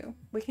now too.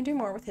 We can do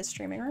more with his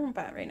streaming room,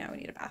 but right now we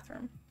need a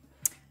bathroom.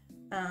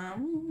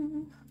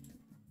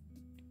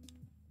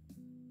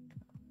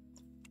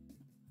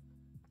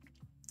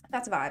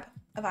 That's a vibe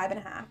and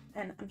a half,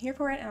 and I'm here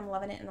for it, and I'm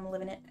loving it, and I'm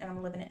living it, and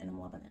I'm living it, and I'm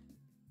loving it.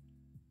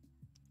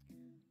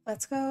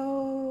 Let's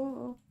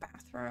go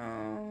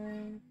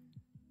bathroom.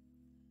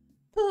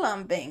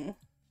 Plumbing.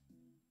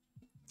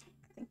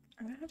 I think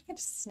I'm gonna have to get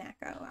a snack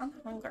out. I'm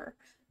hungry.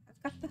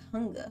 I've got the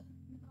hunger.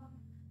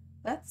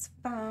 Let's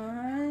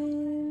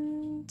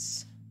find.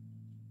 This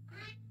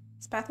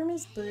bathroom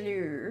is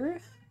blue.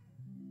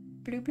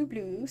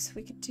 Blue. So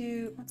we could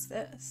do. What's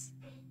this?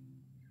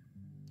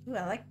 Ooh,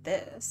 I like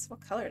this.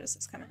 What color does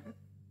this come in?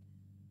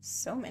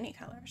 So many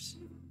colors.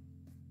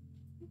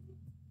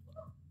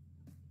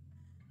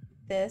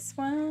 This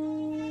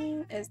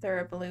one. Is there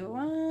a blue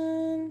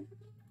one?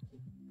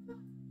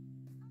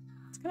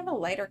 It's kind of a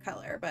lighter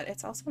color, but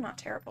it's also not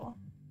terrible.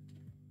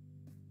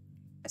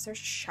 Is there a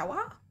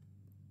shower?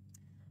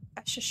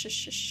 A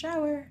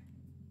shower.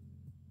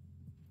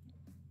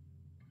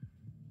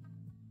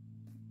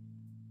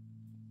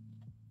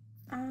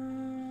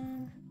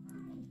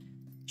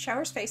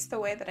 Showers face the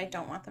way that I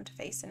don't want them to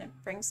face, and it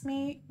brings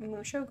me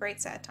mucho great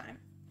sad time.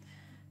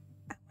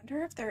 I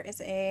wonder if there is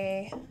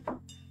a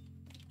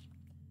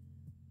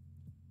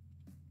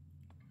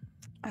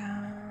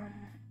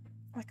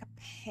like a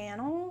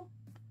panel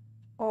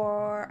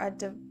or a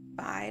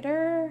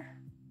divider.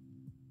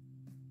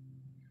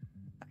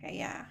 Okay,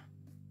 yeah.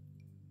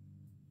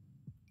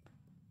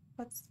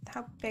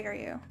 How big are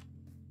you?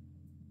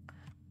 I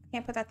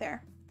can't put that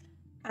there.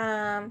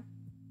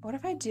 What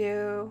if I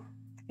do,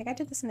 I think I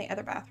did this in the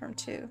other bathroom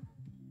too.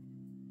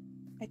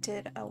 I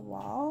did a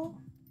wall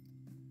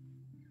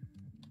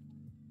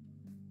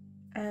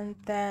and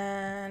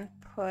then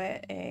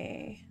put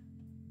a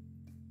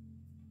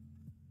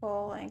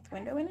full-length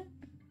window in it,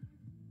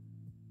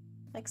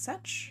 like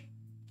such.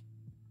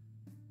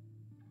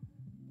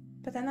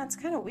 But then that's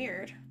kind of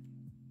weird.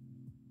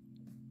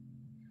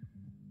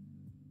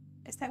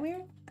 Is that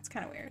weird? That's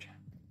kind of weird.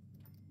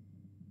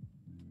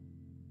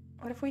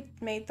 What if we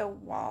made the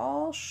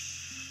wall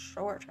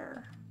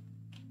shorter?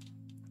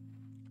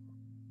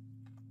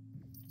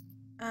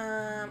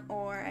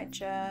 Or I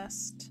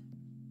just...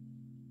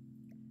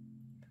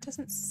 It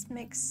doesn't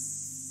make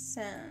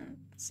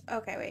sense.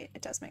 Okay, wait,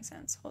 it does make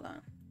sense. Hold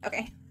on.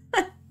 Okay.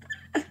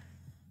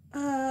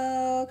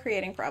 Oh,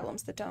 creating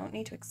problems that don't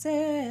need to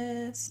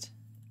exist.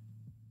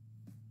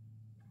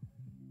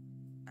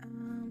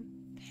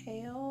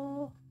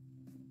 Pale.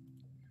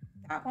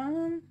 That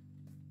one.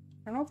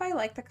 I don't know if I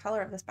like the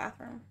color of this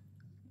bathroom.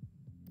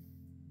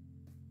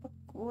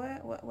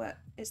 What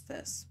is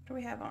this? What do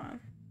we have on?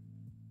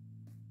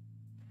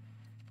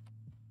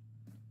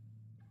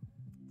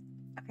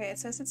 Okay, it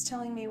says it's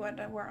telling me what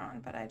we're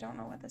on, but I don't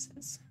know what this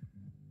is.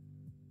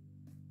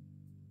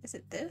 Is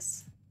it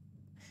this?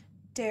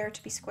 Dare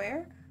to be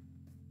square?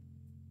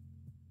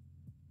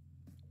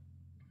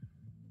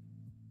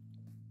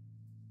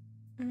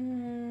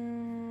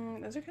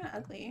 Those are kind of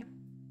ugly.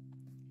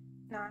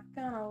 Not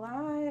gonna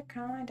lie, they're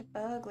kind of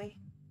ugly.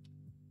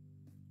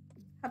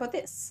 How about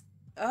this?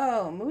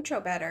 Oh,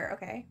 mucho better.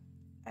 Okay.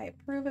 I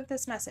approve of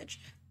this message.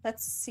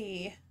 Let's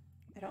see.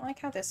 I don't like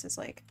how this is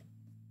like...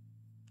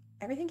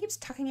 Everything keeps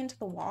tucking into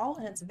the wall,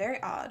 and it's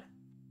very odd.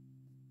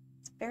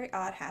 It's a very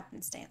odd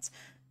happenstance.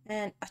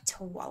 And a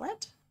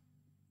toilet?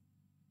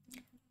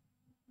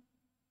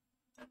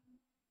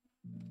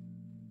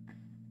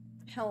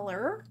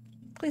 Hello?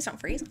 Please don't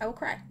freeze. I will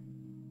cry.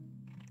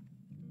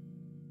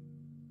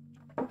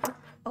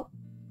 Oh.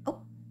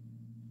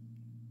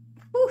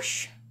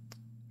 Whoosh.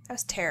 That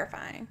was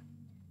terrifying.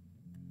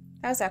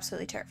 That was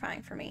absolutely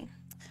terrifying for me.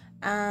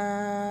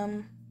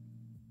 Plumbing.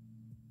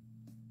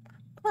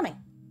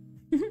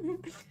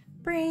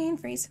 Brain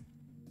freeze.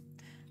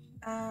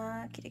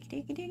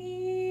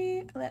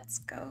 Kitty. Let's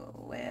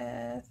go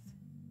with...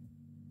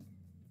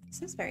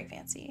 This is very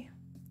fancy.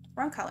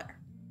 Wrong color.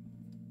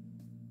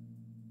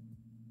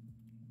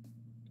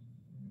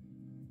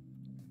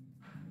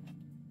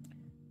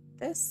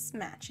 This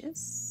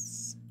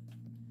matches.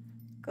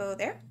 Go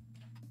there.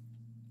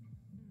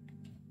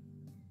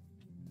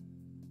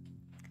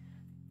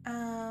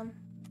 Okay.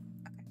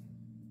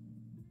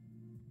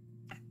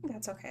 I think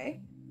that's okay.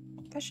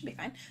 That should be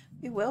fine.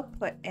 We will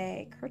put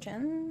a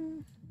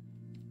curtain.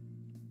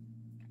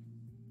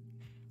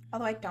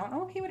 Although I don't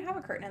know if he would have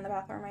a curtain in the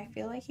bathroom. I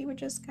feel like he would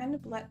just kind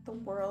of let the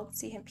world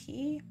see him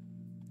pee.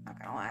 Not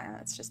gonna lie,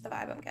 that's just the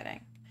vibe I'm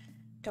getting.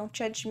 Don't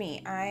judge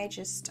me. I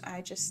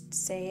just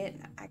say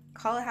it. I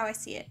call it how I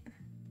see it.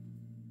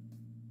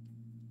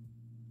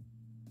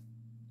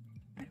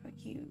 What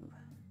about you?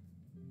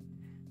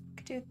 We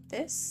could do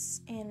this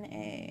in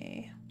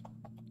a...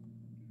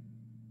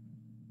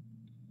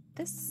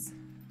 This.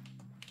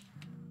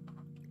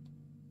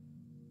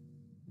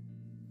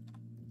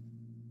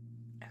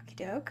 Okie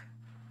doke.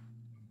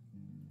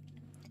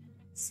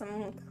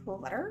 Some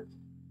clutter.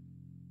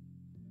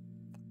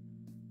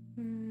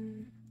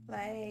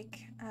 Like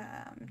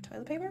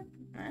toilet paper.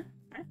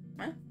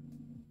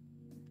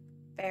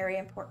 very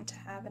important to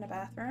have in a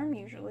bathroom,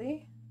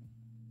 usually.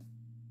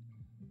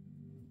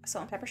 A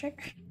salt and pepper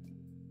shaker.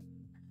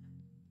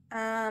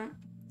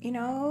 You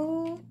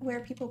know where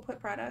people put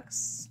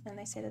products and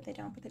they say that they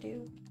don't, but they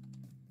do?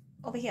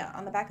 Over here,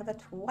 on the back of the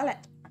toilet.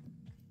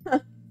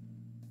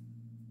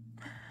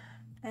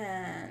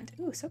 And,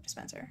 ooh, soap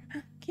dispenser.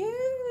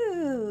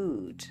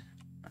 Cute!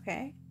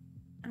 Okay.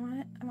 I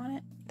want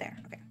it. There,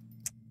 okay.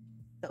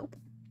 Soap.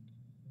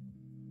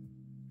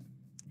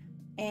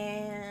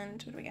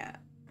 And what do we got?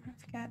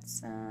 We've got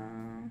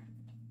some...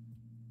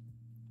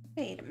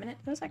 Wait a minute,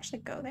 those actually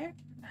go there?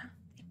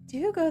 They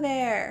do go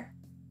there!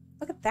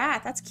 Look at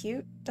that, that's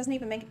cute. Doesn't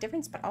even make a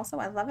difference, but also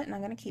I love it and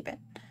I'm gonna keep it.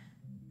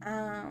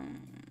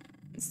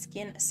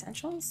 Skin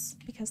essentials,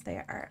 because they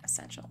are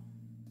essential.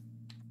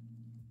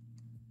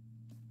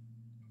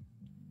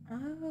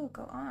 Oh,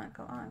 go on,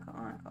 go on, go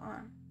on, go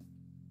on.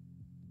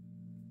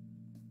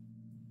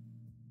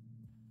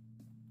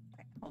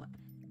 Okay, hold on.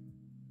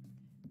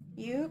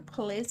 You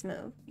please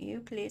move. You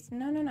please.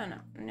 No, no, no,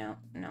 no, no,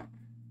 no.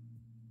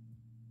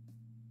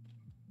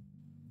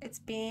 It's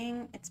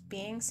being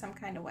some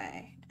kind of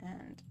way,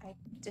 and I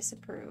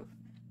disapprove.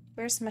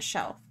 Where's my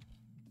shelf?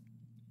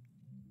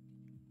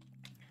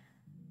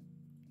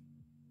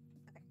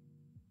 Okay.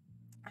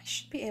 I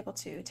should be able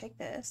to take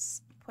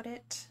this, put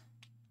it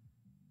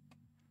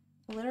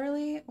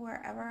literally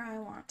wherever I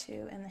want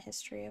to in the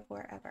history of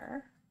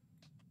wherever.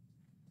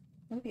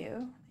 Move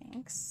you,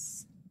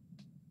 thanks.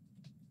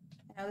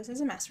 I know this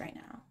is a mess right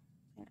now.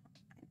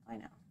 I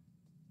know.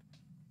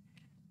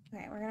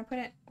 Okay, we're gonna put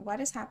it, what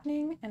is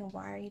happening and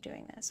why are you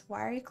doing this?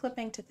 Why are you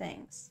clipping to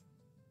things?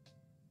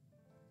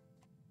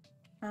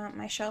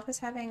 My shelf is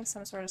having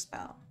some sort of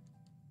spell.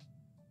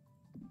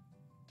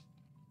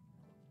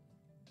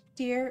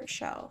 Dear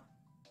shelf,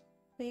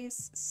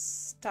 please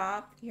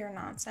stop your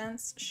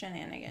nonsense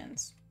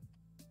shenanigans.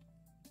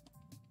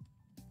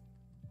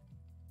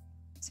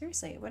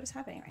 Seriously, what is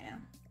happening right now?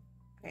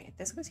 Okay,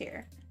 this goes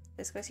here.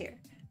 This goes here.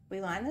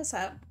 We line this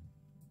up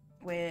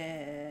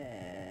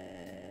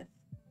with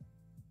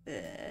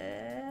this.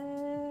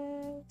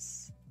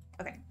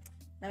 Okay,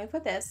 then we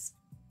put this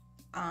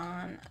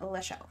on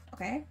the shelf,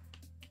 okay?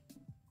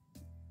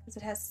 Because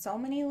it has so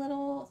many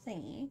little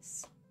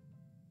thingies.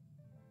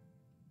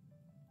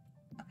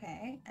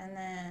 Okay, and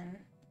then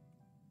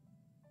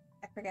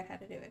I forget how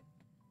to do it.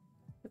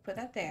 We put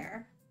that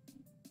there.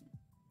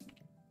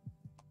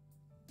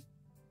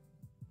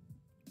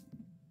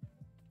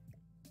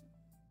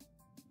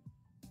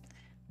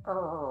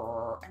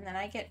 And then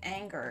I get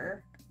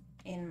anger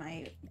in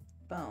my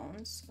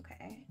bones.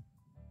 Okay.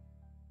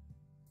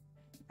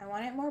 I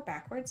want it more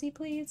backwardsy,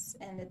 please,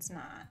 and it's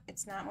not.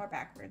 It's not more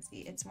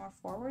backwardsy. It's more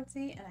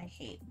forwardsy, and I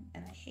hate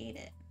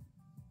it.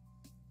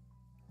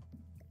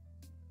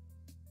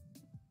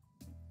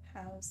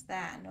 How's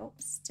that? Nope,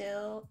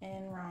 still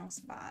in wrong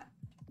spot.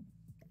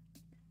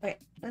 Okay,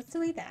 let's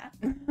delete that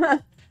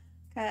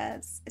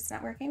because it's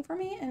not working for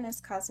me and it's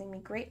causing me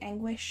great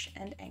anguish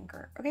and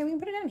anger. Okay, we can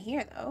put it down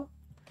here though.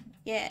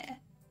 Yeah.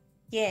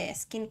 Yeah,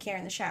 skincare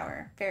in the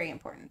shower. Very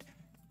important.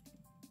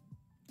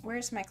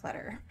 Where's my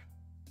clutter?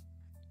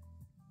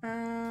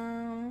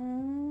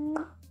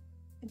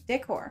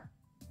 Decor.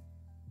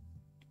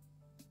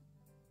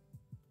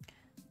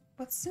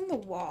 What's in the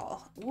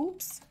wall?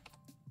 Whoops.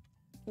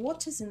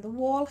 What is in the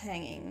wall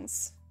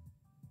hangings?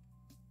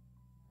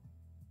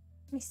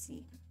 Let me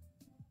see.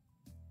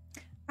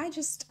 I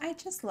just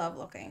love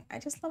looking. I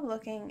just love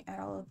looking at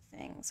all of the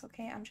things,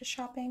 okay? I'm just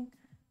shopping.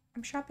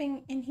 I'm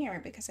shopping in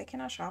here because I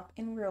cannot shop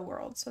in real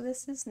world. So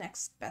this is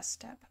next best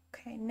step.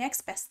 Okay,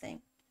 next best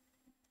thing.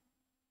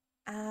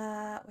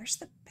 Where's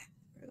the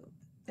bathrobe?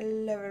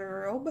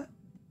 Bathrobe.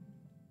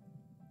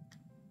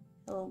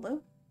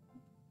 Hello?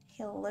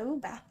 Hello,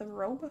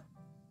 bathrobe.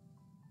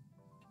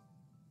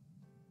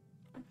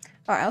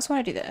 Oh, I also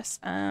want to do this.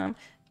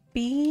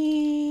 bb.ignore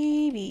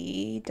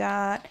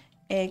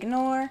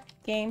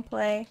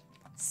gameplay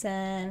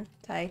send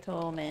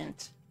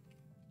entitlement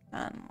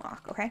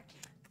unlock. Okay,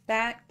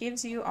 that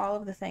gives you all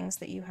of the things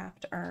that you have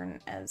to earn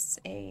as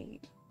a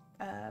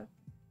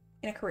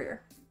in a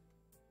career.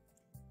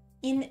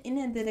 In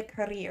a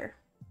career.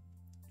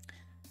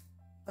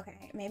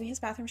 Okay, maybe his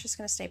bathroom's just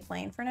gonna stay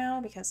plain for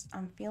now because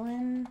I'm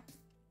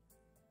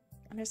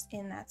just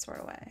in that sort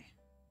of way.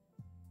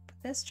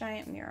 Put this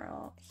giant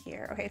mural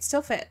here. Okay, it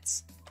still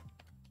fits.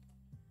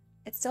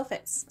 It still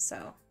fits,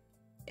 so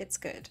it's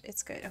good.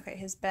 It's good. Okay,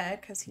 his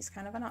bed, because he's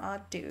kind of an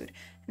odd dude.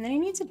 And then he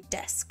needs a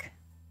desk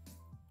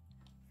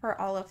for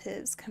all of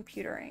his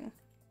computering.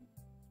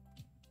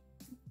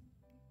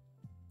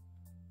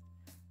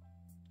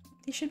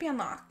 These should be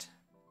unlocked.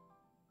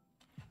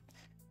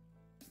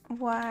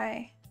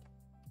 Why?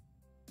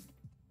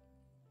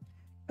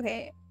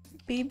 Okay,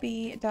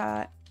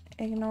 bb.ignore.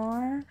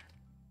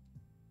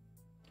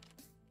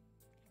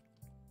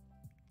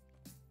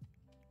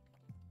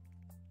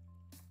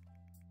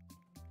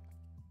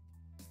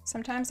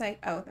 Sometimes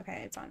oh,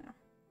 okay, it's on now.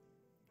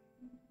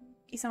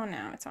 It's on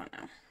now, it's on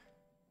now.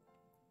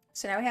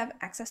 So now we have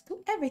access to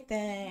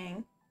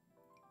everything.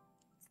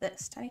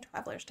 this? Tiny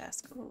Traveler's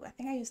Desk. Ooh, I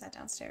think I use that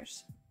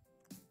downstairs.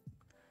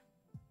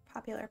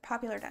 Popular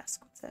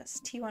desk. What's this?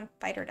 T1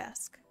 Fighter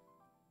Desk.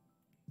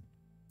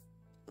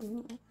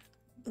 Ooh.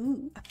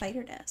 Ooh, a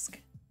fighter desk.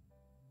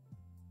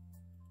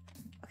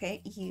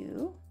 Okay,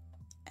 you.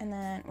 And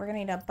then we're gonna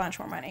need a bunch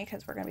more money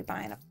because we're gonna be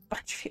buying a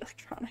bunch of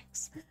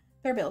electronics.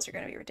 Their bills are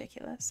gonna be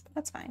ridiculous, but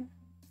that's fine.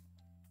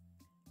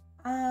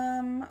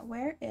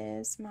 Where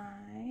is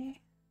my...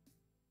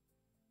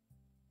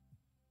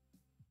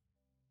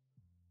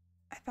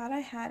 I thought I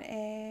had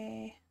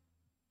a...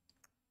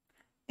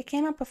 It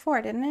came up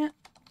before, didn't it?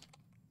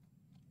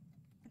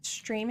 A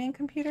streaming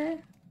computer?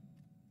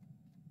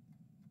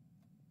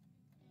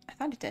 I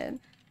thought it did.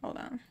 Hold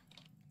on.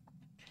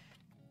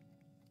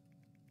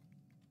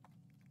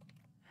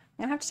 I'm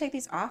gonna have to take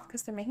these off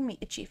because they're making me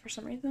itchy for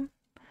some reason.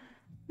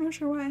 I'm not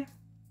sure why.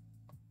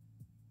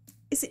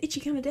 It's an itchy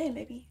kind of day,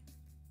 maybe.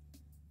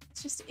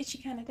 It's just an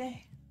itchy kind of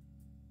day.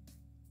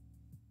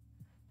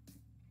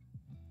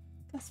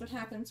 That's what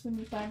happens when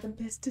you find the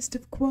bestest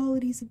of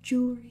qualities of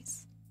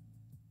jewelries.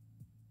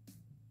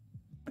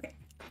 Okay,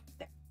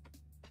 there.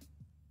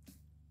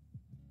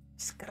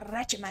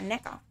 Scratching my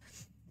neck off.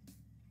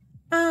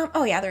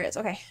 Oh yeah, there is.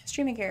 Okay,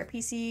 streaming gear,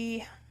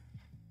 PC.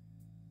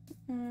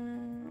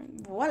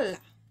 Voila.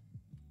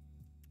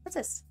 What's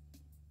this?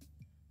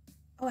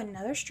 Oh,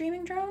 another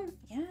streaming drone?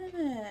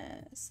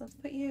 Yes. Let's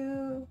put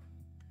you...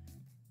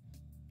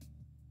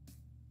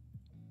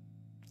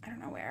 I don't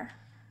know where.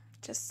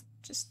 Just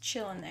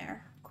chilling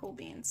there. Cool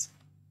beans.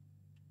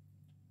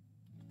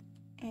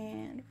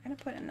 And we're gonna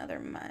put another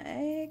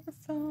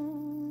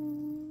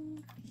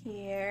microphone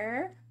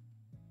here.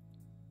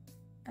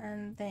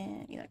 And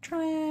then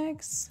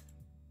electronics.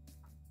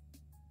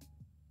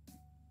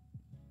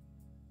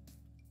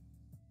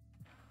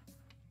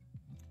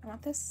 I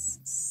want this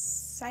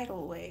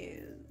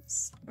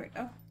sideways. There we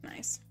go.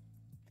 Nice.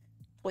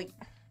 Sweet.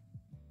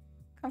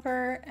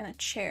 Comfort and a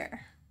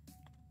chair.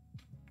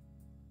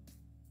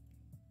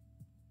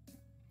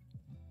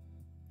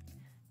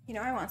 You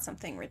know, I want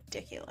something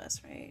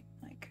ridiculous, right?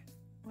 Like,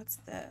 what's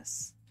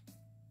this?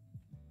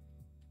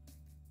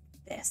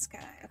 This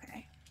guy,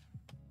 okay.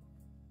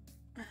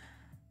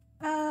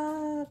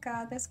 Oh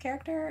god, this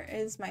character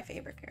is my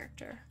favorite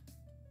character.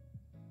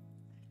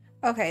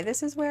 Okay,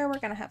 this is where we're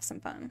gonna have some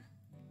fun.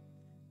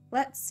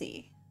 Let's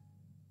see.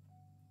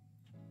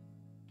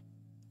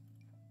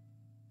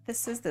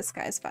 This is this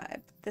guy's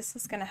vibe. This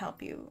is gonna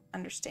help you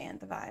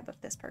understand the vibe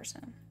of this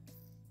person.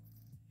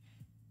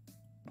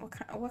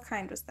 What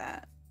kind was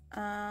that?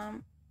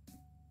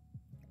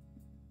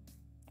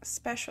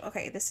 Special.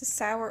 Okay, this is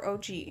Sour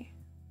OG.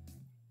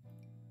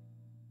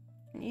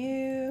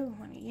 You,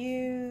 one of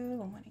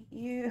you, one of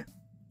you,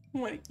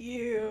 one of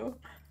you,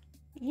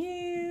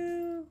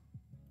 you,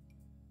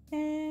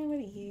 and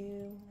one of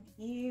you, one of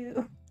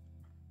you.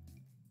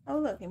 Oh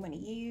look, and one of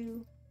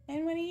you,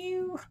 and one of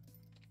you.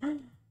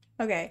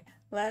 Okay,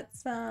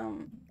 let's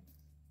oh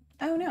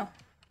no.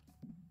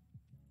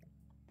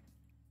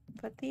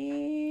 Put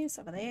these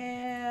over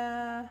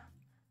there.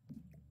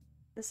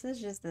 This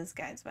is just this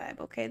guy's vibe,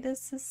 okay?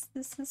 This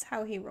is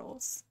how he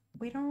rolls.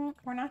 We're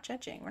not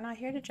judging. We're not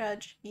here to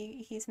judge.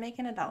 He's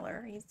making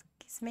 $1. He's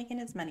making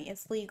his money.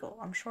 It's legal.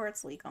 I'm sure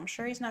it's legal. I'm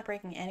sure he's not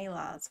breaking any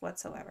laws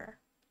whatsoever.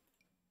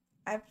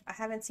 I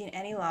haven't seen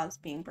any laws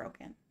being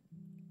broken.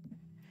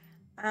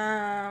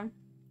 Not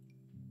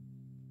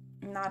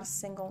a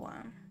single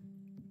one.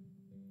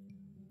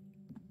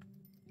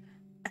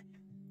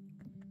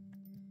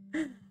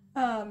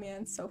 Oh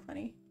man, so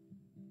funny.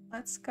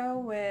 Let's go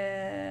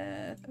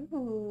with,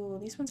 ooh,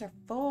 these ones are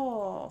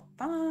full.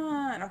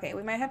 Fun. Okay,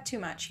 we might have too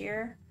much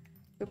here.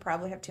 We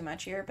probably have too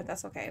much here, but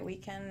that's okay. We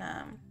can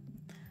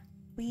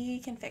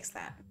fix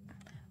that.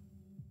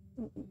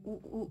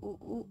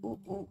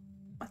 Ooh.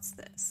 What's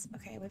this?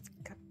 Okay, we've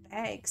got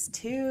bags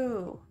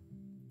too.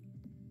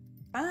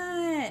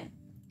 Fun.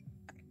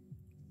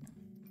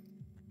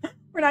 Okay.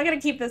 We're not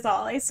gonna keep this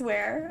all, I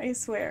swear. I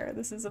swear.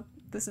 This is a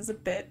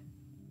bit.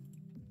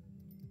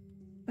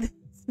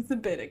 It's a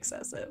bit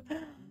excessive.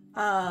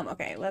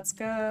 Okay, let's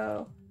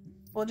go.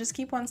 We'll just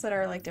keep ones that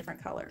are like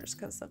different colors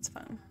because that's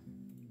fun.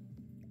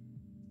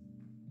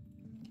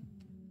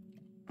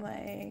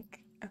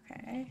 Like,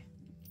 okay.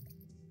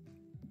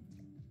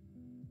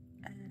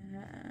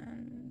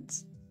 And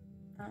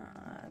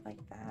like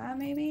that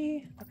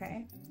maybe?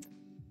 Okay.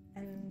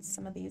 And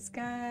some of these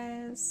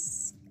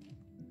guys.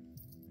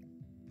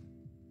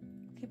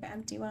 Keep an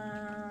empty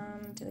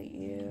one, delete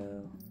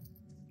you.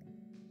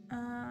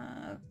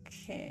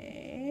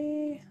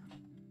 Okay.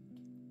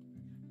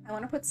 I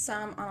want to put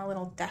some on a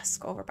little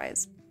desk over by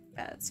his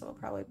bed, so we'll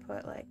probably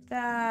put like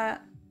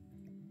that,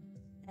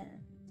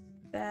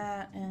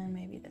 and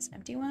maybe this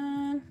empty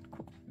one.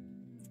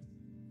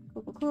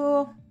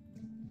 Cool.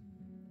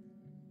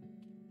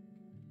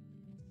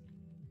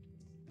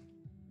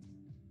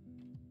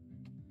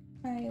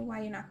 Why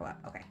you not go up?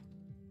 Okay.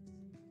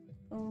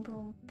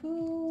 Boom.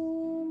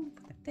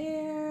 Put it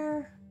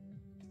there.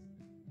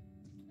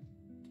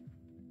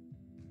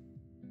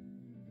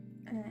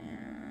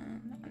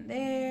 And that one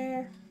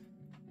there.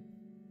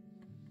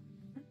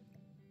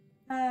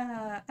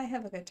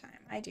 have a good time.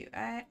 I do.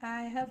 I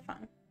have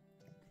fun.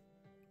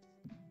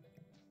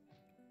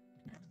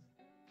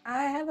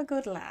 I have a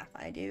good laugh.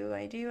 I do.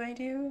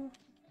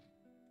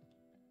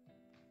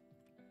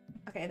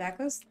 Okay, that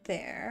goes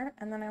there.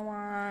 And then I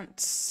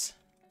want...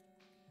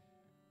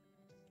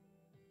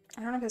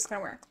 I don't know if this is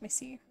gonna work. Let me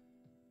see.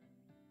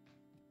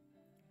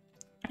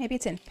 Maybe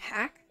it's in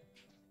pack?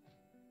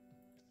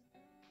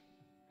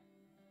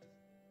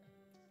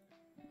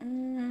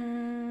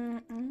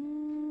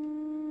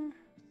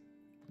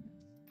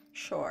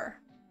 Sure.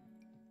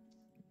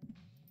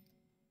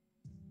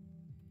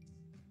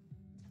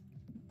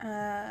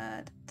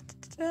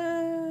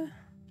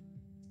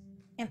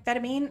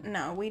 Amphetamine?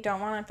 No, we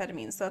don't want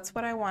amphetamine. So that's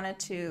what I wanted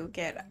to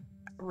get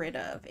rid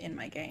of in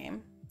my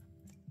game.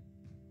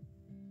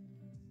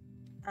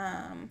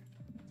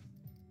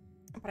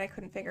 But I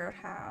couldn't figure out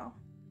how.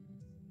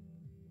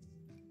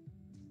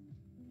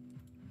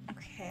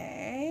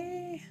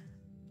 Okay.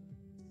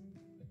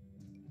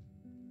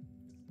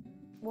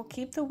 We'll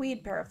keep the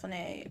weed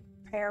paraphernalia,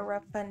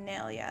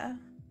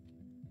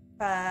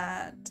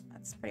 but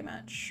that's pretty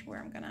much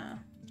where I'm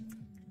gonna,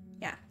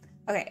 yeah.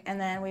 Okay,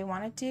 and then we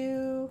want to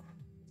do,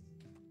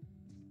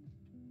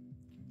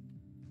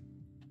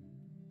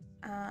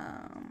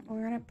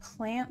 we're gonna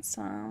plant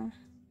some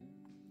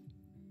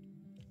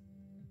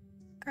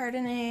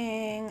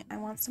gardening. I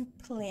want some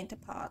plant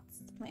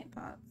pots,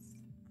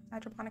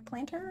 hydroponic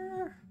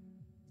planter,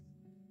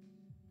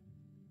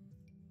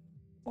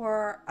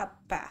 or a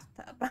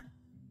bathtub.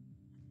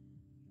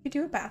 You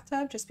do a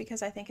bathtub just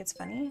because I think it's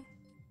funny.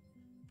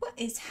 What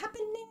is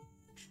happening?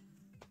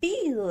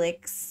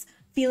 Felix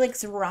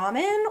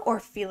Ramen or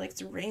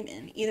Felix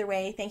Raymond. Either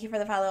way, thank you for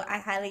the follow. I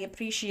highly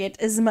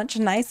appreciate as much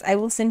nice. I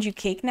will send you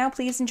cake now.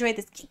 Please enjoy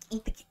this cake.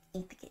 Eat the cake.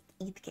 Eat the cake.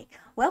 Eat the cake.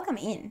 Welcome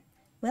in.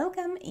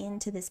 Welcome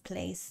into this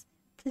place.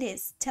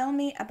 Please tell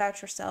me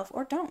about yourself,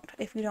 or don't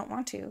if you don't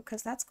want to,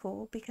 because that's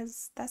cool,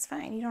 because that's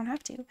fine. You don't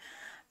have to.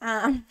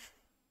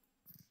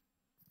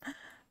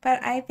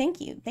 But I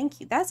thank you. Thank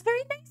you. That's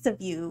very nice of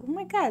you. Oh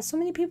my God, so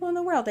many people in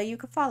the world that you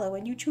could follow,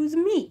 and you choose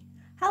me.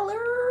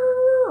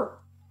 Hello.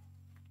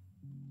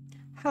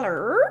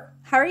 Hello.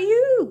 How are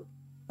you?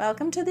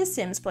 Welcome to the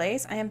Sims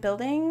place. I'm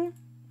building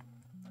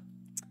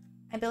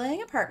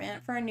an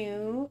apartment for a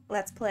new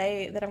Let's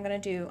Play that I'm going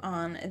to do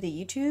on the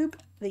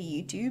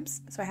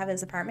YouTubes. So I have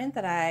this apartment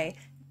that I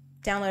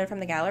downloaded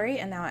from the gallery,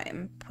 and now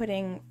I'm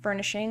putting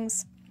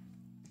furnishings.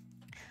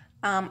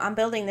 I'm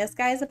building this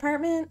guy's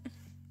apartment.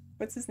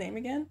 What's his name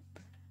again?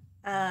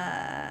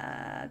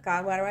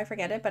 God, why do I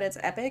forget it? But it's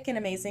epic and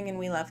amazing, and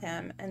we love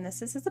him. And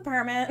this is his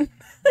apartment.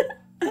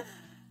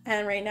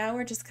 And right now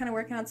we're just kind of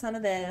working on some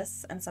of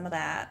this and some of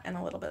that and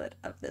a little bit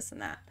of this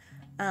and that.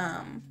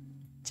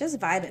 Just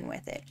vibing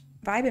with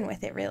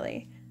it,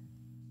 really.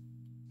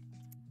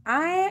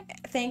 I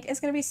think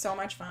it's going to be so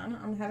much fun.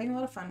 I'm having a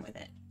lot of fun with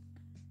it.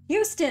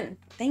 Houston!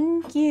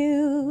 Thank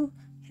you!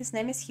 His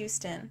name is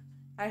Houston.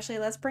 Actually,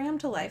 let's bring him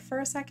to life for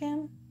a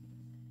second.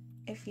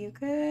 If you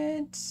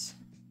could...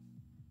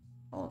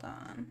 Hold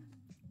on.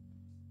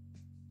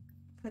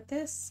 Put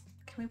this...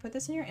 Can we put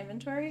this in your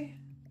inventory?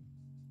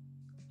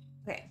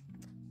 Okay.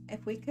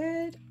 If we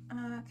could...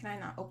 can I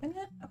not open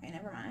it? Okay,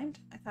 never mind.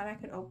 I thought I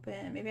could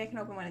open... Maybe I can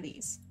open one of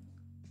these.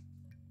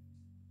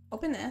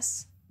 Open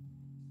this.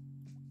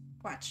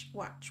 Watch,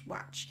 watch,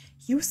 watch.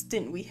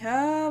 Houston, we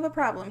have a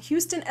problem.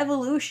 Houston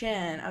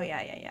Evolution. Oh,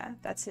 yeah.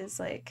 That's his,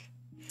 like...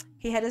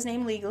 He had his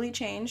name legally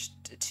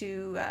changed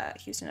to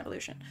Houston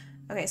Evolution.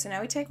 Okay, so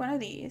now we take one of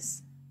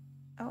these.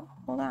 Oh,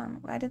 hold on.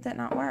 Why did that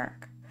not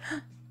work?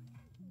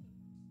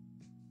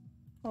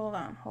 Hold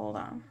on. Hold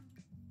on.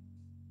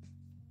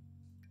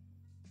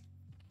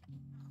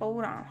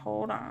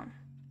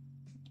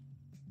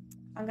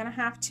 I'm gonna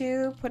have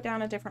to put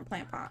down a different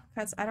plant pot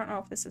because I don't know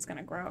if this is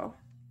gonna grow.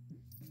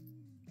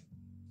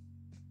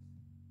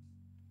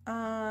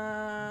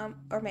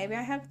 Or maybe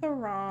I have the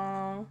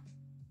wrong...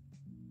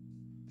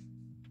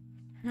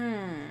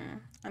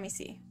 Let me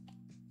see.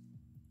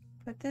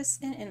 Put this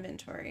in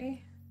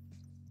inventory.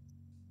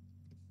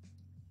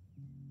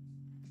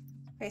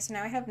 Okay, so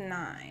now I have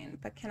 9,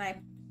 but can I...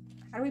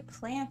 How do we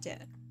plant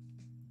it?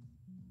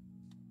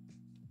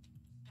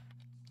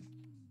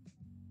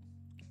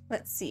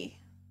 Let's see.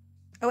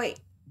 Oh, wait.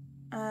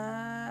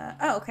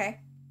 Oh, okay.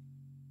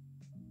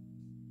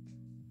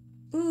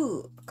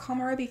 Ooh,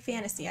 Komorebi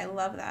Fantasy. I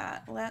love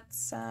that.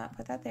 Let's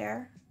put that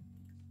there.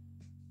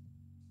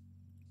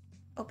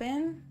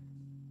 Open.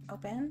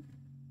 Open.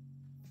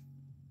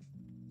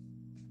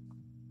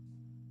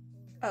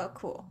 Oh,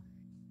 cool.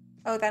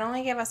 Oh, that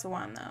only gave us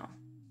 1, though.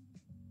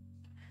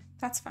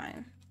 That's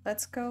fine.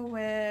 Let's go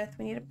with...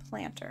 We need a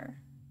planter.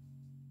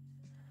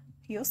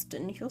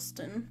 Houston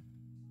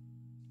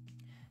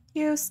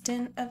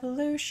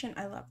Evolution.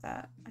 I love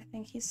that. I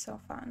think he's so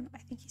fun. I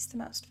think he's the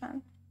most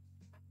fun.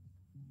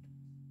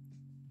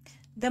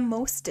 The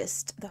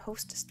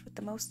hostest with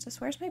the mostest.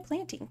 Where's my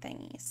planting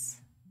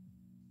thingies?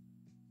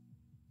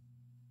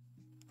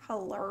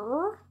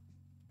 Hello?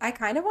 I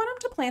kind of want him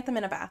to plant them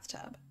in a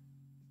bathtub.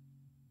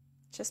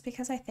 Just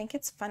because I think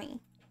it's funny.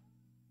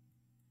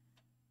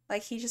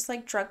 Like he just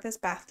like drug this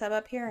bathtub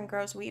up here and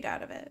grows weed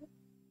out of it.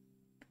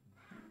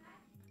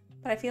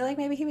 But I feel like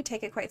maybe he would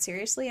take it quite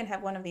seriously and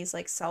have one of these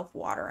like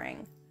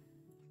self-watering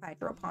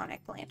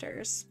hydroponic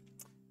planters.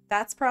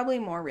 That's probably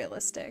more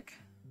realistic.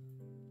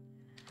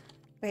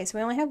 Okay, so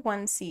we only have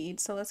one seed,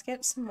 so let's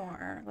get some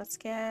more. Let's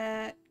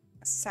get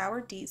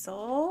sour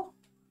diesel.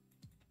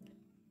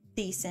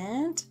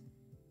 Decent.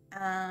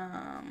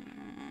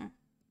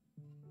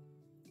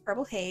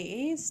 Purple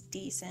haze.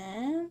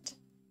 Decent.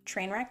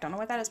 Trainwreck. Don't know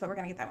what that is, but we're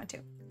gonna get that one too.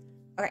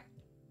 Okay.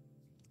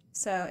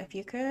 So if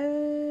you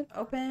could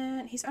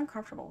open... He's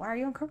uncomfortable. Why are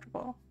you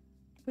uncomfortable?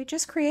 We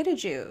just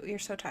created you. You're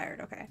so tired.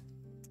 Okay.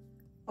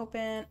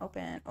 Open,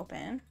 open,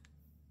 open.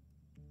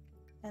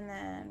 And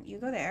then you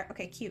go there.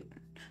 Okay, cute.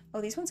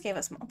 Oh, these ones gave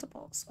us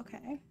multiples.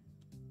 Okay.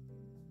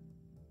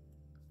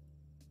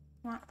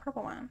 Want a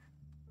purple one.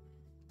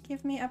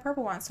 Give me a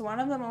purple one. So one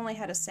of them only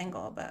had a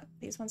single, but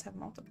these ones have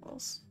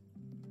multiples.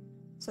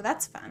 So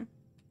that's fun.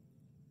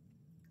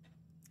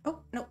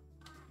 Oh, no.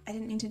 I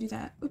didn't mean to do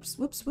that. Oops,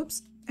 whoops,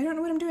 whoops. I don't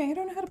know what I'm doing. I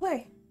don't know how to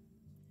play.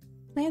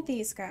 Plant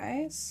these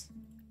guys.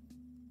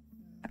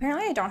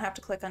 Apparently I don't have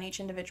to click on each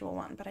individual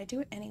one, but I do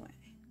it anyway.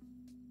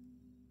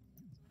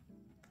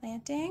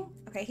 Planting.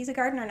 Okay, he's a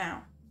gardener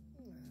now.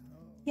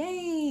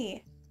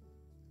 Yay!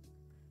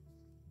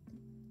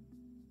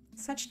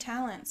 Such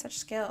talent, such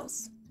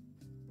skills.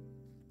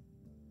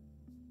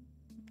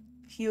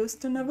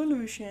 Houston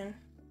evolution.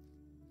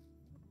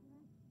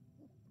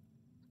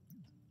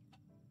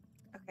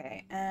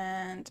 Okay,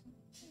 and...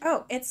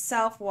 Oh, it's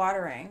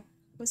self-watering.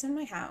 Who's in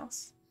my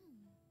house?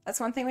 That's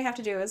one thing we have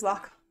to do is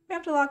lock... We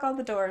have to lock all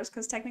the doors,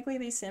 because technically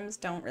these Sims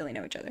don't really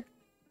know each other.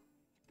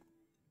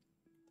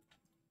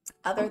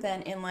 Other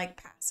than in,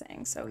 like,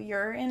 passing. So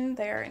you're in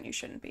there and you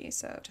shouldn't be,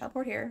 so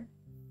teleport here.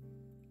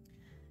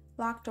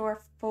 Lock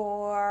door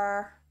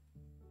for...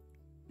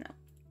 No.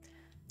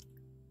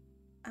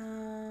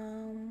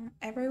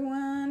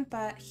 Everyone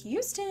but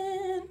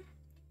Houston.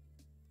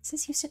 Is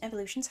this Houston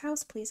Evolution's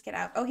house? Please get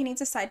out. Oh, he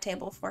needs a side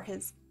table for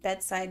his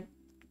bedside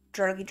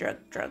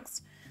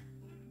drugs.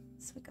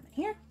 So we come in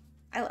here.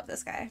 I love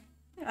this guy.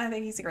 I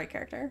think he's a great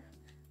character.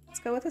 Let's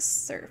go with the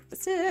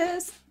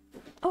surfaces.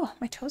 Oh,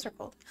 my toes are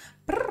cold.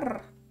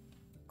 Brrr.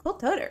 Cool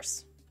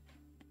toters.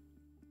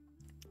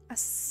 A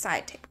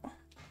side table.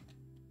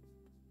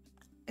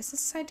 Is this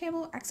a side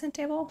table? Accent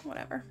table?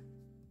 Whatever.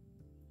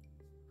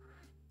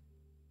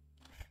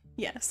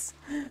 Yes.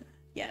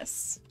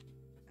 Yes.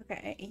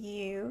 Okay,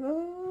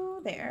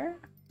 you there.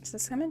 Does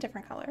this come in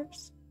different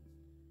colors?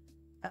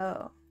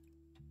 Oh.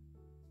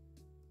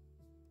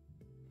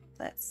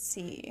 Let's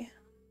see.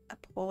 A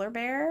polar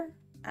bear,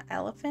 an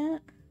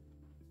elephant,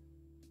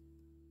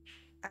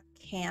 a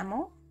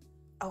camel.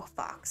 Oh,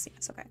 fox.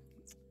 Yes, okay.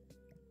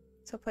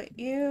 So put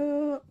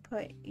you,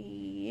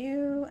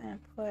 and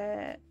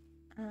put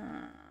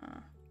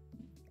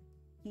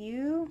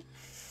you.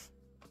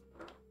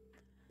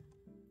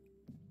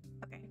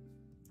 Okay.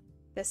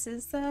 This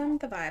is the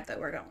vibe that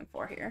we're going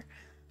for here.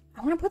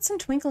 I want to put some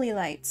twinkly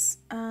lights.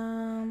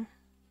 Do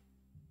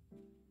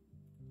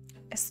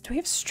we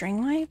have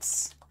string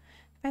lights?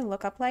 If I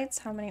look up lights,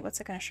 what's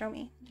it going to show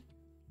me?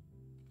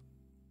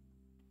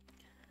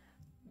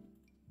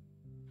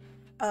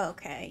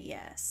 Okay,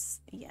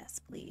 yes. Yes,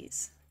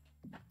 please.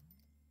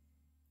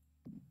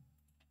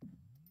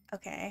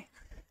 Okay.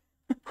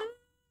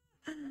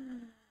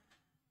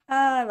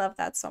 I love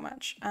that so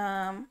much.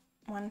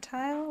 One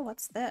tile,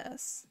 what's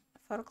this?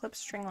 Photo clip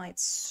string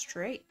lights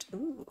straight.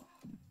 Ooh.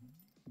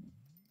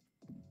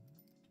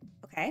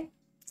 Okay.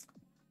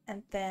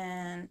 And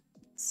then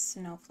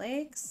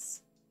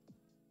snowflakes.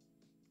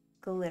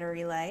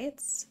 Glittery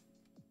lights.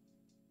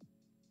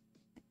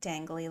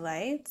 Dangly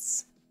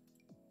lights.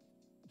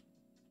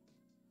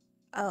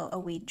 Oh, a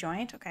weed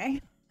joint,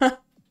 okay.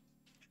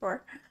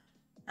 Sure.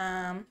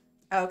 Oh,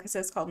 because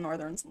it's called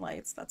Northern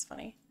Lights. That's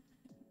funny.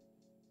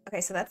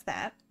 Okay, so that's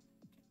that.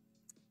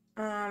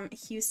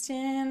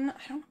 Houston,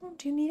 I don't know,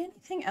 do you need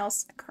anything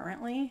else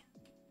currently?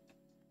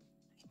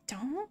 I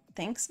don't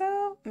think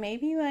so.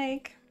 Maybe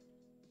like...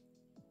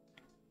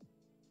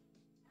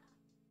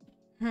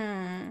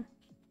 A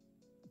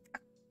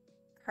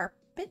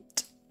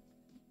carpet?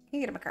 Can you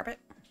get him a carpet?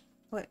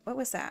 What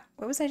was that?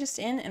 What was I just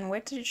in and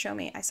what did it show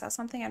me? I saw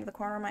something out of the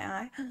corner of my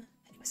eye and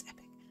it was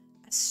epic.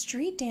 A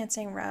street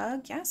dancing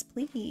rug? Yes,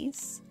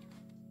 please.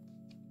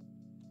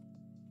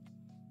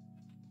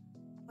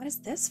 What is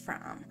this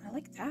from? I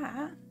like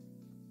that.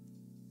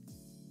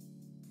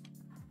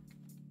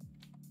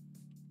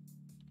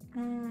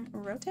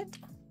 Rotate?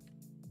 How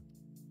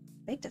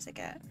big does it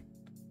get?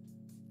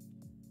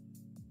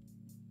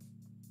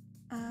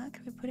 Can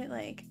we put it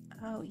like...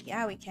 Oh,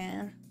 yeah, we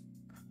can.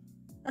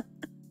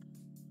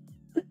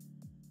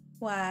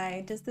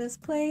 Why does this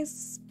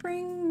place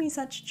bring me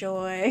such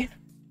joy?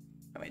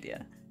 No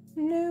idea.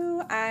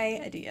 No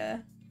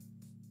idea.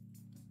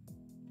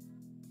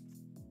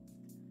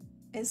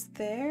 Is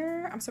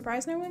there... I'm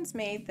surprised no one's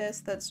made this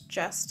that's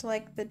just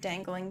like the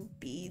dangling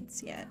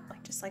beads yet.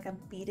 Like just like a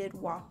beaded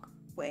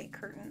walkway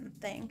curtain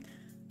thing.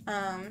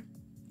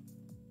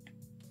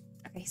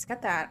 Okay, he's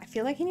got that. I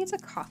feel like he needs a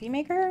coffee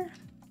maker.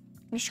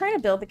 I'm just trying to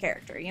build the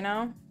character, you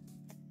know?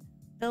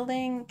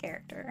 Building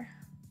character.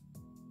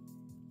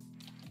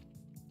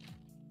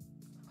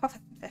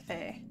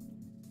 Coffee.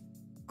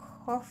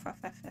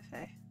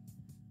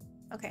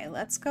 Okay,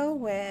 let's go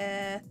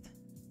with...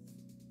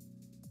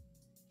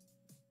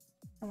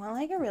 I want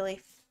like a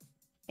really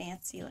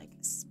fancy like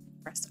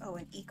espresso. Oh,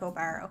 an eco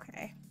bar.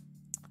 Okay.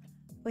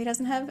 Well, he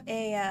doesn't have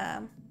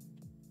a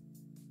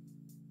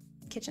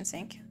kitchen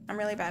sink. I'm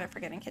really bad at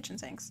forgetting kitchen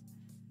sinks.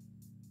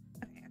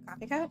 Okay, a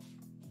coffee cup.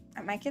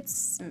 It might get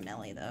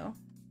smelly though.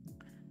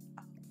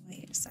 Oh,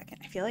 wait a second.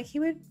 I feel like he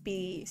would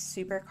be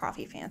super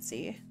coffee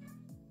fancy.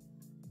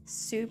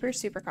 Super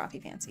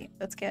coffee fancy.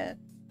 Let's get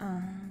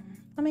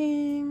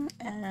plumbing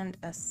and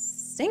a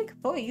sink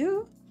for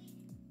you.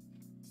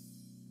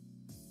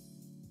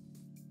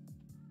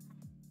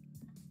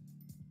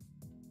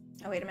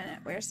 Oh, wait a minute.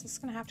 Where's this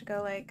gonna have to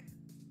go? Like,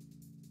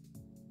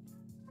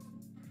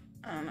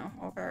 I don't know,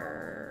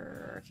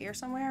 over here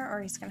somewhere?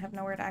 Or he's gonna have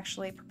nowhere to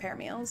actually prepare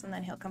meals and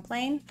then he'll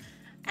complain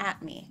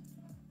at me.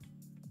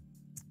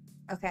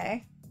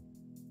 Okay.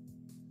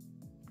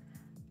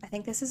 I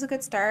think this is a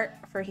good start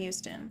for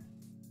Houston.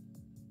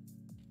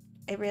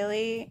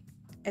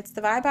 It's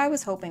the vibe I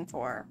was hoping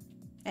for,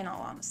 in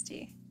all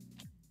honesty.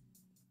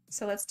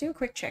 So let's do a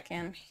quick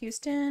check-in.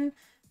 Houston,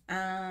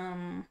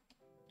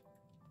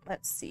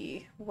 let's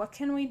see, what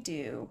can we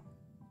do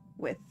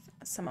with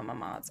some of my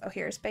mods? Oh,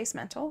 here's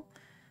Basemental.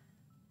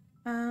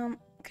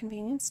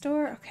 Convenience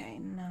store, okay,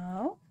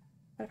 no.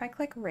 What if I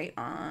click right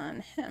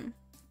on him?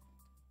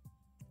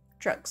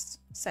 Drugs,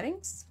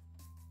 settings.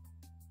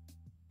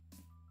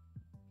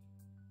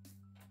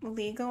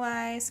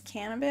 Legalize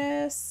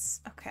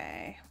cannabis.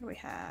 Okay, what do we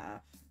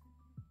have?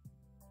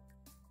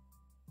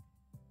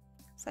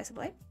 Slice of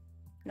life?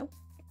 Nope.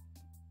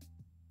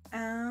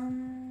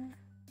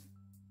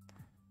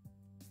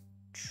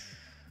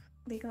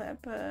 Legal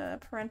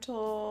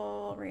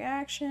parental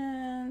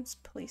reactions,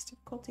 police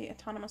difficulty,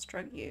 autonomous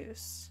drug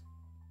use.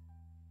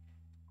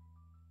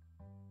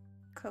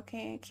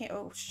 Cocaine,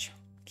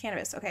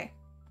 cannabis, okay.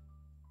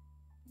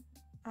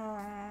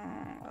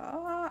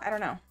 I don't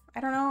know. I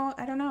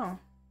don't know.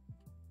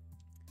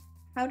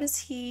 How does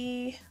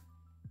he...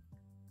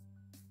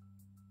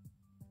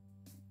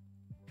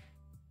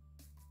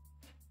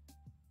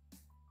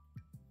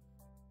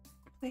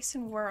 Place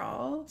in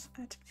world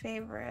at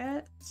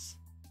favorites.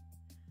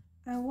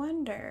 I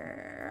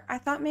wonder. I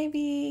thought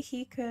maybe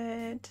he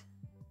could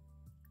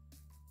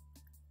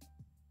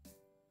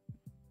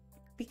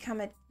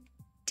become a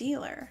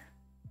dealer.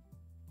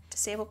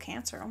 Disable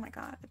cancer. Oh my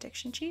god.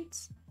 Addiction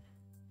cheats.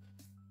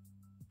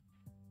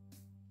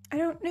 I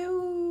don't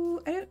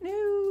know. I don't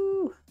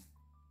know.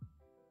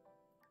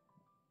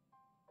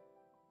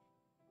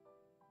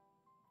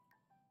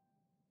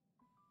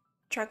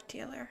 Drug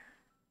dealer.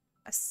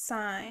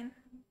 Assign.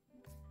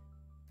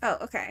 Oh,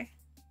 okay.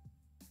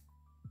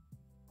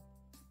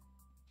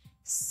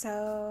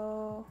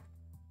 So,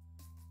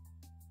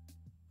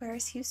 where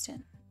is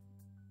Houston?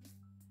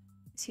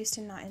 Is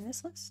Houston not in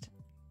this list?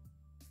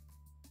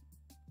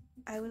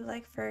 I would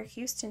like for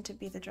Houston to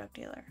be the drug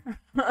dealer.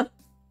 How?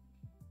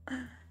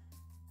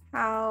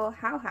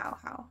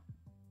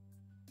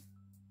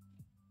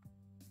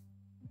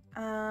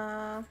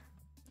 I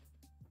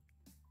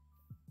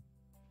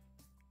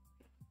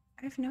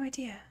have no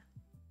idea.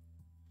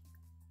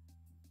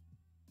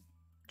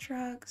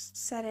 Drugs,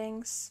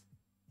 settings.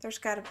 There's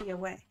gotta be a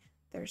way.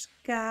 There's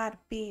gotta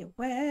be a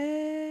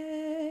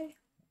way.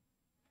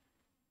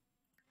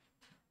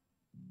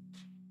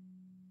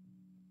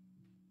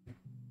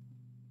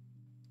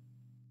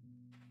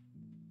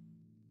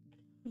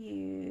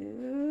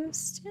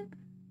 Houston.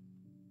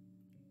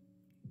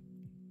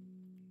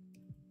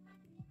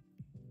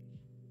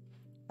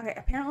 Okay,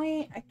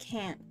 apparently I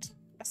can't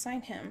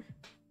assign him.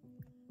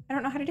 I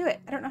don't know how to do it.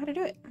 I don't know how to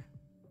do it.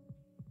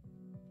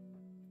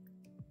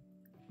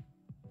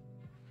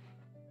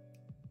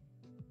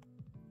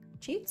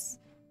 Cheats?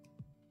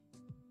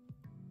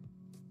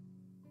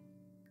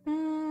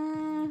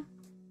 I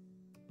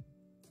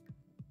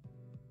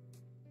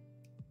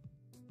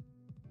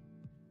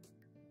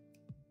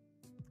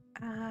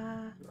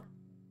have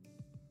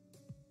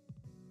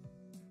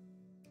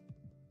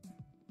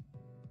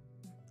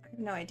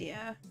no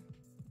idea.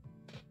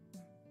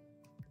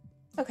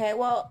 Okay,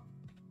 well,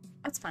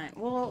 that's fine.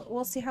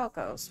 We'll see how it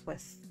goes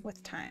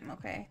with time,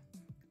 okay?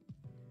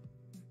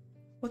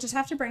 We'll just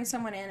have to bring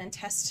someone in and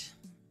test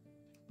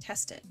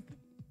it.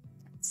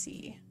 Let's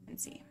see and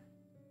see.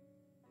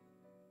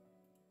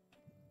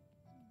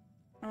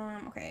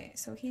 Okay,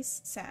 so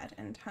he's sad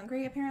and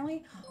hungry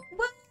apparently.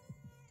 What?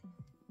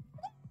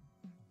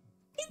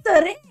 It's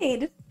a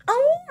raid!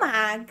 Oh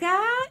my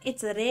god!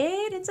 It's a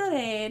raid, it's a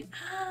raid.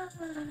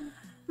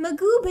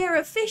 Magoo Bear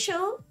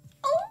official.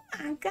 Oh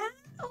my god,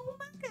 oh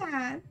my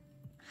god.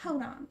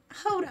 Hold on.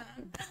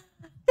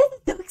 This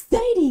is so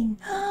exciting.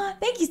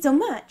 Thank you so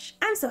much.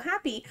 I'm so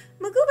happy.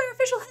 Magoober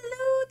Official,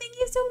 hello. Thank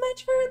you so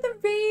much for the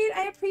raid.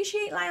 I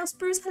appreciate Lyle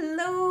Spruce.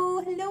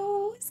 Hello.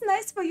 Hello. It's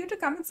nice for you to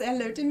come and say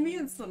hello to me.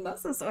 It's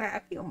so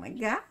happy. Oh my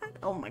god.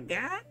 Oh my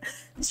god.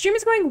 The stream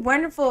is going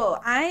wonderful.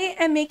 I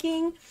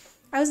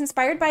was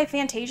inspired by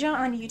Fantasia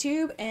on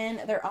YouTube and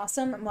their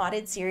awesome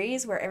modded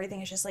series where everything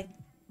is just like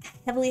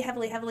heavily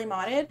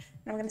modded.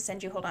 And I'm going to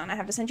send you, hold on, I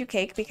have to send you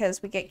cake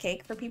because we get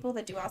cake for people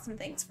that do awesome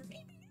things for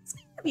me. It's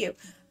nice of you.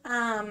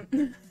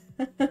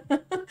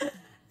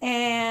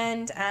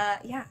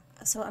 Yeah,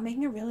 so I'm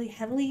making a really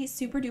heavily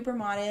super duper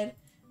modded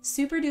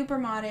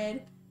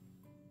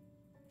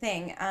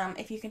thing.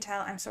 If you can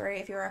tell, I'm sorry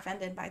if you're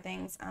offended by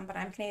things, but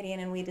I'm Canadian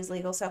and weed is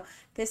legal. So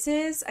this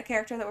is a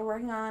character that we're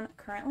working on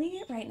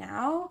currently right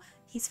now.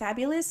 He's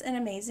fabulous and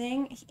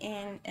amazing,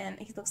 and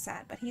he looks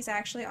sad, but he's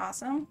actually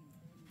awesome.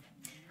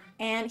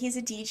 And he's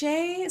a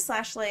DJ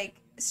slash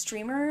like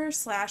streamer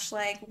slash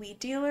like weed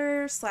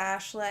dealer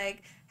slash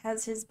like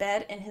has his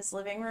bed in his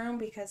living room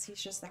because he's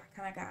just that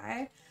kind of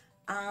guy.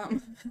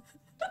 And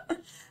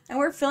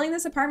we're filling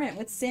this apartment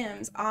with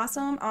Sims.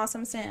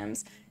 Awesome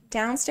Sims.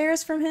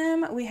 Downstairs from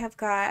him, we have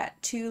got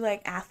 2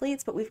 like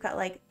athletes, but we've got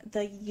like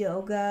the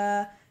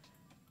yoga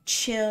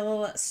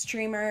chill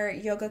streamer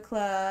yoga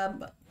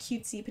club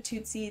cutesy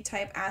patootsy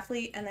type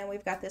athlete, and then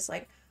we've got this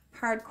like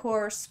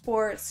hardcore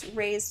sports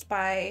raised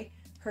by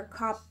her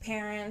cop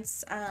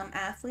parents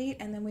athlete,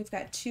 and then we've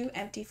got 2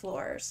 empty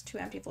floors.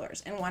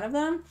 And one of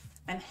them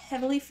I'm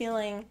heavily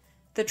feeling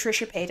the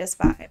Trisha Paytas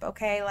vibe,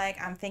 okay? Like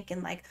I'm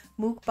thinking like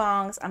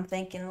mukbangs, I'm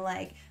thinking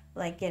like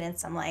getting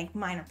some like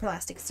minor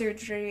plastic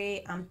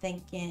surgery, I'm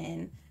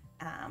thinking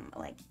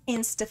like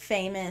Insta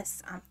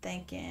famous, I'm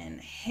thinking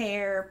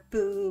hair,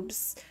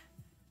 boobs,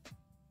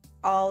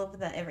 all of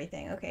the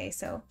everything. Okay,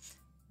 so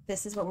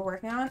this is what we're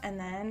working on, and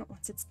then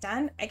once it's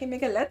done, I can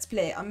make a let's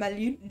play on my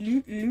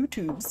loop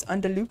tubes,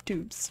 on the loop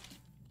tubes.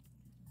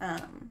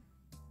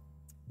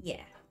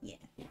 Yeah.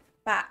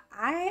 But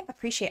I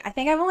appreciate. I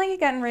think I've only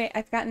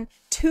gotten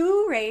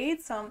 2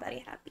 raids, so I'm very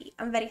happy.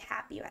 I'm very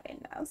happy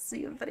right now. So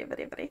you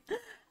very.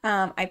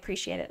 I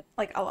appreciate it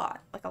like a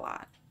lot. I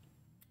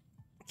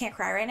can't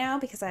cry right now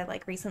because I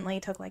like recently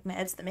took like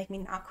meds that make me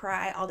not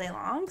cry all day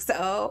long.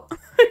 So,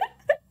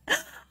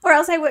 or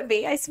else I would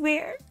be. I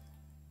swear.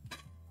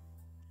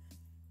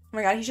 Oh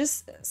my god, he's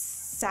just a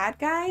sad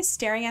guy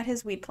staring at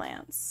his weed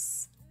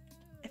plants.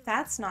 If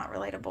that's not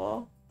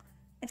relatable.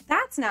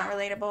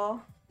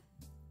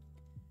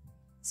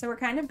 So we're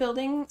kind of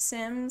building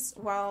Sims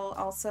while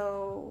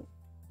also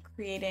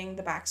creating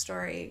the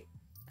backstory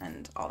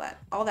and all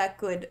that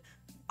good.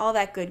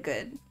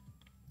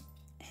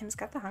 Him's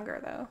got the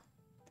hunger though.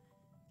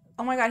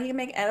 Oh my god, he can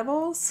make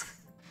edibles.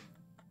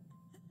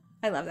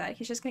 I love that.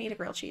 He's just gonna eat a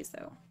grilled cheese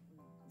though.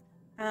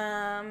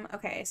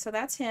 Okay, so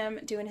that's him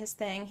doing his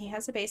thing. He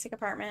has a basic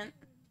apartment.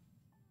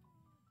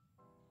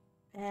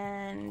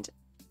 And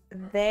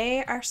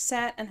they are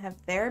set and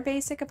have their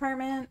basic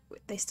apartment.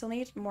 They still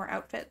need more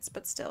outfits,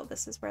 but still,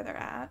 this is where they're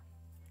at.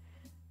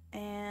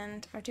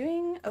 And are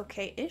doing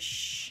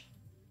okay-ish.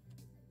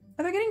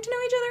 Oh, they're getting to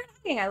know each other and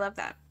hugging. I love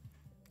that.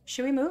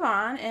 Should we move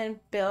on and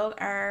build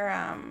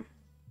our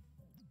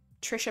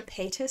Trisha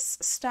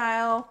Paytas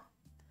style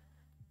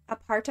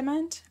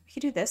apartment? We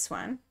could do this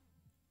one.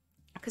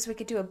 Because we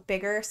could do a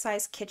bigger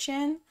size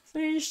kitchen.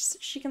 So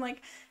she can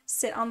like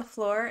sit on the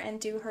floor and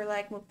do her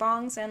like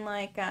mukbangs and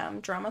like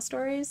drama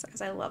stories.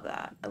 Because I love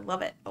that. I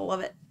love it.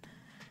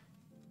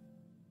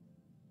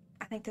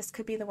 I think this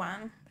could be the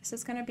one. This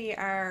is going to be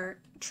our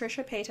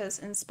Trisha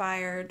Paytas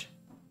inspired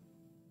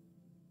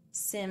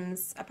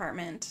Sims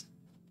apartment.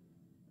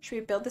 Should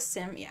we build the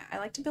Sim? Yeah, I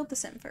like to build the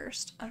Sim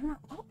first. I don't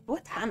know.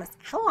 What time is it?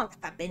 How long have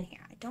I been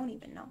here? I don't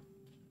even know.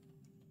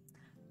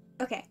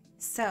 Okay,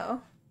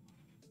 so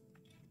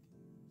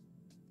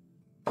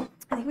I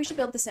think we should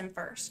build the Sim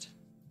first.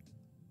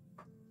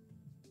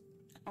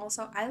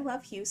 Also, I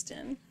love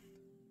Houston.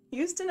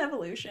 Houston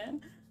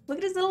Evolution. Look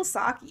at his little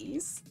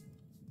sockies.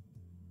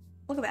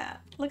 Look at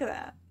that. Look at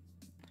that.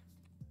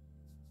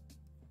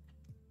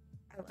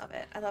 I love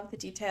it. I love the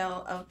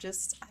detail of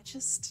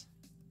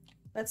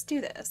let's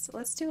do this.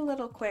 Let's do a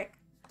little quick.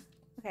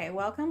 Okay,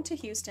 welcome to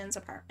Houston's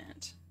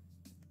apartment.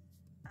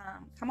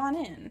 Come on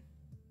in.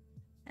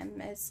 And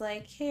it's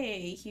like,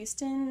 hey,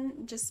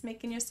 Houston, just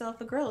making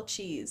yourself a grilled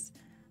cheese.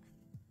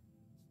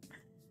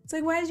 It's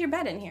like, why is your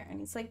bed in here?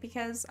 And he's like,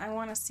 because I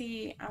want to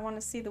see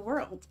the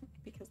world,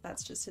 because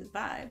that's just his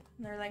vibe. And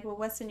they're like, well,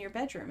 what's in your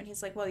bedroom? And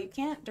he's like, well, you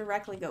can't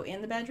directly go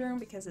in the bedroom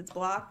because it's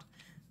blocked.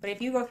 But if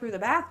you go through the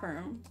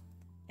bathroom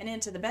and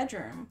into the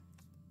bedroom,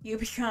 you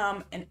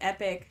become an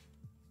epic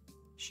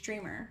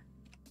streamer.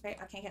 Okay,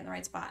 I can't get in the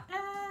right spot.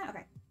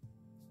 Okay.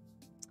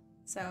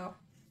 So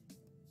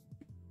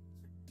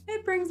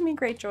it brings me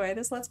great joy.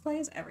 This Let's Play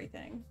is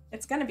everything.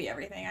 It's gonna be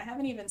everything. I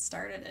haven't even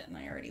started it and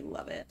I already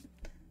love it.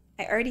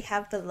 I already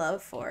have the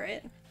love for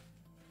it.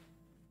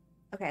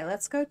 Okay,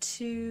 let's go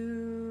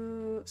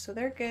to... So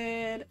they're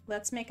good.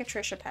 Let's make a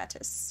Trisha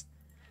Paytas.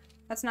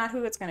 That's not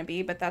who it's gonna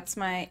be, but that's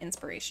my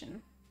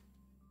inspiration.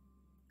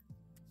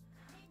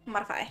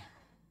 Modify.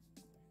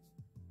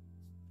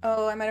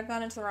 Oh, I might have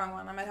gone into the wrong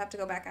one. I might have to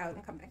go back out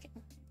and come back in.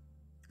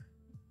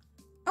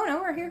 Oh no,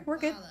 we're here. We're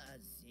good.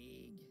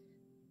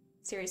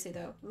 Seriously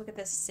though, look at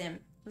this sim.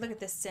 Look at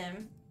this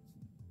sim.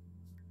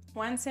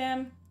 1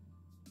 sim,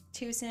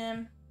 2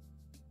 sim,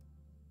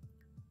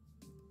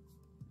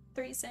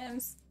 3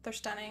 sims. They're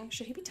stunning.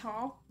 Should he be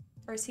tall?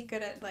 Or is he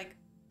good at like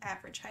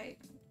average height?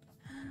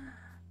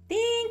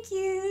 Thank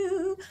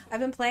you! I've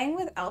been playing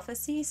with Alpha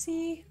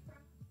CC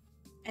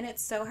and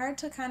it's so hard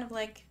to kind of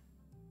like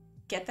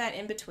get that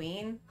in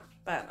between,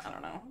 but I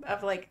don't know.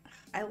 Of like,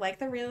 I like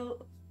the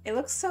real, it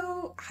looks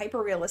so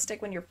hyper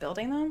realistic when you're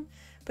building them,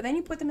 but then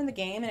you put them in the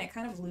game and it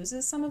kind of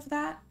loses some of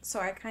that. So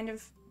I kind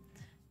of,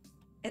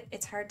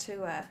 it's hard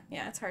to,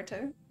 yeah, it's hard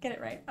to get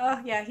it right.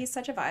 Oh yeah, he's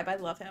such a vibe. I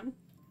love him.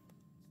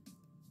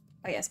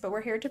 Oh yes, but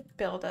we're here to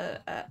build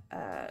a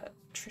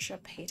Trisha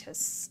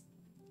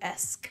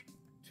Paytas-esque.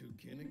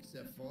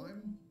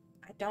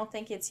 I don't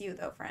think it's you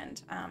though,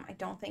 friend. I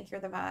don't think you're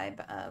the vibe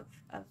of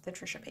the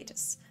Trisha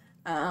Paytas.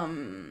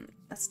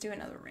 Let's do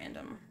another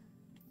random.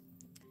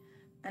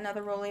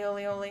 Another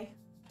roly-oly-oly.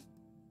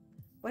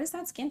 What is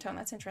that skin tone?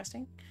 That's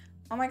interesting.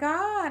 Oh my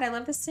god, I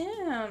love the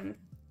sim.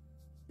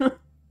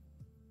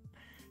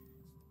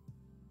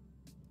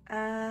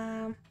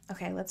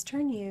 Okay, let's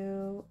turn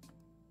you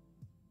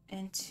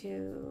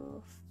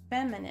into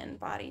feminine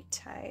body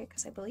type,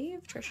 because I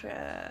believe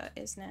Trisha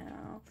is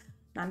now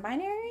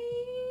non-binary.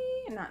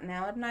 Not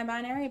now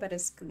non-binary, but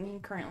is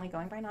currently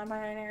going by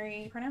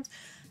non-binary pronouns.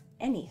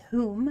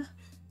 Anywhom,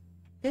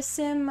 this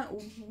sim,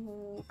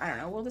 I don't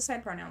know, we'll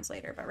decide pronouns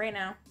later, but right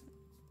now,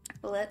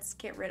 let's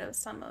get rid of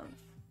some of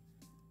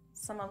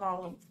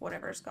all of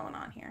whatever's going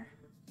on here.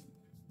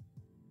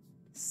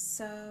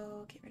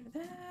 So, get rid of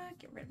that,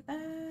 get rid of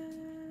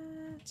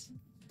that.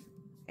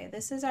 Okay,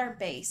 this is our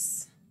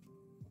base.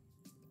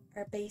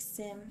 Our base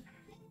sim.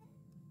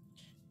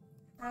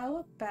 How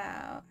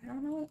about, I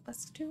don't know,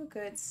 let's do a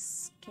good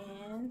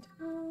skin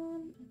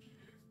tone.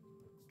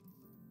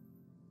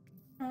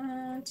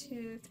 1,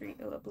 2, 3,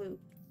 oh, a blue.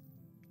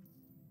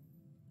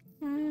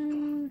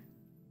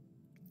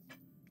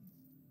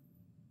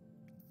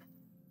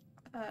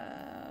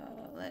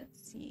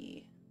 Let's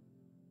see.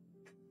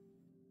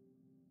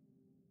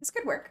 This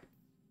could work.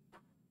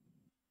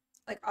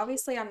 Like,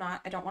 obviously I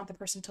don't want the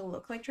person to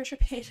look like Trisha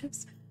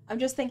Paytas. I'm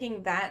just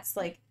thinking that's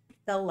like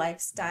the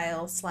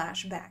lifestyle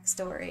slash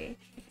backstory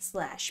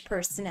slash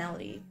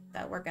personality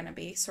that we're gonna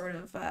be sort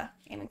of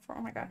aiming for.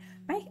 Oh my god.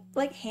 My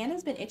like hand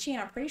has been itchy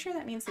and I'm pretty sure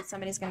that means that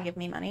somebody's gonna give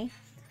me money.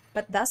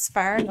 But thus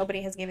far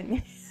nobody has given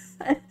me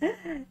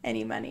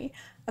any money.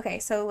 Okay,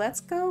 so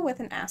let's go with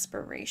an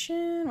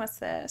aspiration. What's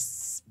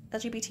this?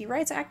 LGBT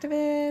rights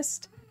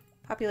activist.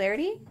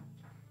 Popularity.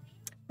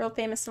 World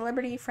famous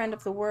celebrity, friend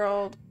of the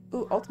world.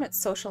 Ooh, ultimate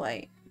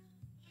socialite.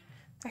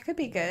 That could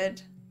be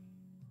good.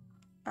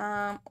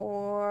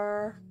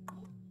 Or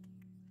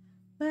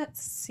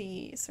let's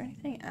see, is there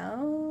anything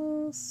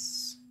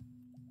else?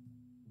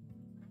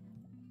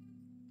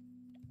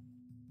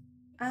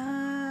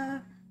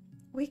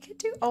 We could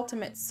do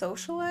ultimate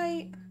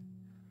socialite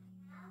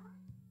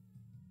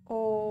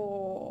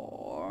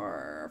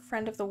or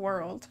friend of the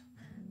world.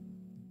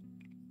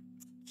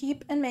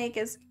 Keep and make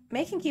and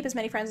keep as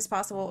many friends as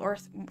possible, or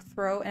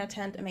throw and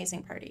attend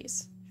amazing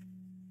parties.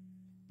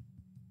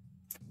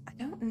 I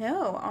don't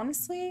know,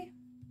 honestly.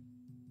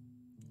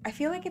 I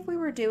feel like if we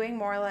were doing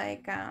more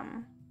like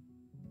Tana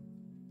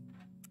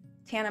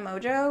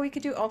Mojo, we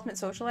could do ultimate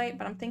socialite,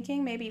 but I'm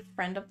thinking maybe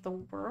friend of the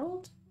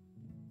world.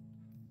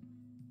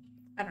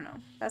 I don't know.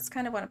 That's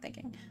kind of what I'm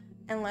thinking.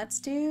 And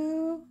let's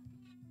do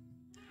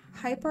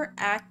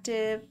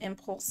hyperactive,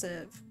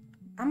 impulsive.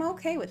 I'm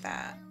okay with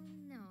that.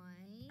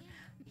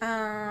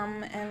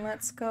 And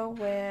let's go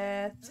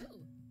with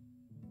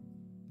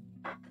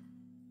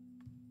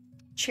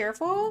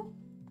cheerful.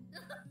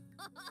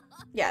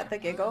 Yeah, the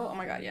giggle. Oh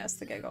my god, yes,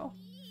 the giggle.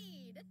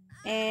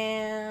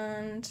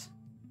 And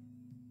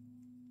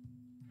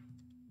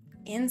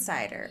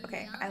insider.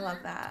 Okay, I love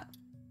that.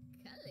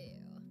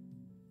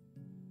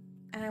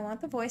 And I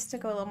want the voice to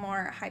go a little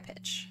more high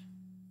pitch.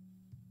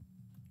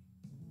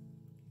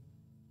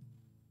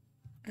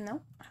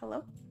 No,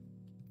 hello.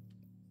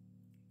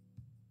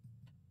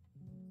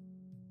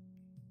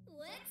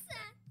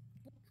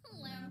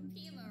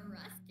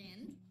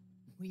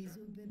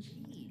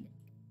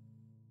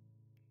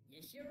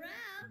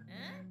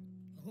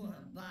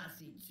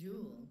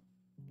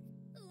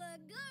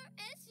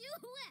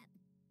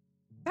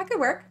 That could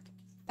work.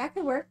 That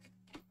could work.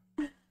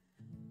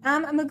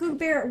 Magoo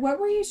Bear, what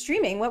were you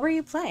streaming? What were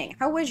you playing?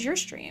 How was your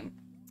stream?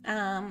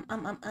 I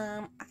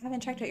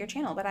haven't checked out your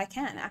channel, but I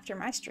can after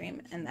my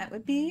stream, and that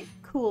would be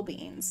cool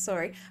beans.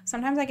 Sorry.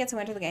 Sometimes I get so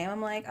into the game,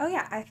 I'm like, oh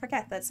yeah, I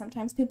forget that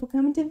sometimes people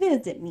come to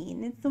visit me,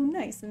 and it's so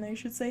nice, and I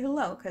should say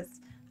hello, because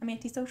I'm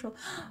antisocial.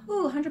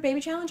 Ooh, 100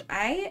 baby challenge.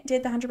 I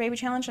did the 100 baby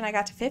challenge, and I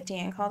got to 50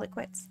 and called it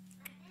quits.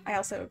 I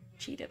also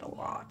cheated a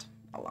lot.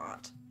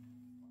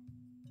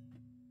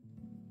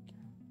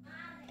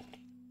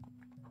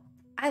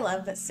 I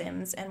love the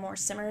Sims and more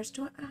Simmers.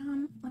 Let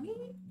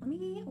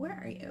me, where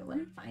are you? Let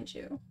me find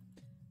you.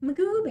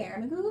 Magoo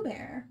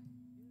Bear.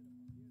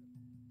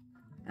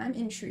 I'm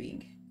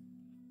intrigued.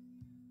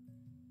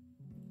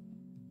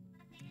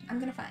 I'm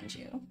gonna find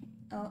you.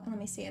 Oh, let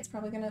me see. It's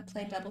probably gonna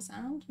play double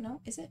sound.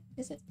 No, is it?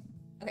 Is it?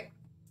 Okay.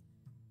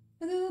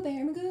 Magoo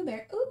bear, Magoo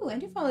bear. Ooh, I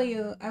do follow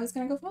you. I was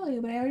gonna go follow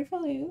you, but I already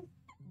follow you.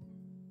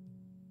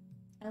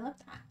 I love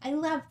that. I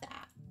love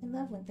that. I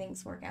love when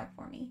things work out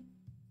for me.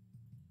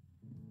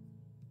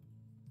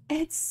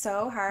 It's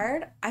so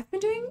hard. I've been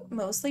doing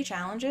mostly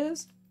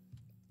challenges.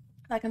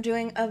 Like I'm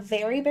doing a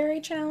Very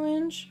Berry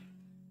challenge,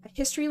 a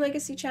History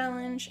Legacy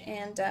challenge,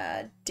 and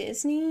a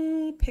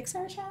Disney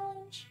Pixar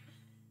challenge.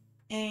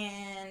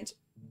 And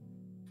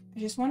I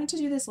just wanted to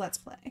do this Let's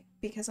Play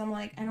because I'm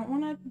like, I don't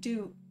want to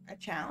do a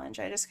challenge.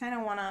 I just kind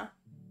of want to,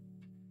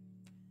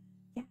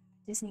 yeah,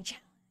 Disney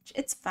challenge.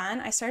 It's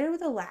fun. I started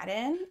with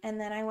Aladdin and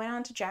then I went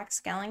on to Jack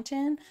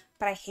Skellington,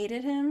 but I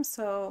hated him.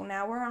 So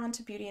now we're on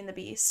to Beauty and the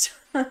Beast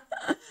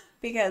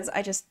because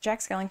Jack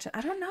Skellington,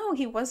 I don't know.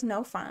 He was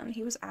no fun.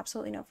 He was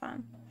absolutely no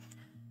fun.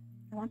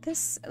 I want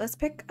this. Let's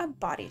pick a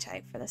body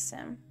type for the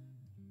sim.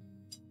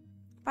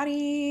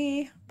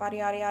 Body.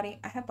 I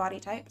have body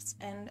types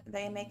and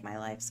they make my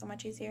life so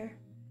much easier.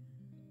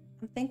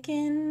 I'm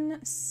thinking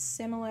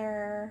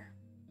similar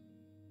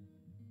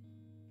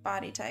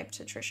body type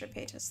to Trisha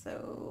Paytas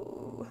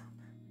though,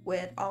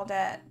 with all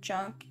that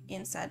junk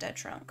inside that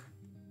trunk.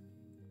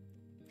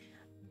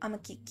 I'ma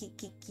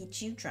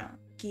get you drunk.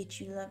 Get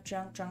you love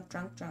drunk.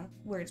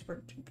 Words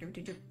were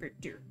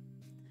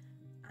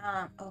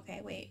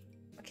okay, wait.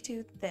 I could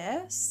do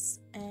this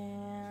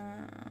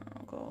and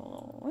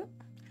go.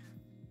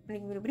 I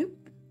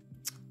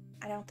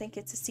don't think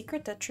it's a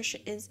secret that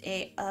Trisha is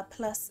a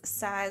plus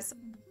size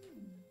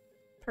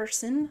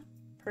person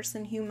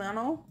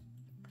humano.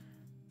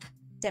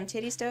 Dem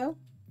titties though.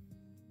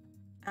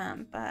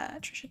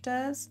 But Trisha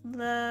does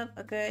love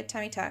a good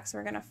tummy tuck, so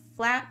we're gonna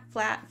flat.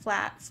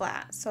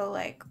 So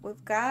like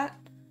we've got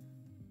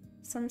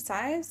some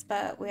size,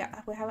 but we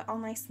have it all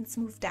nice and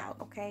smoothed out,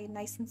 okay?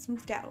 Nice and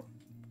smoothed out.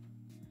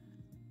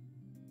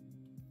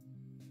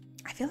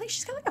 I feel like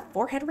she's got like a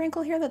forehead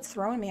wrinkle here that's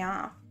throwing me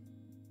off.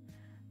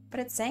 But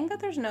it's saying that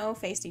there's no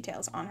face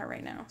details on her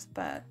right now.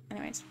 But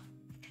anyways,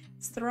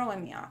 it's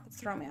throwing me off.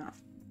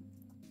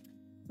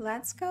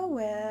 Let's go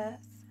with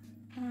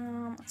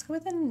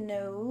a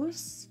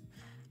nose.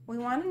 We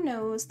want a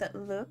nose that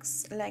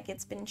looks like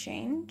it's been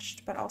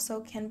changed, but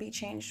also can be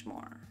changed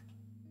more.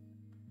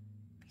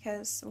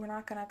 Because we're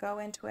not gonna go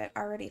into it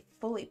already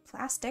fully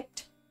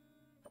plasticked.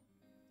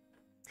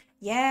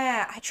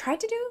 Yeah, I tried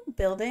to do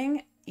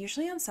building.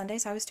 Usually on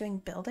Sundays I was doing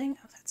building.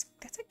 Oh, that's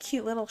a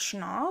cute little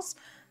schnoz.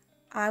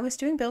 I was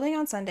doing building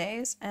on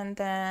Sundays, and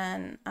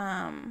then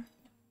I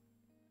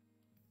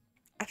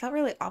felt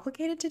really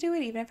obligated to do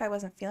it even if I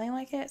wasn't feeling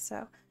like it.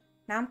 So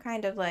now I'm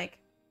kind of like,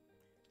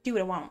 do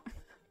what I want.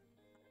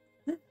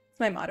 It's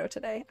my motto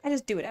today. I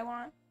just do what I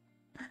want.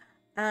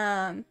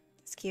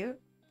 It's cute.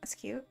 It's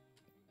cute.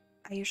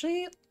 I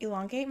usually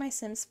elongate my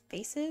Sims'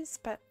 faces,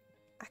 but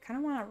I kind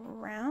of want a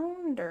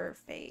rounder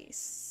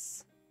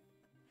face.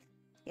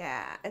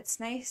 Yeah,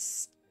 it's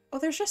nice. Oh,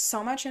 there's just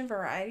so much in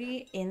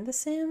variety in The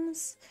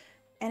Sims,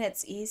 and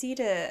it's easy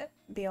to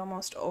be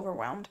almost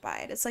overwhelmed by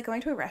it. It's like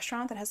going to a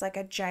restaurant that has like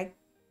a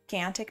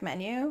gigantic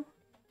menu,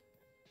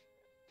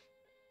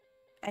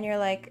 and you're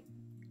like,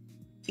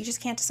 you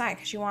just can't decide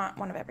because you want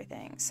one of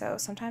everything. So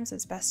sometimes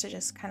it's best to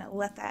just kind of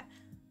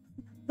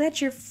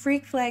let your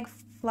freak flag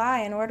fly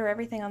and order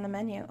everything on the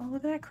menu. Oh,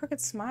 look at that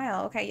crooked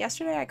smile. Okay,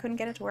 yesterday I couldn't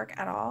get it to work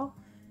at all,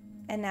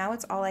 and now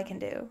it's all I can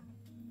do.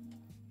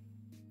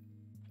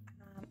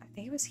 I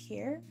think it was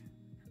here.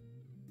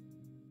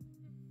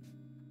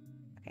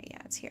 Okay, yeah,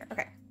 it's here.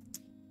 Okay.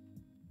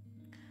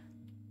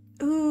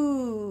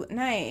 Ooh,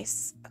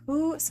 nice.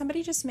 Ooh,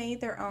 somebody just made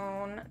their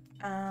own.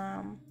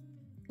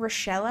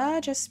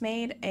 Rochella just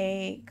made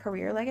a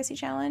career legacy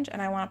challenge,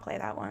 and I want to play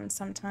that one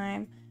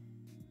sometime.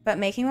 But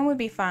making one would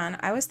be fun.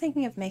 I was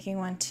thinking of making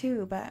one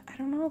too, but I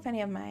don't know if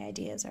any of my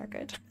ideas are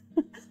good.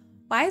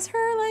 Why is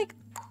her, like,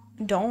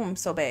 dome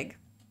so big?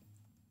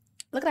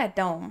 Look at that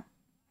dome.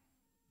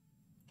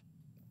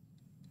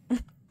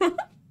 It's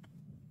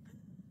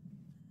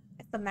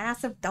a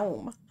massive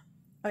dome.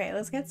 Okay,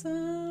 let's get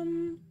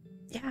some...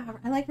 Yeah,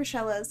 I like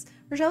Rochella's.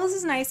 Rochella's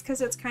is nice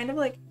because it's kind of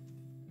like...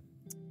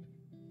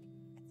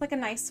 It's like a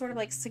nice sort of,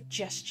 like,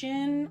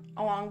 suggestion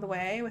along the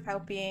way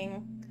without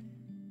being...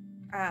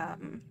 I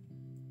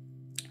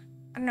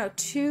don't know,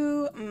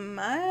 too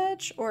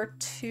much or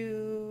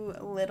too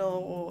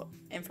little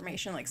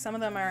information. Like some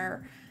of them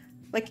are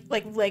like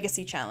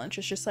legacy challenge.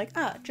 It's just like,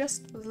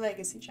 just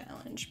legacy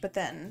challenge. But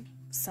then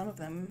some of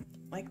them,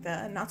 like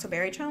the Not So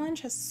Berry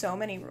challenge, has so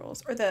many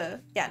rules. Or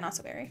Not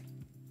So Berry.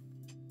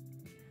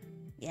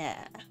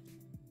 Yeah.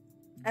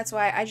 That's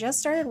why I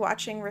just started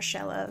watching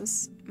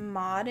Rochella's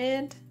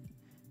modded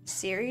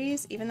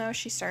series, even though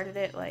she started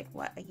it like,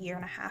 what, a year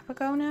and a half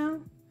ago now?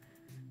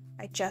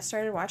 I just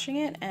started watching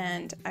it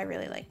and I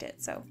really liked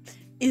it, so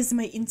is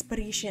my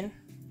inspiration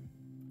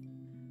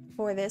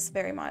for this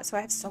very mod. So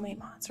I have so many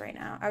mods right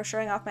now. I was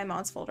showing off my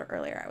mods folder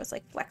earlier. I was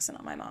like flexing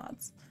on my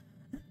mods.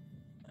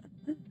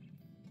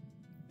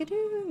 could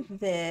do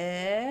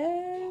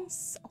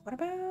this. What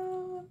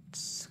about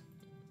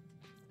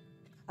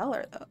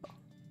color though?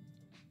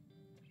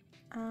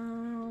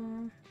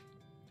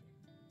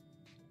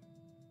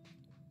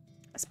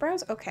 This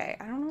brow's okay.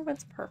 I don't know if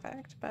it's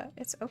perfect, but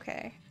it's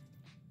okay.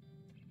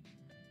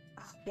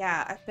 Oh,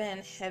 yeah, I've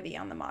been heavy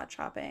on the mod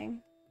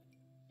shopping.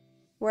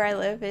 Where I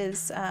live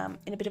is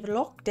in a bit of a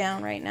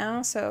lockdown right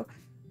now, so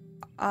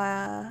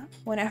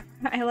whenever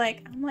I'm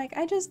like,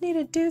 I just need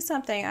to do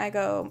something, I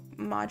go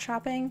mod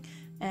shopping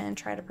and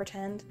try to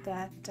pretend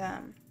that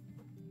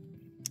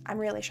I'm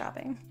really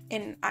shopping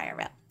in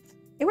IRL.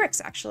 It works,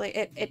 actually.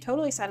 It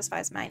totally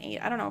satisfies my need.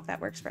 I don't know if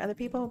that works for other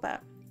people,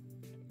 but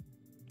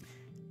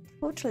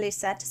totally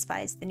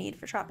satisfies the need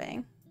for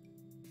shopping.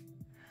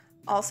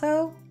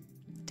 Also,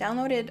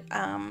 downloaded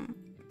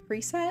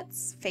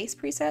presets, face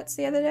presets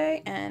the other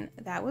day, and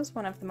that was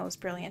one of the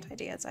most brilliant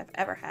ideas I've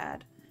ever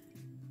had.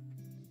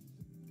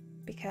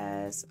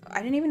 Because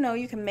I didn't even know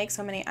you can make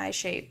so many eye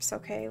shapes,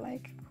 okay?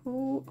 Like,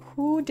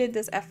 who did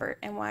this effort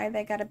and why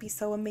they gotta be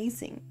so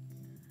amazing?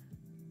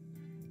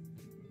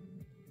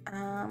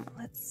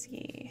 Let's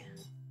see.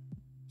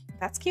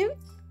 That's cute.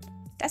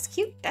 That's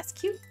cute. That's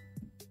cute.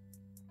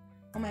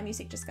 Oh, my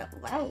music just got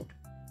loud.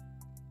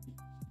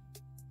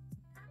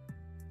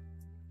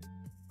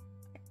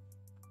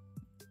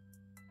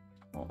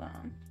 Hold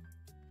on.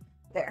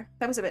 There.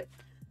 That was a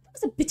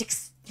bit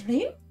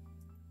extreme.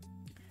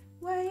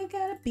 Why you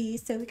gotta be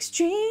so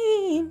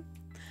extreme?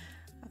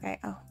 Okay,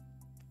 oh.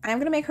 I'm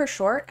gonna make her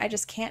short. I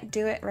just can't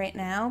do it right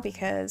now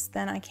because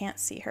then I can't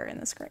see her in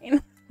the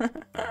screen.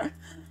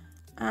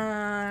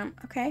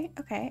 Okay.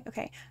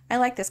 I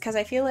like this because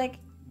I feel like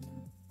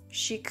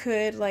she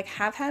could like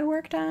have had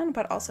work done,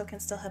 but also can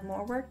still have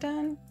more work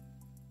done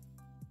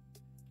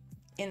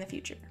in the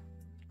future.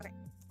 Okay.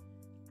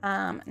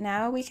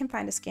 Now we can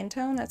find a skin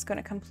tone that's going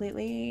to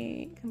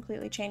completely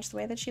change the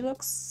way that she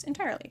looks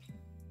entirely.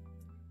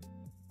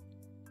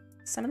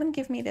 Some of them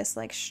give me this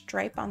like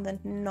stripe on the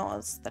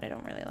nose that I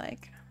don't really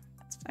like.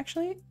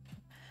 Actually,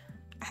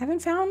 I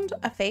haven't found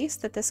a face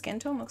that this skin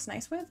tone looks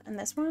nice with, and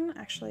this one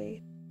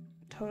actually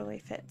totally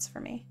fits for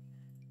me.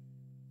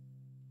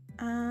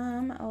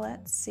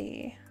 Let's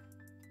see.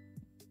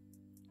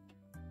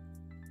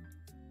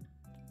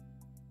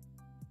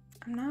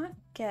 I'm not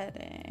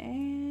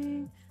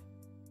getting...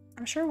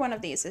 I'm sure one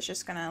of these is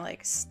just gonna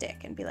like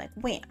stick and be like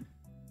wham.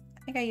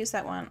 I think I used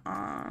that one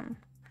on...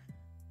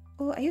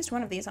 Oh, I used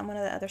one of these on one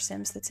of the other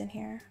Sims that's in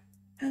here.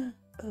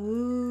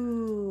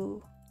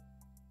 Ooh.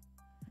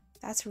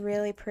 That's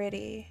really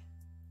pretty.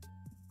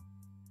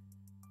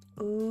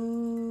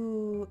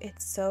 Ooh,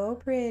 it's so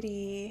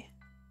pretty.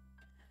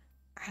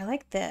 I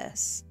like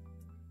this.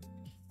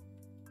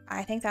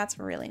 I think that's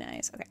really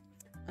nice. Okay,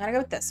 I'm gonna go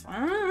with this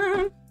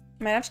one.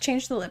 Might have to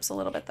change the lips a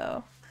little bit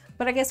though,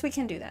 but I guess we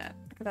can do that.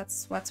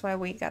 That's why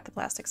we got the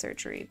plastic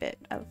surgery bit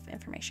of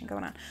information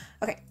going on.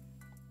 Okay.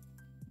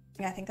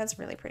 Yeah, I think that's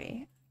really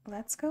pretty.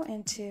 Let's go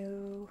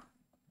into...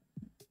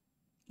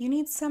 You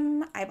need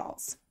some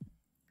eyeballs.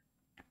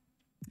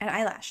 And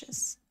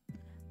eyelashes.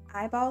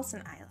 Eyeballs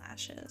and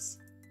eyelashes.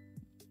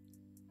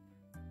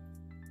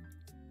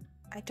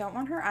 I don't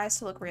want her eyes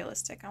to look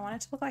realistic. I want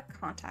it to look like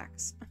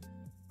contacts.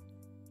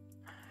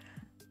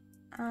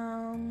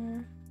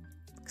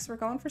 Because we're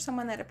going for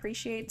someone that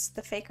appreciates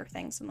the faker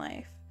things in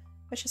life,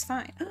 which is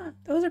fine.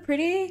 Those are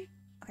pretty.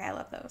 Okay, I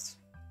love those.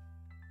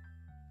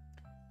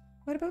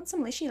 What about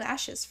some lishy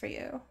lashes for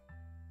you?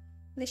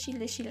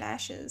 Lishy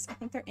lashes. I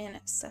think they're in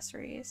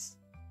accessories.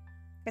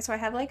 Okay, so I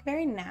have like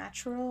very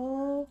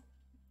natural...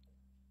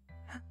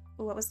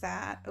 Ooh, what was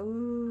that?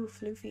 Ooh,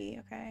 floofy.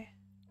 Okay.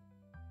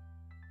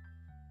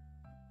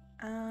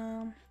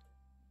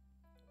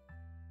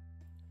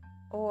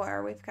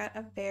 Or we've got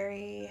a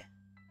very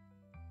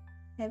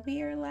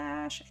heavier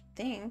lash, I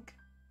think.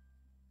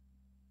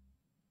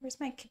 Where's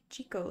my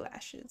Kijiko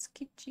lashes?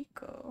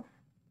 Kijiko.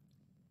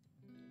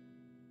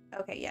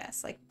 Okay,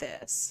 yes, like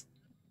this.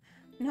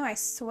 No, I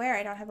swear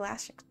I don't have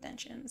lash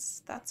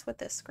extensions. That's what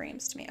this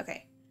screams to me.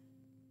 Okay.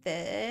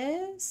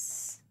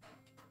 This.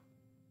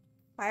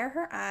 Why are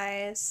her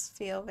eyes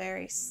feel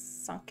very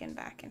sunken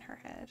back in her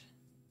head?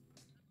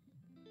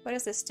 What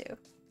does this do?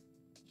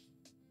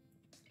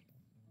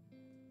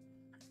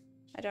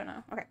 I don't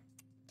know. Okay.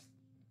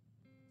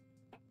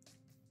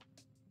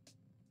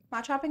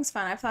 Mod shopping's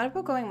fun. I've thought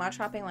about going mod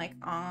shopping like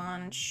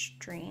on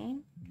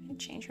stream. Can I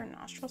change her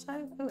nostril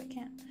size? Oh, I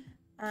can't.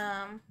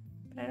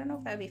 But I don't know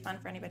if that would be fun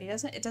for anybody.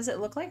 Does it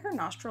look like her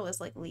nostril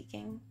is like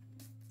leaking?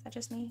 Is that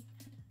just me?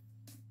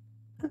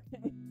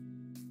 Okay.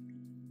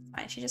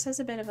 Fine. She just has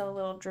a bit of a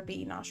little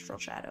drippy nostril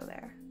shadow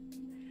there.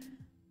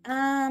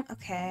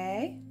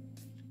 Okay.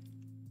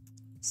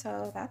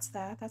 So that's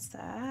that. That's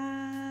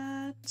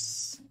that.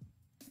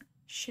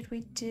 Should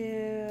we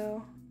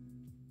do...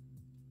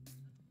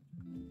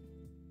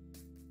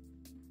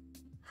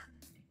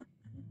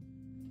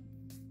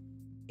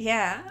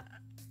 Yeah.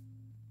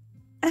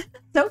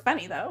 So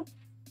funny though.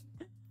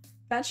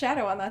 That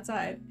shadow on that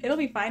side. It'll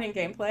be fine in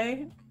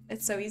gameplay.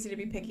 It's so easy to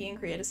be picky and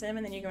create a sim,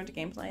 and then you go into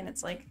gameplay and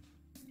it's like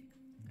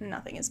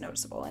nothing is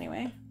noticeable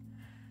anyway.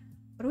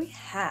 What do we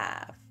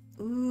have?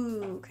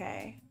 Ooh,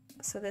 okay.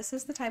 So this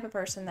is the type of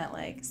person that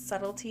like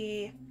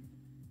subtlety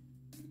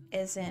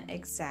isn't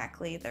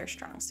exactly their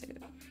strong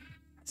suit.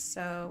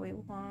 So we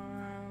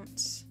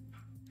want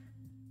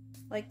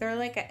like they're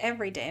like an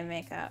everyday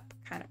makeup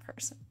kind of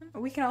person.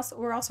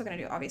 We're also gonna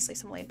do obviously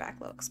some laid back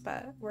looks,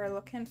 but we're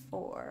looking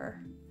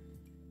for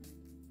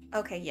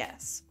okay,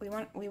 yes. We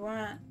want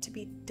to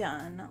be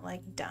done,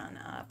 like done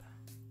up.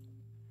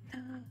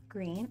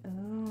 Green.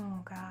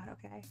 Oh god,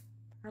 okay.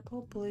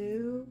 Purple,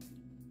 blue.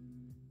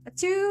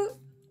 Let's do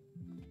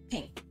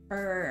pink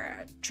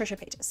or Trisha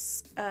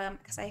Paytas.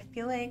 Because I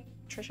feel like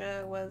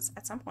Trisha was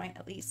at some point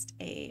at least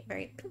a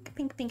very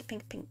pink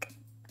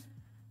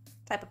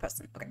type of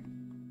person. Okay.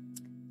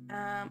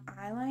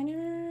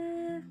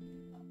 Eyeliner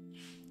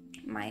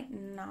might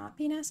not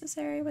be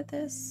necessary with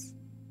this.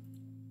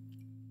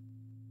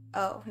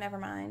 Oh, never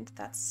mind.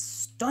 That's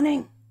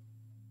stunning.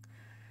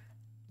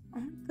 Oh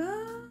my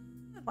god.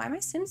 Why are my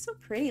Sims so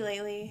pretty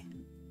lately?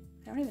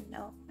 I don't even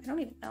know.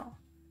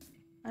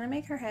 I'm gonna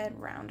make her head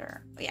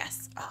rounder. Oh,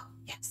 yes. Oh,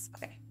 yes.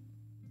 Okay.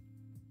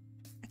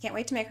 I can't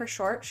wait to make her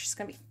short. She's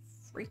gonna be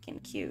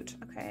freaking cute.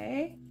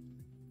 Okay.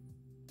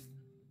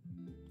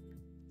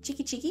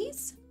 Cheeky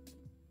cheekies?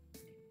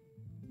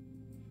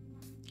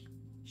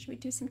 Should we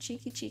do some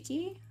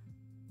cheeky?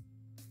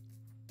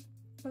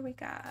 What do we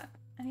got?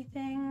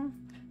 Anything?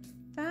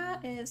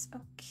 That is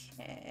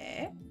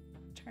okay.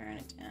 Turn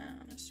it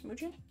down a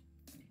smoochie.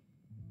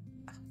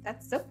 Oh,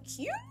 that's so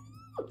cute.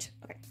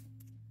 Okay.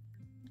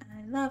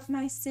 I love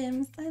my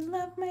Sims. I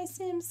love my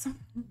Sims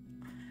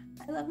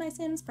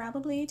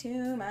probably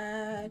too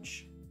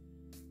much.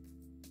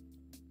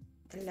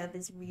 The love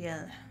is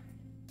real.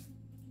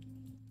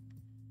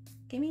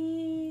 Give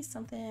me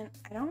something.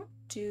 I don't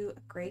do a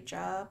great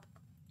job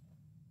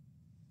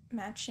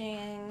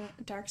matching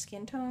dark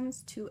skin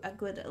tones to a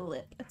good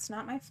lip. It's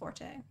not my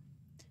forte.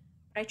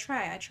 But I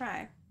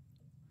try.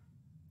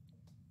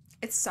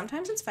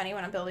 Sometimes it's funny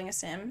when I'm building a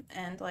sim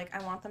and like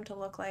I want them to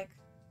look like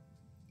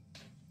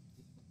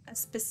a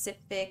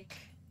specific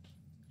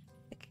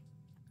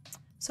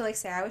so like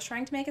say I was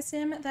trying to make a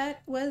sim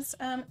that was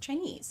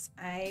Chinese.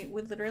 I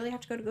would literally have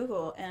to go to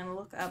Google and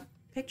look up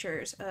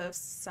pictures of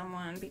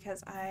someone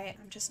because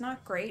I'm just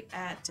not great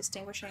at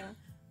distinguishing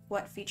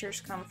what features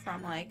come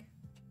from like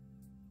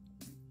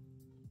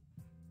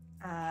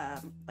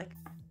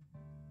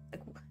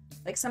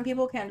some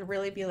people can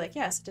really be like,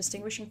 yes,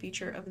 distinguishing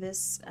feature of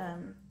this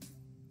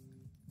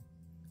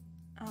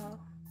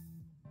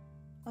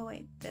oh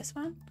wait, this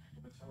one?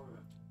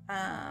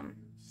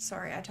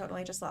 Sorry, I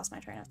totally just lost my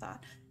train of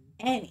thought.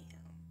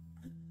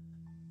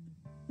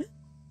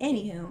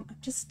 Anywho,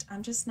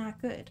 I'm just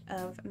not good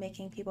of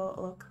making people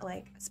look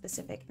like a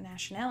specific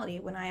nationality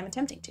when I am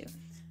attempting to.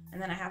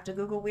 And then I have to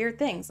Google weird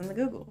things in the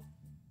Google.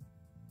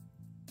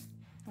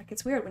 Like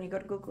it's weird when you go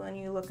to Google and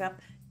you look up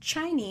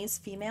Chinese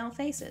female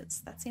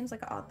faces. That seems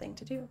like an odd thing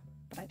to do,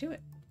 but I do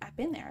it. I've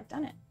been there, I've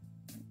done it.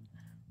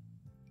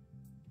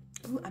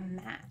 Ooh, a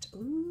matte.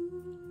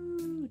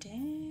 Ooh,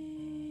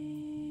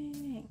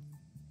 dang.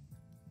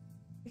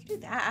 We could do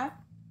that.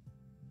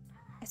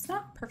 It's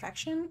not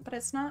perfection, but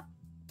it's not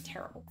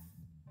terrible.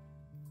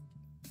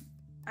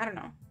 I don't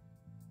know.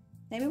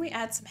 Maybe we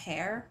add some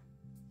hair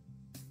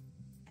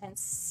and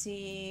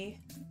see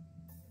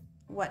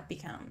what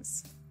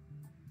becomes.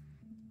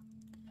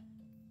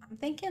 I'm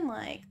thinking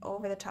like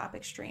over the top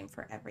extreme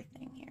for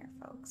everything here,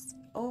 folks.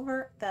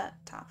 Over the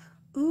top.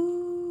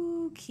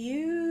 Ooh,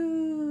 cute.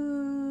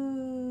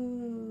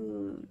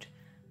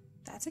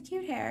 That's a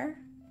cute hair.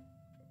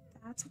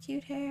 That's a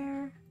cute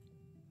hair.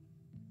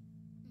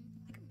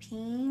 Like a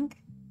pink.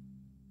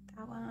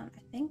 That one.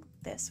 I think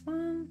this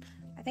one.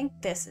 I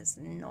think this is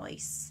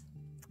nice.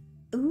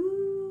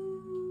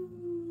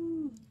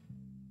 Ooh.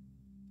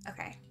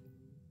 Okay.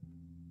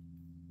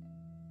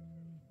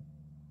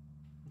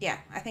 Yeah,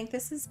 I think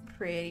this is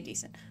pretty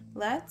decent.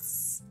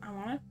 Where's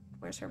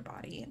her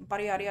body?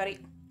 Body.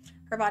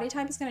 Her body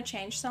type is gonna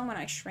change some when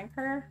I shrink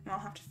her, and I'll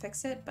have to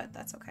fix it, but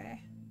that's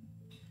okay.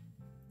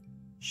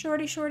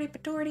 Shorty,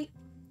 patorty.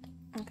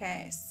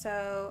 Okay,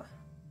 so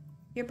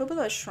your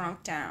bubula is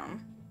shrunk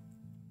down.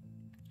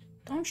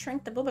 Don't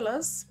shrink the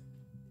bubulas.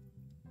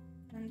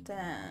 And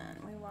then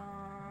we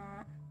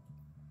want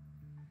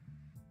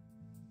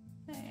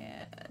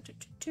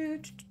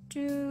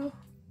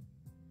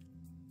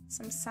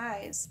some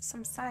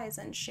size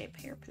and shape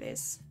here,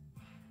 please.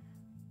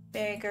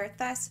 Bigger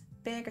thighs,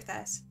 bigger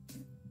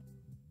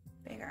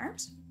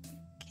arms.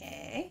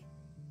 Okay.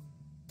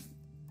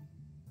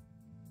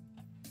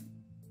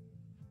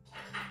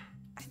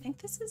 I think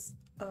this is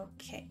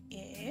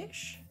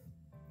okay-ish.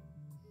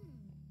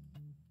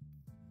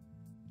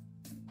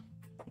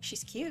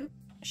 She's cute.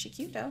 Is she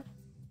cute though?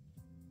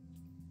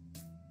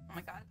 Oh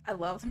my god, I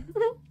love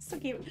so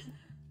cute.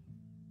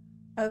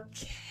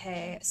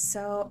 Okay,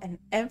 so an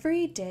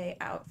everyday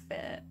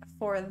outfit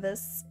for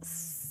this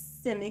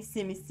sim.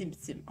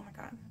 Oh my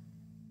god.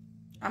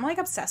 I'm like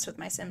obsessed with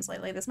my Sims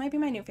lately. This might be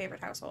my new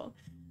favorite household.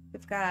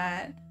 We've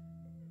got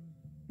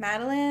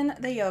Madeline,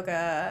 the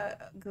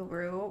yoga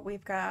guru.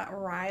 We've got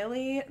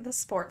Riley, the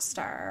sports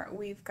star.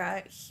 We've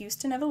got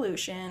Houston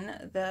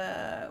Evolution,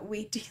 the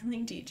weed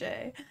dealing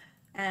DJ.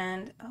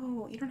 And,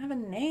 oh, you don't have a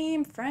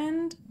name,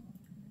 friend.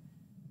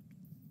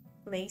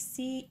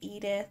 Lacey,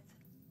 Edith.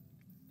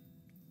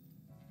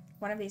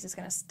 One of these is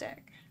going to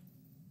stick.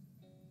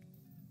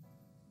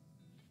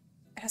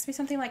 It has to be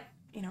something like,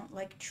 you know,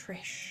 like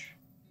Trish.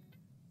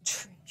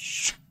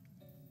 Trish.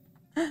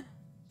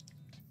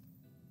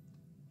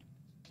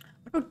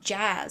 What about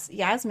Jazz?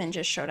 Yasmin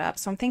just showed up,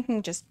 so I'm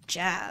thinking just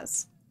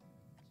Jazz.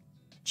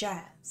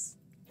 Jazz.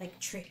 Like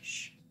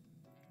Trish.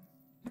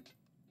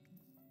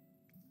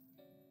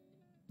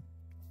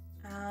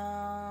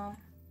 I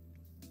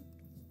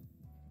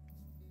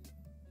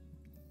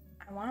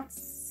want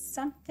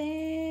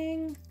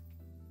something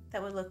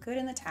that would look good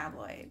in the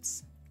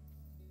tabloids.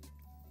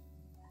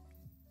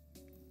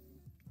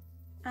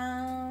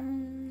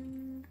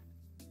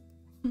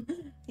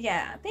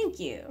 Yeah, thank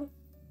you.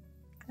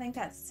 I think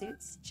that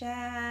suits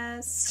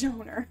Jazz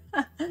Stoner.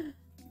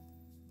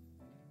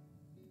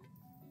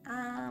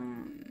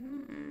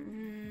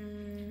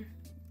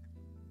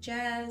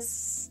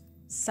 Jazz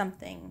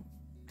something.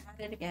 Add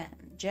it again.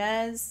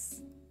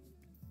 Jazz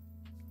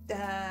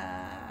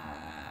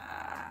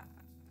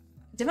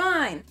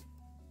Divine.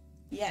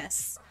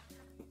 Yes.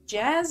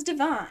 Jazz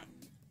Divine.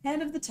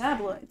 Head of the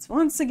tabloids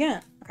once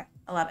again. Okay,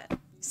 I love it.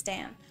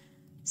 Stan.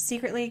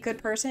 Secretly good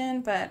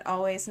person, but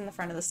always in the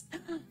front of this.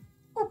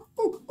 Oh,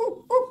 oh,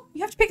 oh, oh.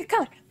 You have to pick a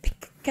color.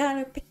 Pick a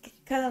color, pick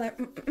a color.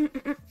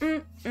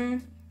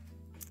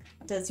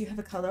 Does you have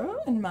a color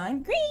in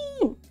mind?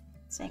 Green.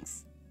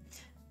 Thanks.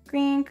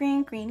 Green,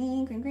 green,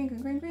 greeny, green, green,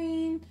 green, green,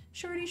 green.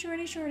 Shorty,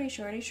 shorty, shorty,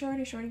 shorty,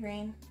 shorty, shorty,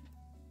 green.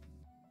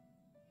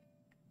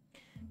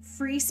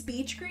 Free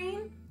speech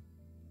green?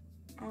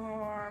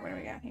 Or what do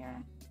we got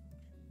here?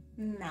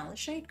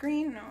 Malachite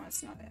green? No,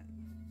 that's not it.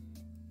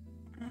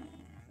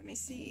 Let me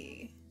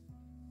see.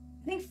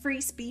 I think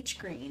free speech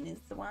green is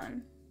the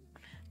one.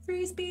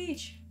 Free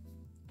speech.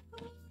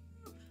 Oh,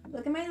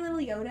 look at my little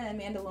Yoda and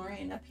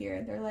Mandalorian up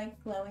here. They're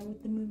like glowing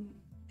with the moon.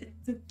 It's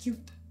so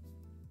cute.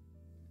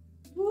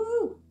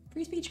 Woo!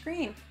 Free speech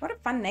green. What a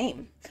fun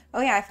name.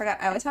 Oh yeah, I forgot.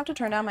 I always have to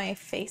turn down my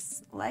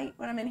face light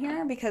when I'm in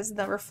here because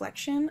the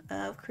reflection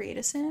of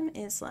Create-A-Sim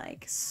is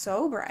like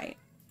so bright.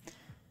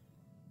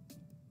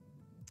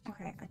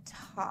 Okay, a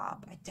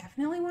top. I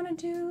definitely want to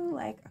do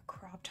like a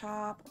crop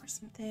top or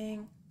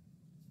something.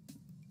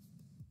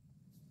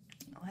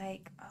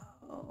 Like,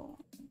 oh.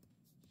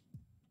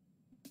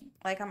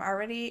 Like I'm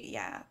already,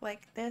 yeah,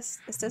 like this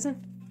doesn't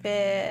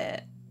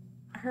fit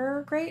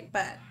her great,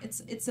 but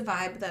it's a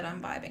vibe that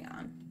I'm vibing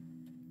on.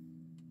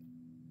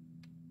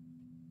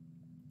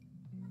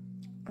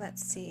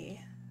 Let's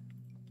see.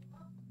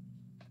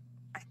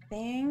 I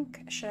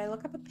think, should I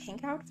look up a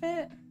pink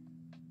outfit?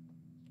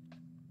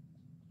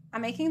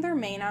 I'm making their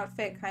main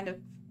outfit kind of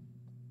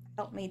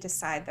help me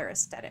decide their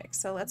aesthetic.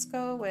 So let's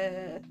go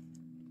with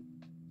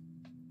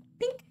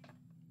pink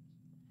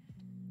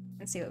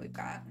and see what we've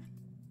got.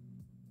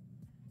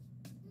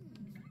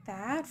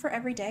 That for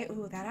every day.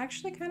 Ooh, that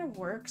actually kind of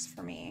works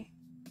for me.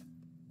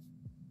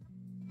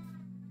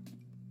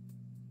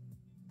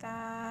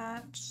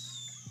 That.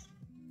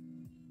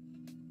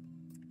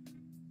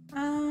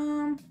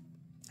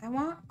 I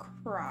want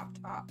crop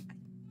top, I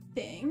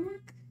think.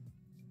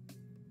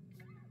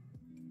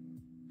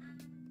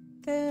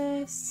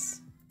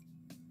 This.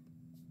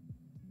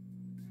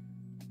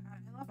 God,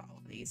 I love all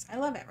of these. I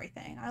love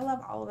everything. I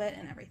love all of it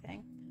and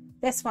everything.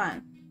 This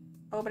one.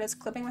 Oh, but it's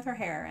clipping with her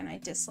hair, and I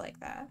dislike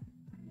that.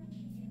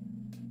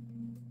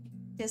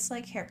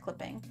 Dislike hair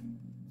clipping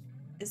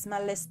is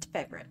my least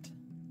favorite.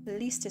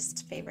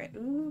 Leastest favorite.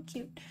 Ooh,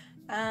 cute.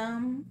 Oh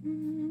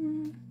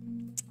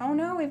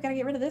no, we've got to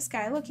get rid of this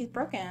guy. Look, he's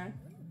broken.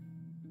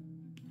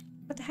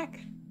 What the heck?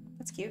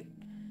 That's cute.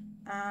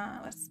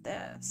 What's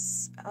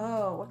this?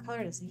 Oh, what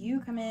color does you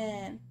come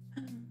in?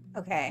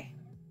 Okay.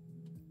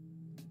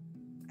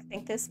 I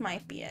think this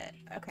might be it.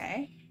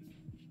 Okay.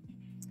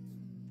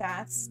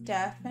 That's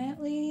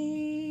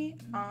definitely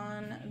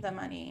on the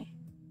money.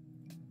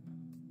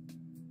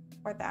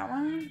 Or that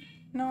one?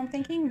 No, I'm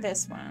thinking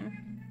this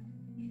one.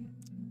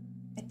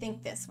 I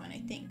think this one, I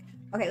think.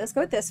 Okay, let's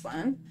go with this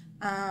one.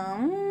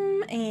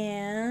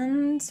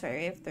 And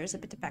sorry if there's a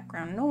bit of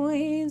background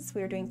noise.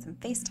 We're doing some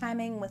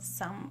FaceTiming with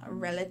some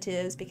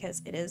relatives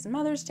because it is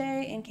Mother's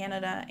Day in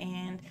Canada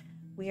and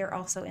we are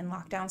also in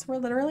lockdown. So we're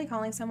literally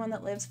calling someone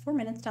that lives 4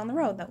 minutes down the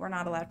road that we're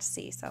not allowed to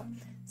see. So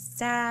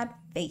sad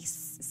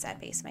face, sad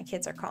face. My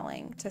kids are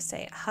calling to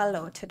say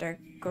hello to their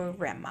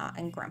grandma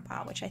and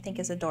grandpa, which I think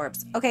is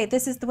adorbs. Okay,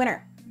 this is the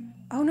winner.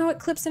 Oh no, it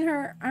clips in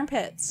her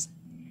armpits.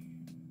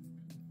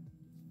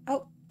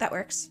 Oh, that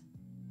works.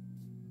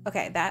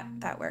 Okay,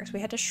 that works. We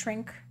had to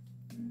shrink.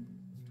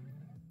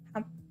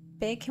 How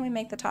big can we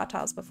make the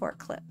tatas before it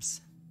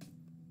clips?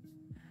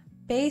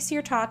 Base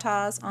your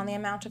tatas on the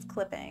amount of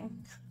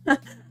clipping.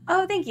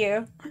 Oh, thank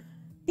you.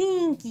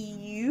 Thank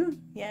you.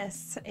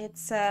 Yes,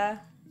 it's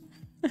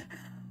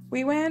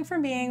We went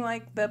from being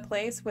like the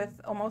place with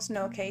almost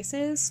no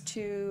cases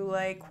to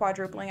like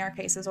quadrupling our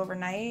cases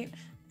overnight.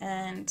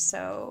 And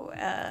so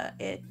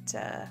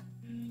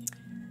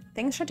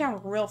things shut down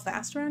real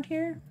fast around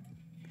here.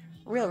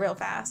 Real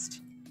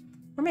fast.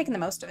 We're making the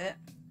most of it.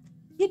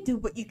 You do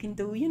what you can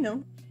do, you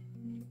know.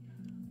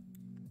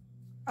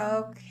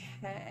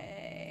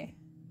 Okay.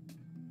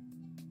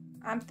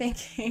 I'm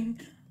thinking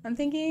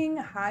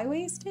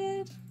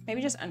high-waisted.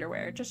 Maybe just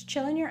underwear. Just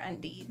chill in your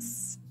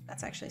undies.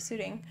 That's actually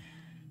suiting.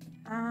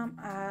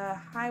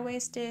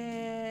 High-waisted,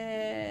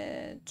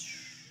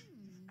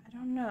 I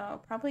don't know,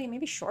 probably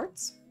maybe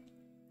shorts?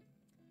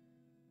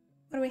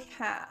 What do we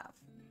have?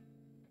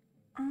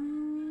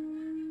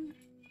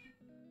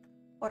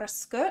 Or a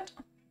skirt?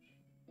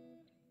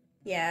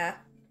 Yeah.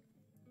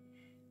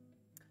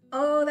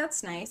 Oh,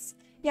 that's nice.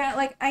 Yeah,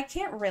 like I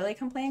can't really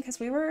complain because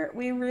we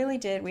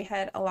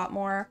had a lot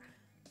more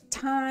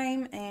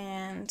time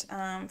and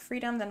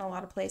freedom than a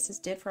lot of places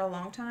did for a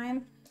long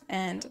time.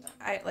 And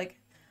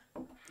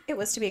it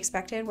was to be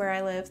expected where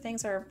I live.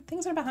 Things are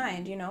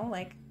behind, you know,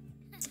 like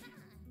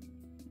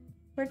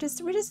we're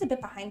just a bit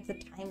behind the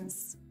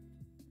times.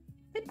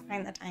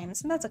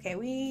 And that's okay.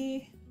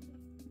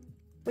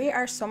 We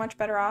are so much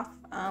better off,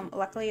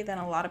 luckily, than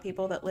a lot of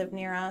people that live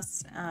near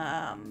us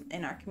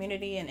in our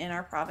community and in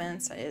our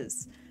province.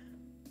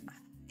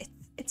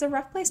 It's a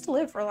rough place to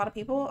live for a lot of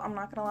people, I'm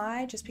not gonna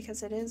lie, just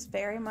because it is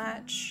very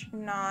much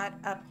not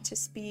up to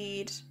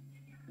speed.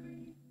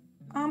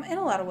 In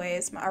a lot of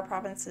ways, our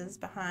province is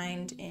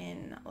behind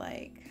in,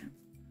 like,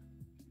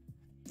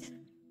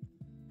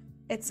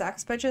 it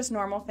sucks, but just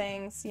normal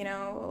things, you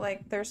know,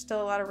 like there's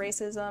still a lot of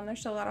racism, there's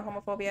still a lot of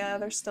homophobia,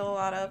 there's still a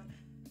lot of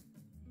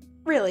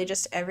really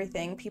just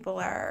everything. People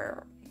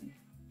are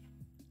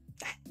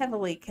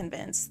heavily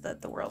convinced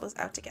that the world is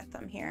out to get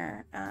them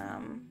here,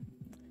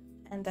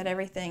 and that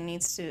everything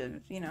needs to,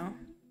 you know,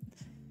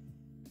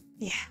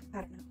 yeah,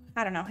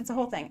 I don't know. It's a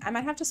whole thing. I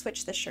might have to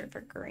switch this shirt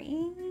for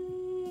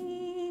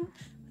green.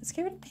 Let's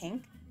get rid of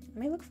pink. Let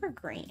me look for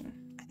green.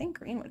 I think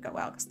green would go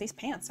well because these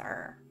pants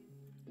are,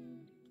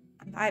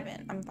 I'm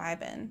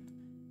vibing.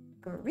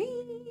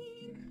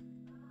 Green.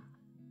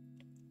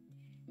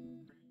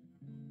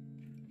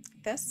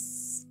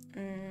 This,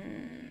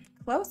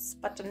 close,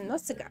 but no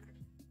cigar.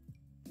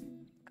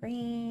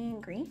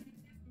 Green.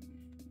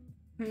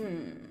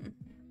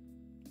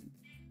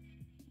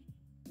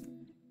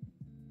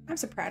 I'm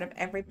so proud of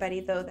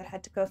everybody though that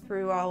had to go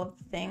through all of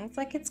the things.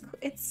 Like it's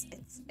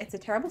a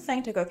terrible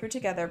thing to go through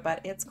together, but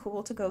it's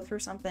cool to go through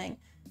something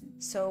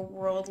so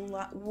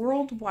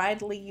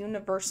worldwidely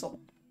universal.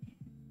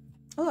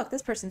 Oh look,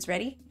 this person's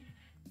ready.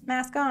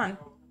 Mask on.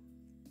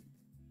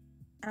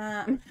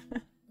 I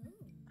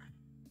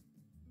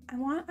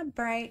want a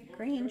bright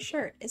green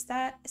shirt. Is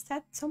that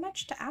so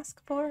much to ask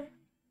for?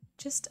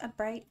 Just a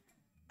bright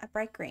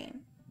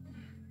green.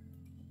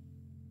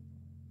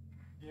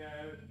 Yeah.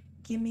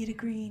 Give me the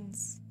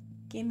greens.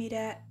 Give me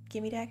that green.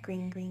 Give me that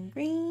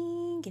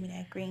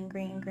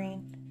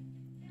green.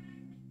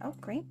 Oh,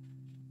 green.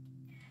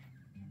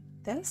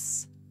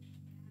 This?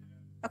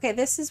 Okay,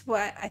 this is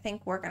what I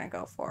think we're gonna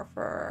go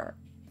for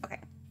okay.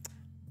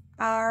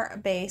 Our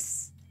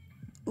base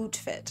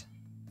outfit.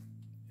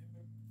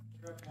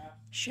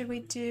 Should we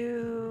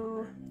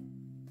do...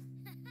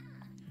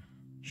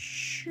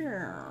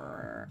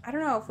 Sure. I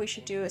don't know if we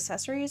should do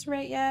accessories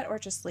right yet or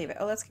just leave it.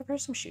 Oh, let's give her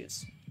some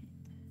shoes.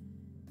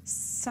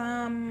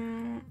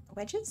 Some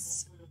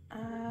wedges?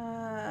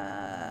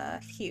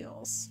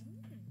 Heels.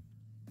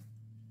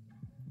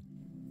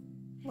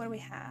 What do we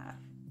have?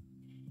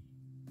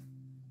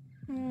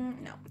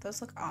 No,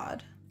 those look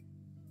odd.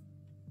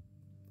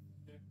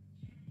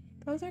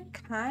 Those are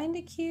kind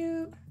of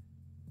cute.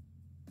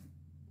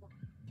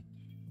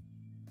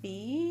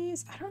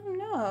 These? I don't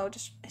know.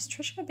 Just is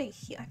Trisha a big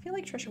heel? I feel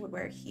like Trisha would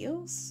wear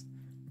heels.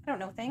 I don't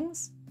know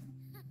things.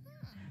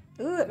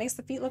 Ooh, it makes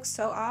the feet look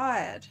so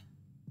odd.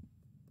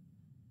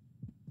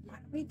 Why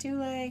don't we do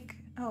like...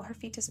 Oh, her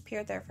feet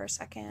disappeared there for a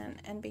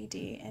second.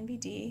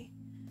 NBD.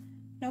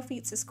 No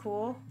feet is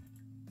cool.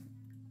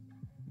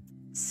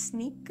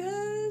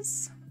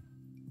 Sneakers?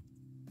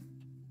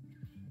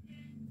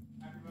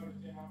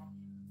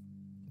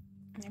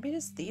 Maybe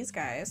just these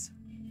guys.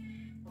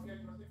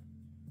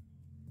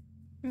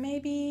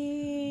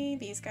 Maybe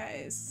these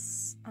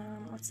guys.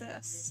 What's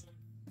this?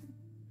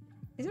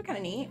 These are kind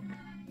of neat.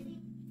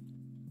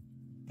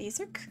 These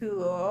are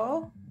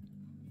cool.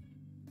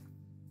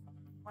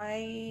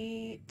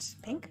 White,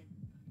 pink.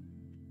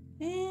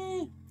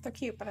 They're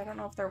cute, but I don't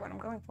know if they're what I'm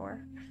going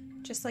for.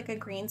 Just like a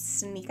green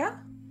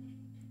sneaker.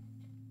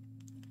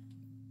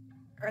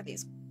 Or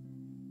these.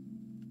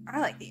 I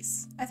like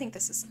these. I think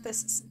this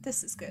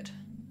is good.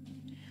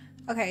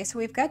 Okay, so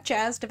we've got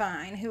Jazz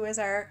Divine, who is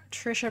our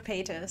Trisha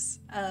Paytas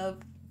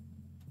of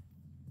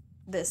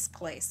this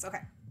place. Okay,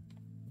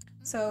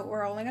 so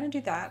we're only gonna do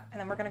that, and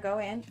then we're gonna go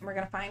in and we're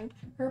gonna find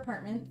her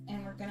apartment,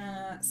 and we're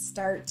gonna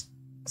start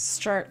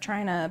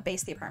trying to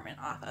base the apartment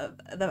off of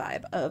the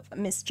vibe of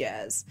Miss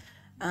Jazz.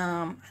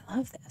 I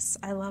love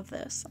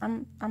this.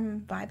 I'm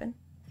vibing.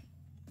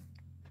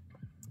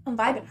 I'm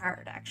vibing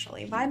hard,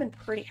 actually. Vibing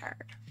pretty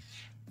hard.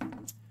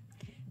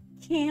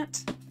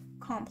 Can't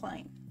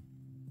complain.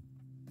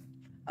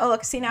 Oh,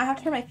 look, see, now I have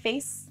to turn my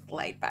face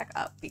light back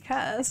up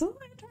because I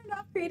turned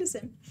off Create a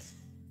Sim.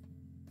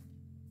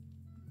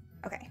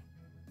 Okay.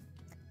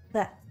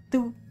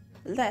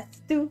 Let's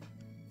do.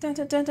 Dun,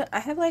 dun, dun, dun. I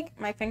have, like,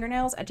 my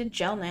fingernails. I did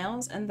gel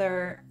nails, and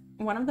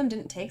one of them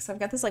didn't take, so I've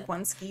got this, like,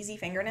 one skeezy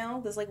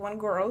fingernail. There's, like, one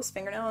gross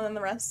fingernail, and then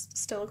the rest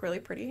still look really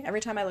pretty. Every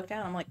time I look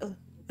down, I'm like, ugh,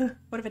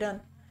 what have I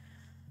done?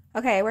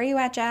 Okay, where are you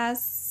at,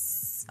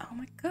 Jazz? Oh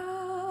my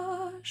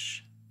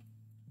gosh.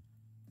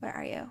 Where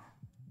are you?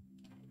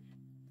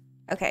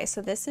 Okay,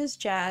 so this is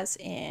Jazz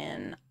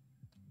in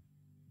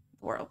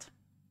the world.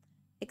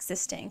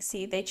 Existing.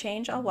 See, they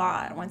change a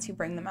lot once you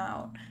bring them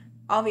out.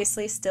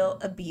 Obviously, still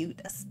a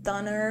beaut, a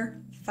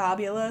stunner,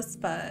 fabulous,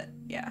 but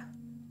yeah.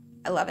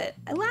 I love it.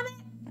 I love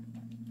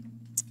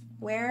it!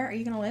 Where are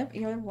you gonna live?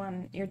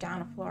 You're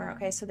down a floor.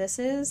 Okay, so this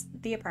is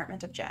the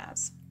apartment of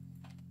Jazz.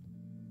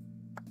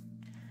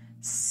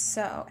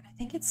 So, I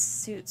think it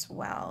suits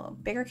well.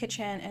 Bigger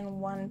kitchen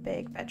and one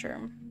big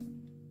bedroom.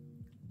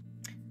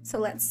 So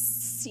let's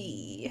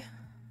see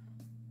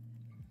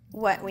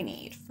what we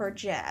need for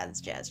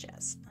Jazz.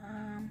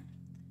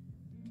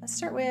 Let's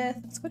start with,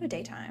 let's go to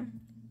daytime.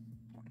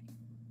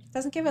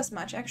 Doesn't give us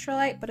much extra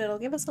light, but it'll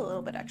give us a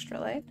little bit extra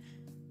light.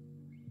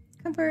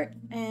 Comfort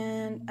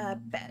and a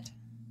bed.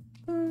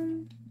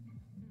 Boom.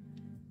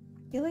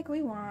 I feel like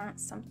we want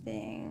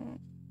something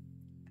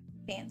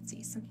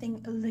fancy,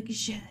 something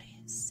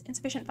luxurious.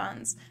 Insufficient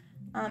funds.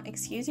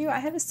 Excuse you, I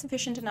have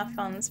sufficient enough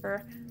funds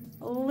for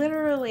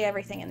literally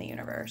everything in the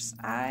universe.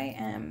 I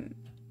am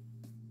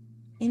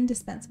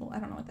indispensable. I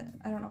don't know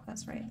if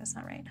that's right. That's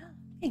not right.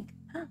 Pink.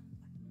 Huh.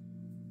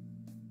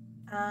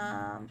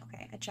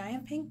 Okay, a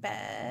giant pink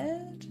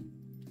bed.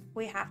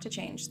 We have to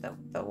change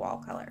the wall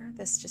color.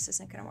 This just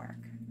isn't gonna work.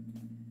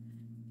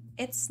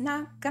 It's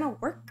not gonna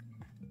work.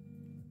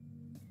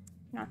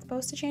 You're not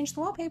supposed to change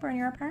the wallpaper in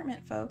your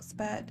apartment, folks,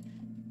 but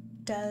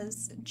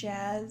does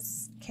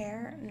Jazz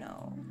care?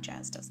 No,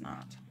 Jazz does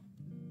not.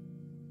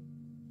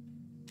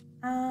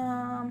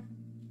 Let's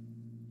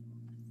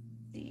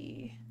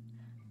see.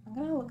 I'm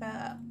gonna look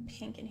up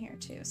pink in here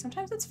too.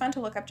 Sometimes it's fun to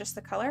look up just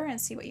the color and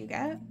see what you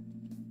get.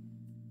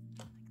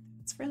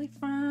 It's really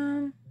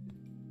fun.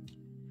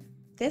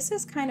 This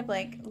is kind of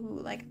like, ooh,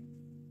 like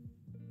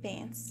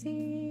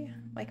fancy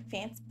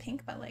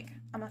pink, but like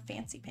I'm a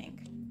fancy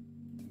pink.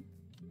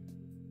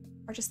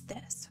 Or just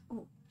this.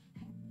 Ooh.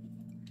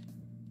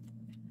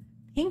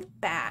 Pink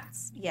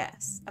bats.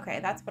 Yes. Okay,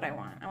 that's what I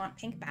want. I want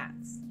pink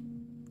bats.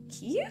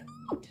 Cute.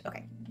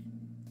 Okay.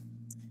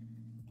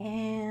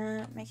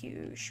 And make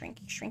you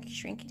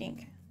shrinky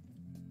dink.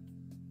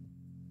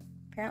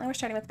 Apparently we're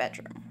starting with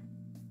bedroom.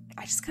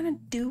 I just kind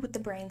of do what the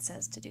brain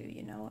says to do,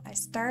 you know? I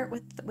start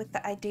with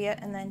the idea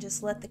and then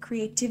just let the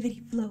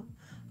creativity flow.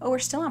 Oh, we're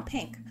still on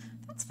pink.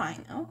 That's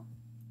fine, though.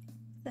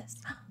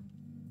 This.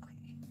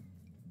 Okay.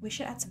 We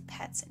should add some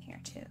pets in here,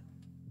 too.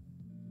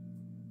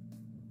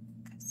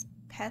 Because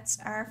pets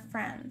are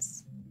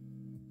friends.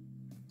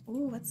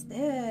 Ooh, what's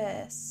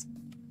this?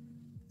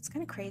 It's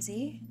kind of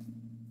crazy.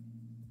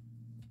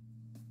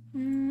 I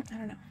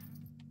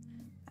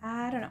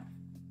don't know.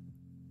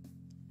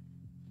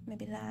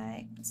 Maybe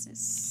like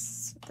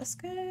this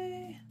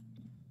guy.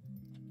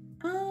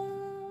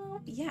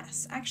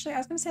 Yes. Actually, I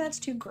was gonna say that's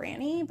too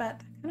granny, but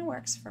that kind of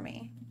works for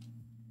me.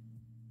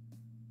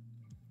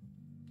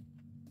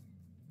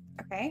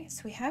 Okay,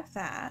 so we have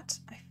that.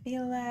 I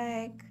feel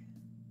like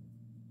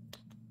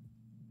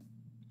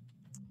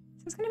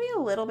this is gonna be a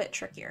little bit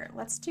trickier.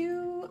 Let's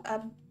do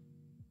a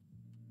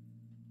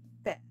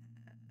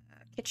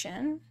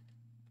kitchen.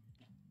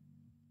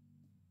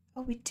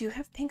 Oh, we do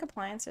have pink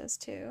appliances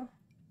too.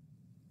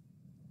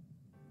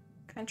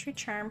 Country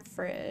charm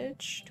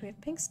fridge. Do we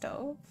have pink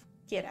stove?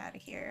 Get out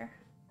of here.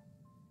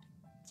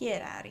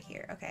 Get out of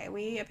here. Okay,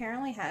 we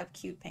apparently have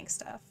cute pink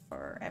stuff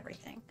for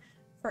everything.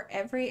 For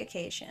every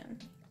occasion.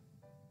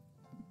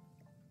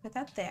 Put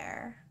that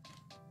there.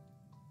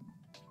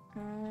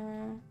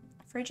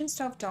 Fridge and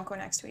stove don't go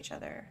next to each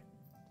other.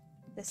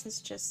 This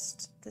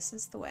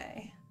is the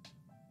way.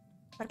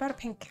 What about a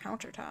pink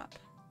countertop?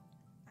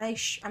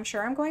 I'm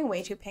sure I'm going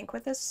way too pink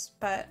with this,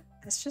 but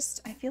it's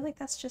just, I feel like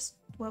that's just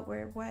what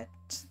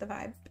the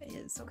vibe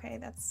is, okay?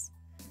 It's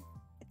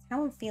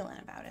how I'm feeling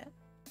about it.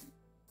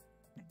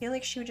 I feel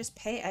like she would just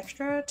pay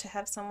extra to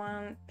have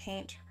someone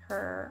paint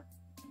her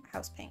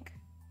house pink.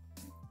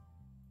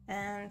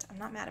 And I'm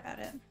not mad about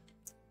it.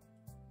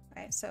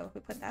 Okay, so we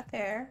put that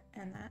there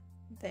and that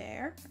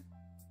there.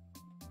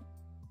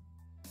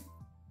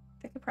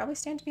 They could probably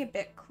stand to be a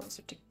bit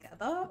closer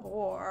together,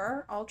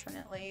 or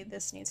alternately,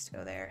 this needs to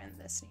go there and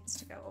this needs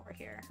to go over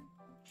here.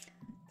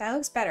 That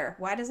looks better.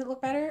 Why does it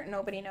look better?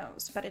 Nobody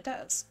knows, but it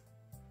does.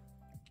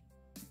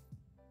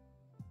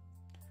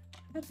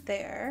 Put it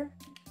there.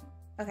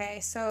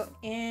 Okay, so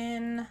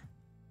in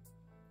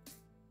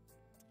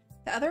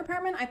the other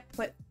apartment, I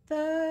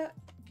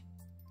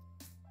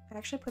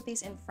actually put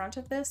these in front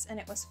of this and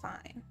it was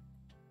fine.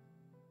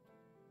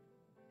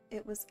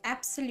 it was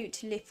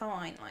absolutely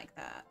fine like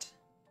that.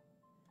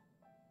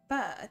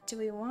 But do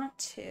we want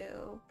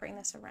to bring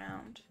this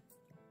around?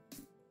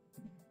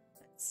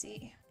 Let's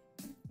see.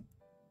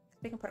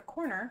 We can put a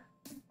corner.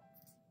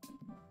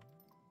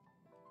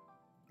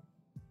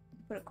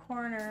 Put a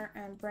corner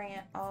and bring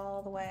it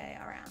all the way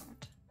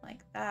around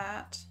like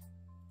that.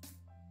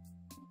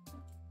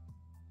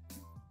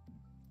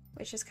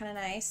 Which is kind of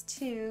nice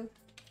too.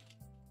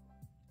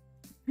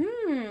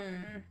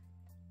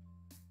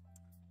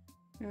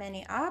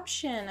 Many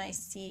option, I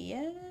see.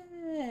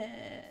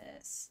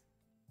 Yes.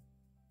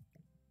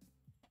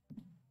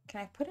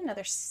 Can I put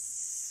another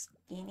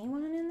skinny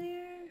one in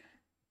there?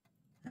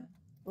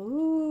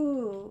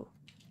 Ooh.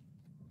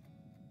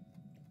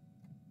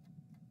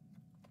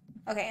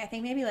 Okay, I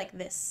think maybe like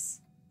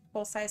this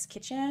full-size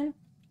kitchen.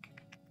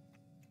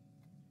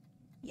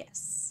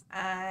 Yes,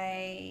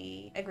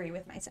 I agree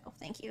with myself.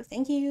 Thank you.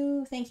 Thank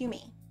you. Thank you,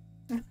 me.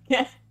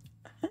 Yeah.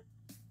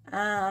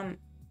 And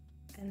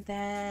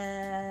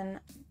then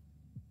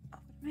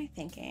what am I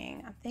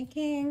thinking? I'm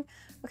thinking,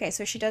 okay,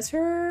 so she does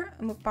her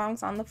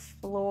mukbangs on the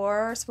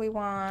floor, so we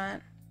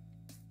want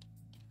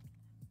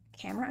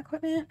camera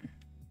equipment.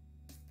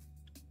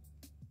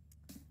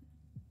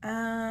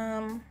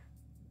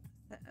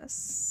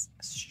 This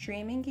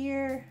streaming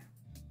gear.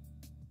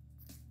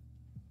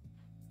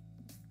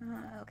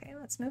 Okay,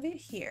 let's move it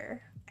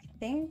here. I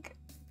think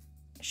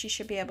she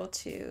should be able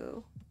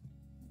to,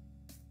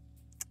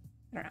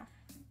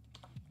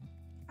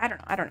 I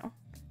don't know.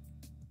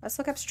 Let's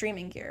look up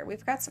streaming gear.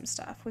 We've got some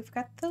stuff. We've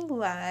got the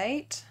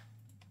light.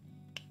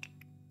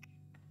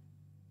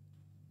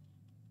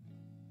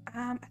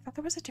 I thought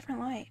there was a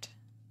different light.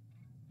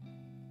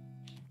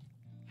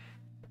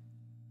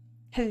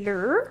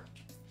 Hello?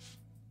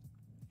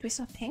 Do we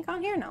still have pink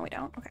on here? No, we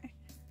don't. Okay.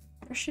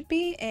 There should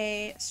be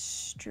a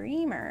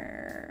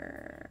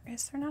streamer.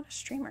 Is there not a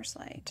streamer's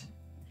light?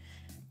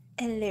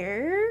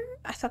 Hello?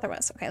 I thought there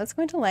was. Okay, let's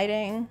go into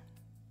lighting.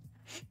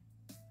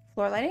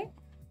 Floor lighting?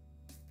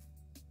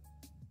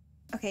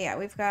 Okay, yeah,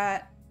 we've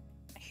got...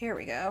 Here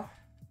we go.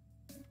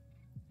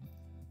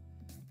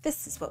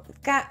 This is what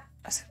we've got.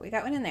 So we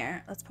got one in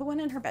there. Let's put one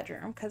in her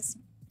bedroom, because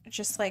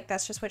just like,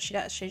 that's just what she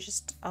does. She's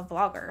just a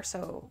vlogger,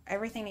 so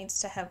everything needs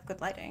to have good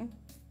lighting.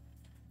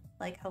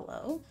 Like,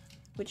 hello?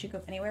 Would you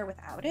go anywhere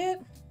without it?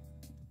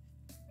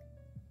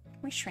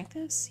 Can we shrink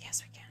this?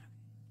 Yes, we can.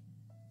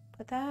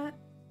 Put that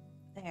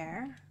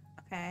there.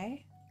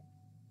 Okay.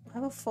 We'll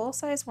have a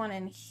full-size one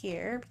in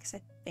here because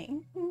I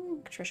think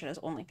Trisha does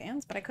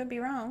OnlyFans, but I could be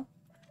wrong.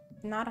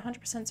 Not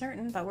 100%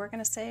 certain, but we're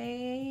going to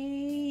say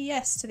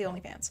yes to the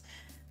OnlyFans.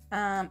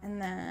 And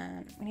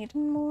then we need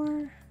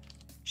more.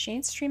 She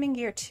needs streaming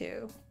gear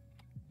too.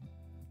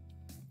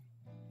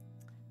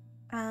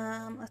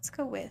 Let's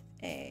go with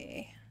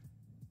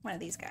one of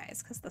these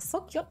guys because they're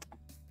so cute.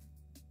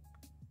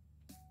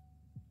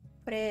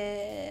 Put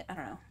it, I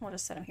don't know. We'll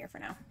just set him here for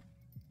now.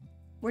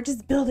 We're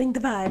just building the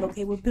vibe.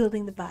 Okay, we're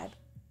building the vibe.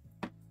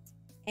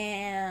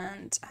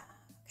 And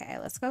okay,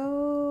 let's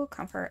go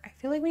comfort. I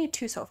feel like we need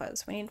 2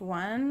 sofas. We need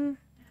one.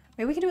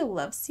 Maybe we can do a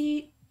love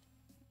seat.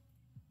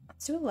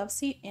 Let's do a love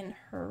seat in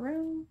her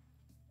room.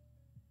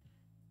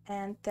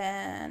 And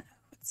then,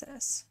 what's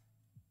this?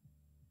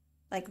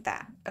 Like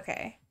that.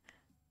 Okay.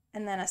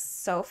 And then a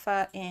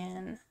sofa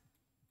in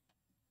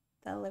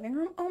the living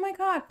room. Oh my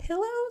god,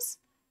 pillows?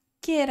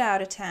 Get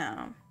out of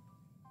town.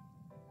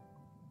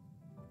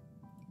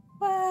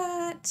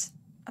 What?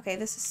 Okay,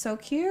 this is so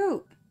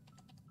cute.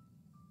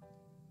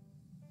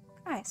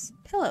 Guys,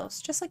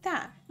 pillows, just like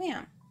that.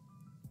 Man,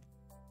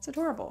 it's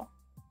adorable.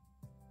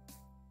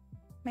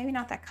 Maybe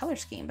not that color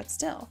scheme, but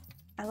still,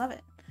 I love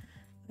it.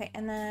 Okay,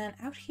 and then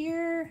out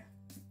here,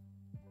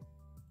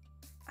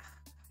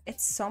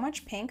 it's so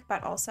much pink,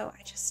 but also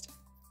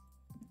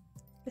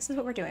this is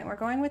what we're doing. We're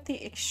going with the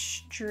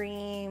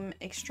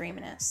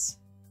extremeness.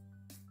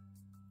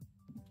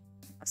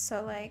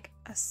 So like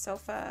a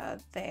sofa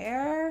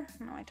there.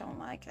 No, I don't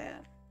like it.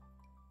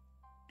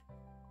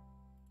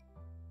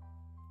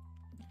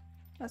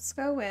 Let's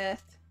go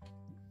with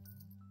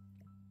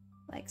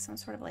like some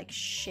sort of like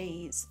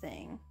chaise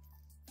thing.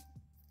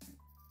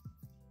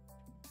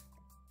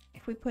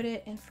 If we put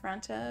it in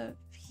front of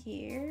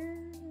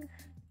here.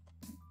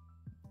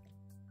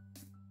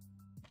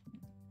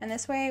 And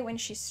this way, when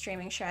she's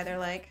streaming, she either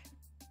like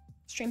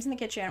streams in the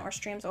kitchen or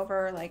streams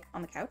over like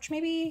on the couch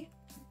maybe.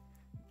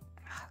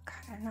 Oh god,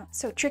 I don't know. It's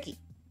so tricky.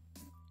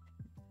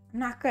 I'm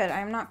not good.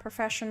 I'm not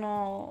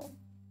professional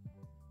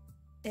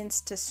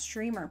Insta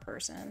streamer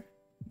person.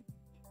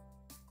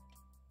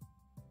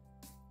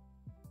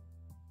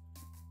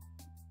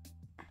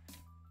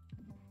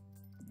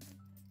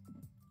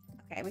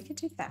 Okay, we could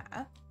do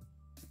that.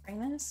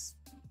 Bring this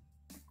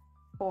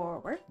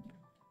forward.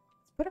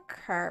 Let's put a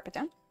carpet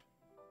down.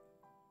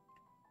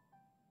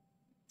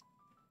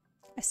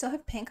 I still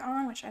have pink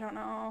on, which I don't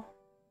know.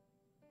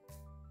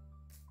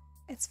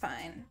 It's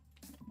fine.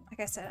 Like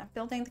I said, I'm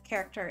building the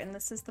character, and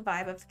this is the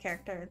vibe of the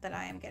character that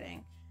I am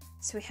getting.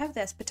 So we have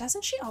this, but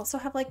doesn't she also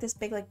have like this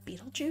big like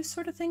Beetlejuice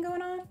sort of thing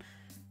going on?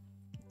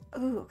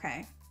 Ooh,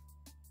 okay.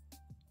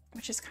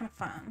 which is kind of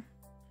fun.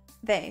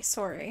 They,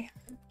 sorry.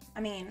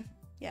 I mean,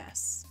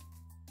 yes.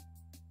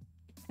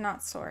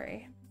 Not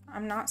sorry.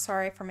 I'm not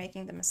sorry for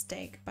making the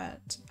mistake,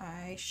 but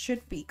I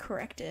should be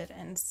corrected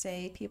and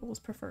say people's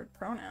preferred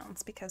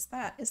pronouns because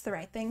that is the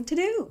right thing to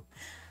do.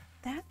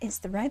 That is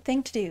the right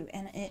thing to do,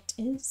 and it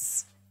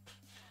is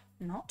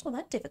not all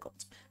that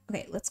difficult.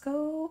 Okay, let's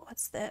go.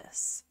 What's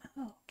this?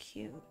 Oh,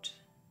 cute.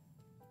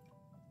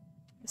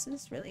 This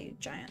is really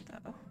giant,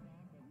 though.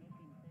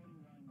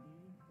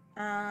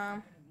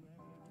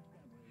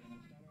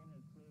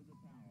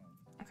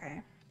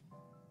 Okay.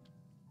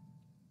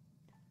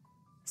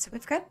 So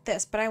we've got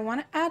this, but I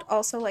want to add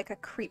also like a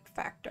creep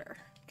factor.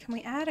 Can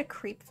we add a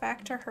creep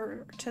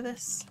factor to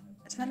this?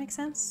 Does that make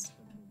sense?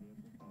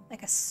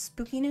 Like a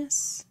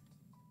spookiness?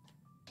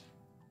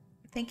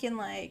 I'm thinking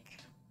like...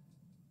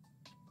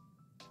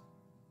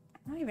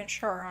 I'm not even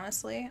sure,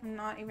 honestly. I'm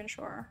not even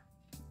sure.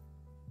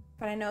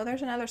 But I know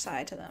there's another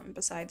side to them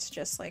besides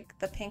just like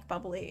the pink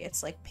bubbly.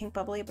 It's like pink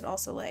bubbly, but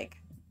also like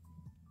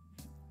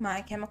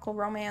My Chemical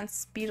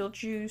Romance,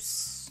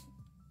 Beetlejuice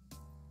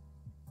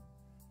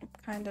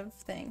kind of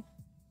thing.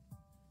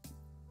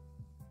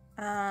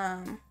 A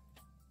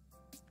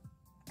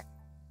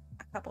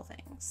couple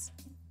things.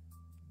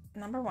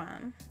 Number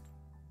one,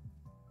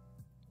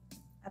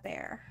 a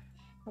bear.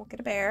 We'll get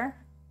a bear.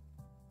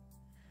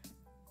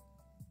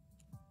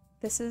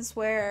 This is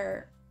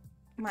where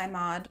my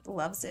mod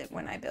loves it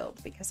when I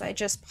build because I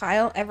just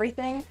pile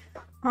everything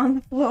on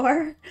the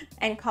floor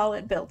and call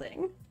it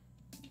building.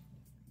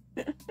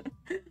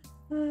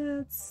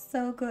 It's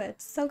so good,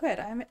 so good.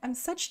 I'm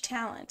such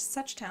talent,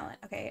 such talent.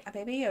 Okay, a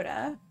Baby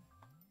Yoda.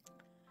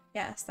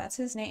 Yes, that's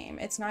his name.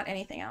 It's not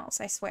anything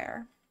else, I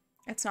swear.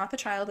 It's not the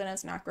child and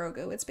it's not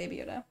Grogu, it's Baby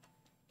Yoda.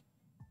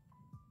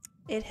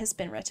 It has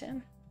been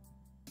written.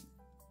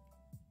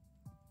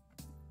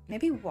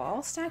 Maybe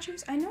wall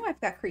statues? I know I've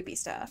got creepy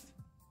stuff.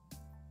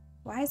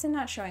 Why is it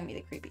not showing me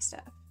the creepy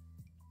stuff?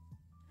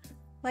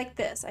 Like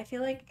this. I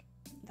feel like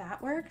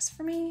that works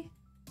for me.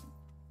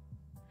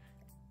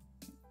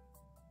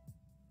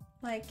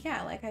 Like,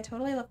 yeah, like I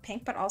totally love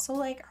pink, but also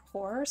like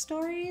horror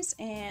stories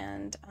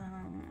and,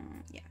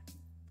 yeah.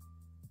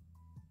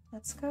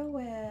 Let's go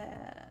with...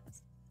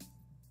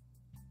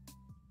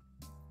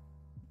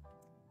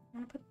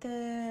 I'm gonna put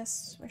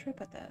this... Where should we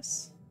put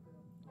this?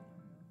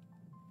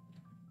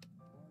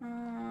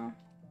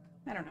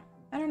 I don't know.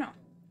 I don't know.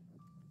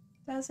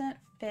 Doesn't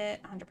fit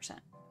 100%.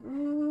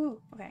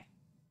 Ooh, okay.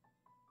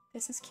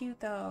 This is cute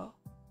though.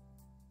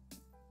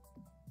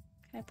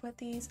 Can I put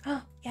these?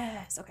 Oh,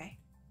 yes, okay.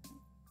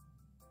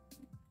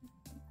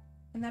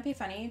 Wouldn't that be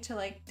funny to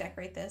like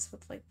decorate this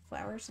with like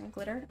flowers and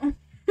glitter?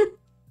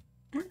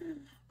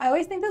 I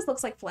always think this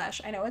looks like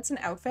flesh. I know it's an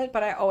outfit,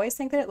 but I always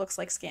think that it looks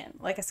like skin,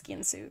 like a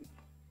skin suit.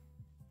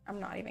 I'm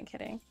not even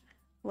kidding.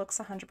 Looks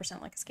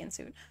 100% like a skin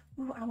suit.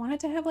 Ooh, I wanted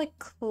to have like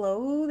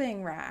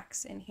clothing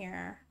racks in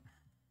here.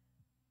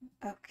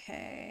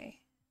 Okay.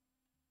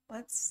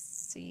 Let's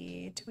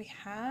see. Do we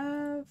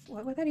have...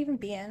 What would that even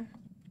be in?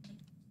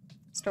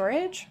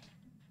 Storage?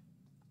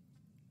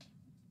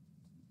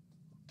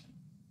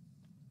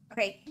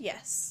 Okay,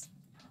 yes.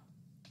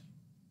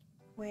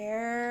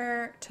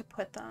 Where to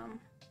put them?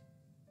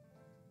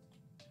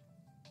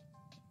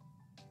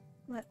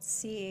 Let's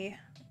see.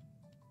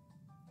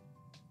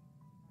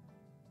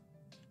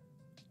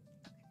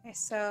 Okay,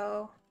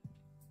 so...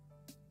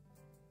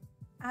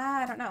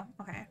 I don't know.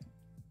 Okay.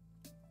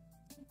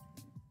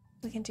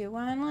 We can do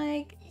one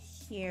like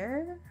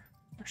here.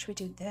 Or should we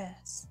do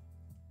this?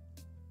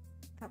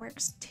 That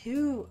works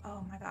too.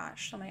 Oh my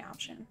gosh, so many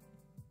options.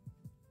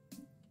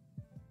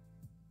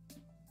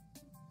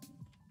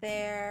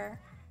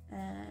 There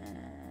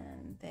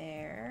and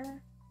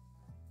there.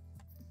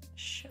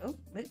 Oh,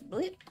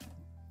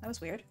 that was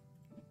weird.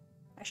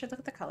 I should look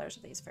at the colors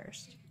of these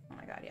first. Oh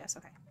my god, yes,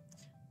 okay.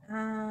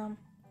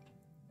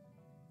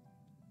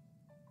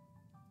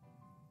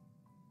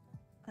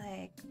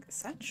 Like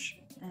such,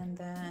 and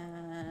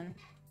then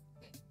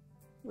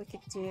we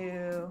could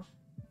do...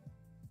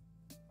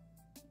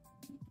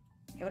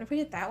 Okay, what if we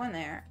did that one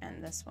there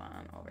and this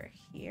one over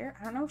here?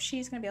 I don't know if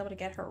she's gonna be able to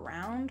get her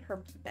around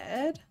her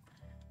bed,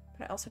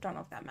 but I also don't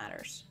know if that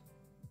matters.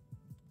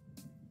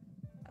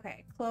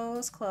 Okay,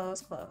 close,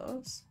 close,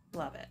 close.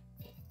 Love it.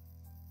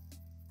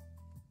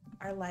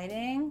 Our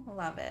lighting,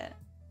 love it.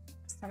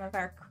 Some of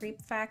our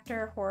creep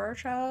factor horror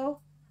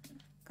show,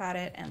 got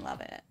it and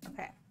love it.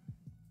 Okay.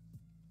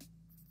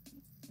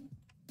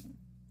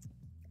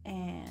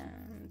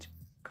 And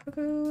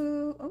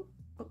Grogu. Oh,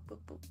 oh,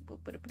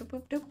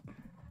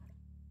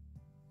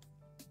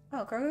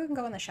 Grogu can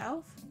go on the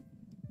shelf.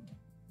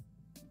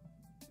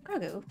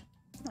 Grogu,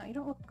 no, you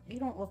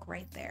don't look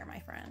right there, my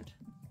friend.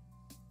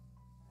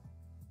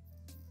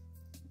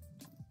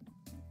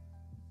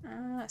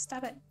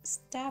 Stop it.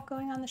 Stop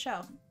going on the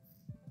shelf.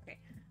 Okay,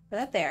 put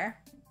that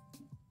there.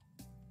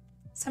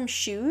 Some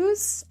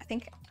shoes. I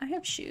think I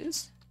have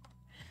shoes.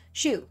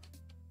 Shoe.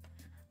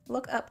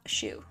 Look up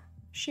shoe.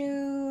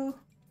 Shoe.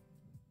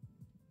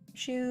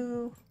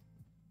 Shoe.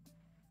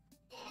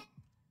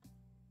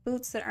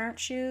 Boots that aren't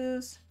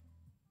shoes.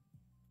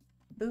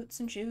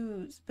 Boots and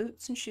shoes.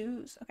 Boots and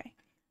shoes. Okay.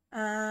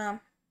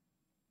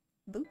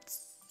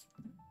 Boots.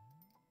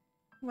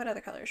 What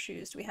other color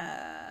shoes do we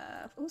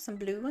have? Oh, some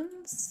blue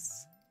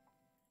ones.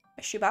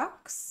 A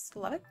shoebox.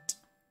 Love it.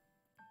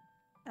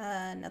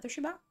 Another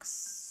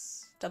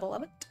shoebox. Double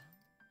love it.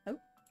 Oh.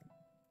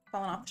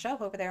 Falling off the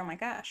shelf over there. Oh my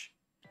gosh.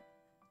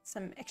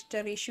 Some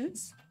extra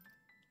shoes.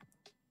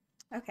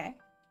 Okay.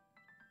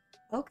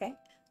 Okay.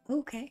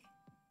 Okay.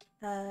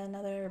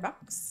 Another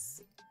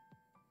box.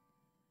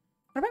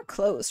 What about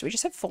clothes? Do we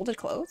just have folded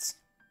clothes?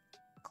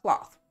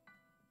 Cloth.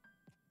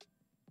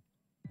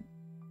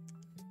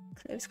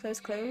 Clothes, clothes,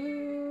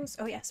 clothes.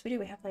 Oh yes, we do.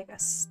 We have like a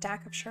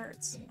stack of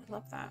shirts. I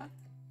love that.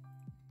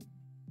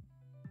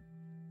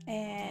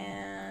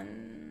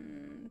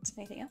 And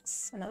anything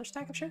else? Another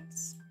stack of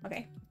shirts?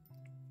 Okay.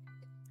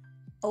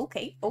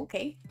 Okay,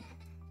 okay.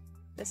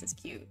 This is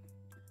cute.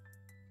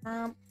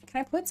 Can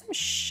I put some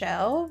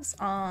shelves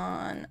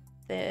on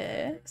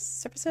this?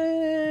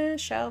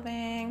 Surfaces,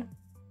 shelving.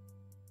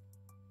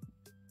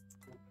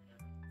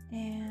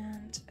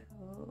 And,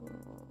 oh,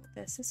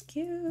 this is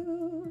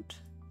cute.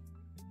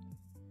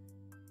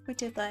 We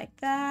did like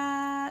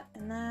that,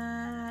 and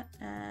that,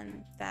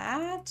 and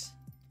that.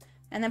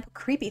 And then put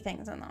creepy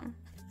things in them.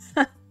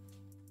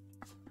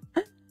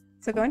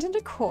 So going to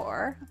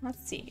decor,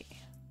 let's see.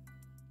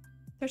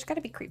 There's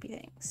gotta be creepy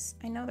things.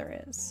 I know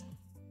there is.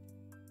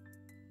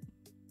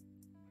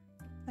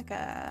 Like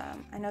I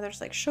know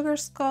there's like sugar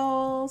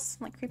skulls,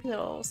 like creepy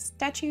little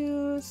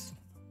statues.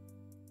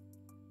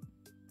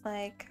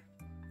 Like,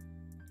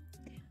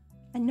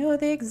 I know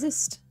they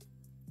exist.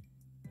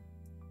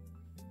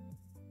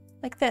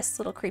 Like this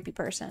little creepy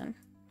person.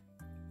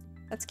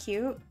 That's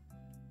cute.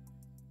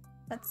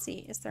 Let's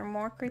see, is there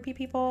more creepy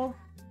people?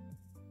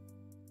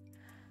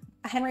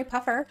 A Henry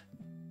Puffer.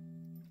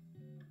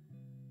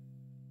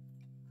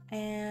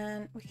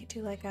 And we could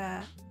do like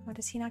a, oh,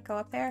 does he not go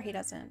up there? He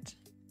doesn't.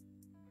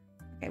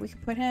 Okay, we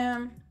could put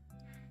him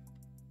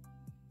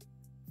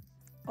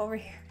over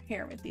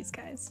here with these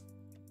guys.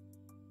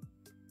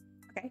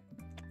 Okay.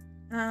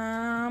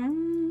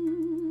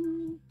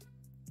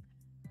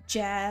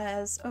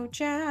 Jazz, oh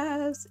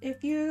Jazz,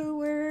 if you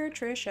were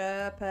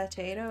Trisha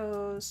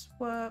Potatoes,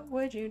 what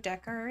would you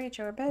decorate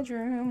your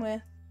bedroom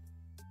with?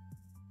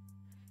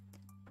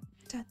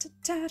 Da, da,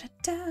 da,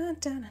 da, da,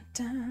 da,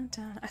 da,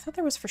 da. I thought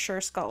there was for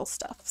sure skull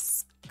stuff.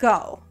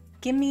 Skull.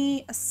 Give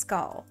me a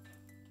skull.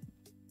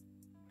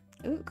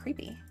 Ooh,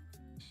 creepy.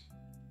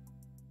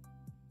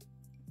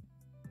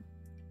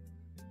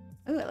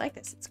 Ooh, I like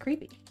this. It's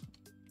creepy.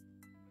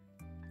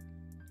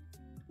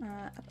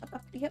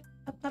 Up, yep.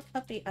 Up, up,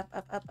 up, up,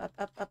 up, up, up,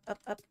 up, up, up,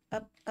 up,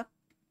 up, up,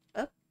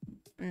 up.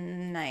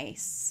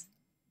 Nice.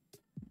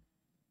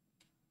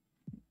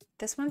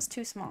 This one's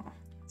too small,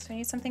 so I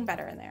need something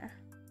better in there.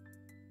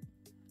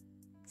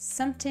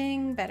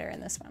 Something better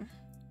in this one.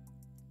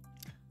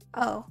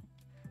 Oh,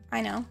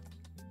 I know.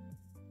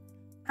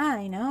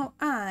 I know,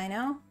 I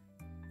know.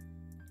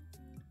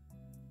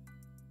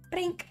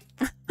 Brink.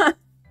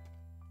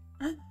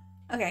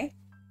 Okay.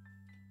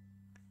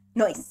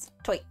 Nice.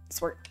 Toy.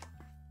 Squirt.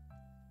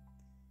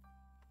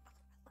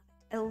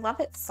 I love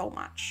it so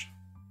much.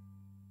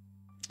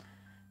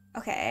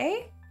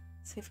 Okay.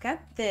 So we've got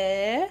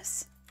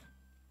this.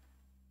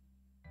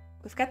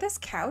 We've got this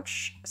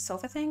couch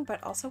sofa thing,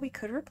 but also we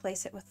could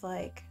replace it with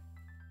like,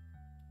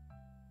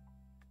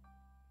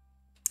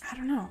 I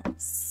don't know.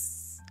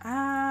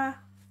 I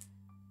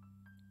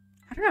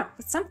don't know.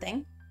 With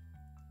something.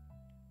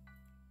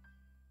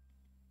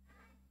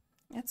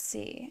 Let's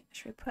see.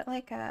 Should we put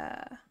like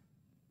a,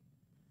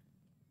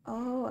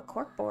 oh, a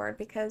cork board,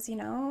 because, you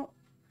know,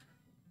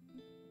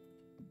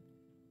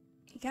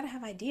 you gotta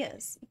have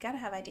ideas. You gotta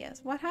have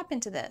ideas. What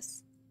happened to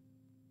this?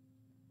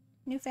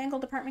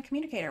 Newfangled apartment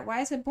communicator.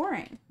 Why is it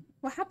boring?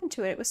 What happened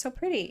to it? It was so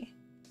pretty.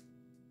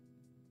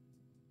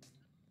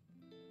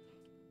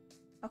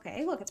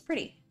 Okay, look, it's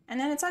pretty. And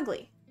then it's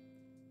ugly.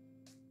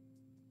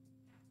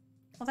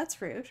 Well,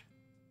 that's rude.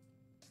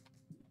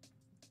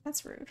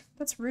 That's rude.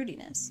 That's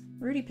rudiness.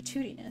 Rudy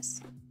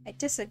patootiness. I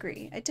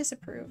disagree. I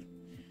disapprove.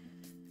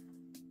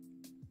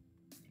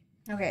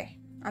 Okay,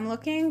 I'm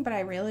looking, but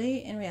I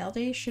really, in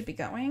reality, should be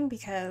going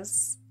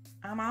because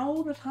I'm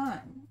out of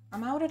time.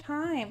 I'm out of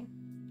time.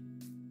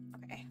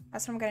 Okay,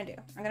 that's what I'm gonna do.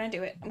 I'm gonna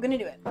do it. I'm gonna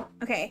do it.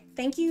 Okay,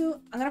 thank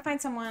you. I'm gonna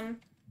find someone.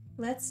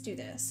 Let's do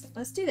this.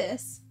 Let's do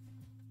this.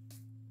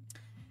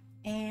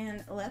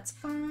 And let's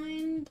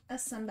find a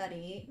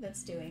somebody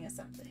that's doing a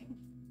something.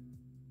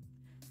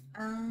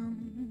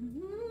 And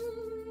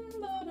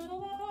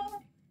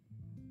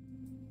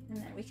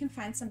then we can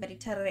find somebody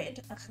to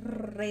read. Oh,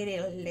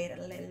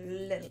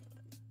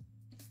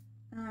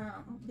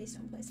 please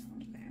don't play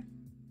sound there.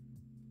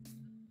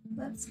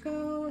 Let's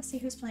go see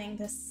who's playing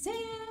The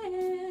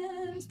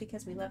Sims,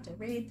 because we love to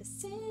raid The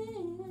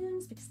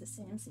Sims, because The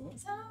Sims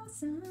is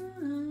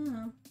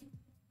awesome.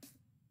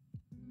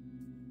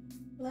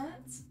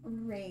 Let's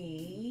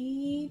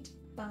raid.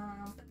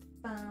 Bum,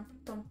 bum,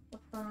 bum,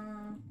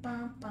 bum,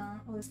 bum,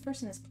 bum. Oh, this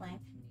person is playing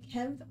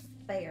Kev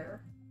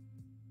Fair.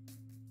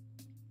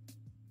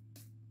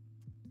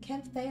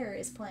 Kev Thayer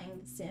is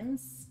playing The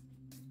Sims.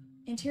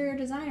 Interior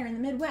designer in the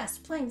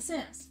Midwest playing The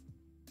Sims.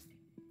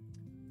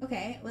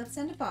 Okay, let's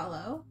send a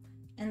follow.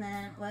 And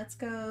then let's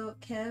go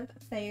Kev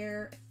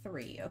Thayer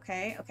 3.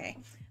 Okay.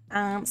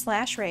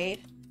 Slash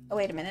raid. Oh,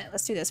 wait a minute.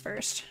 Let's do this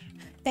first.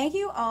 Thank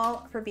you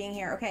all for being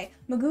here. Okay.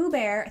 Magoo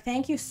Bear,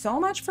 thank you so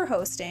much for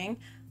hosting.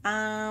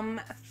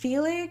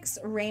 Felix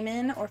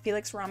Raymond or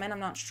Felix Ramen, I'm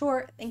not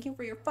sure. Thank you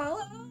for your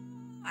follow.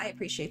 I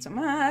appreciate so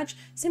much.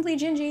 Simply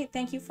Gingy,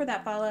 thank you for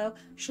that follow.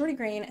 Shorty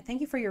Green,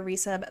 thank you for your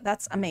resub.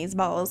 That's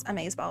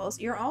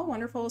amazeballs. You're all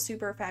wonderful,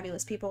 super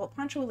fabulous people.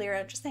 Pancho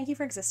Lira, just thank you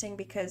for existing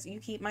because you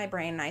keep my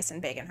brain nice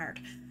and big and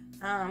hard.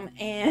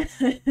 And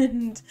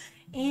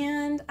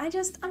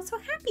I'm so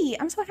happy.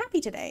 I'm so happy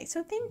today.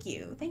 So thank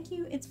you.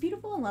 It's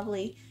beautiful and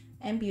lovely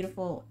and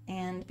beautiful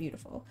and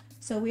beautiful.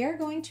 So we are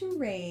going to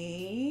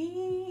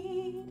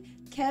raid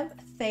Kev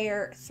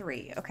Thayer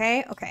 3.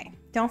 Okay.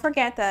 Don't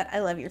forget that I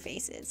love your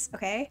faces.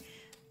 Okay.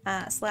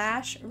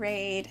 Slash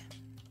raid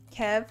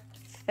Kev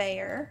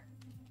Thayer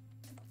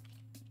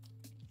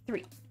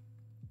 3.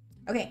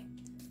 Okay.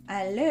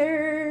 I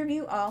love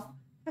you all.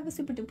 Have a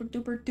super duper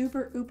duper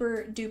duper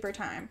uber duper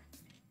time.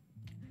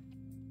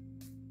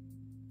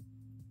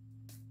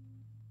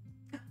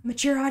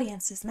 Mature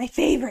audience is my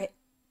favorite.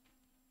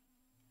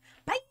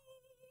 Bye.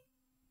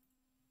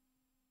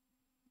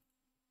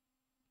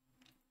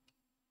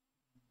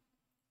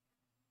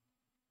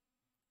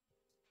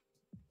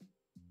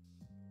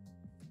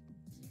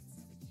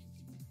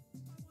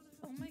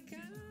 Oh my gosh.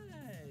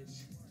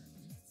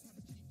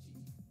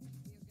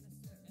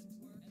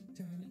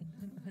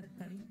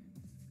 Honey.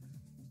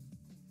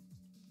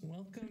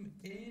 Welcome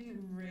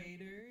in,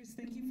 Raiders.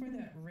 Thank you for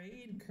that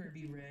raid,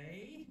 Kirby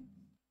Ray.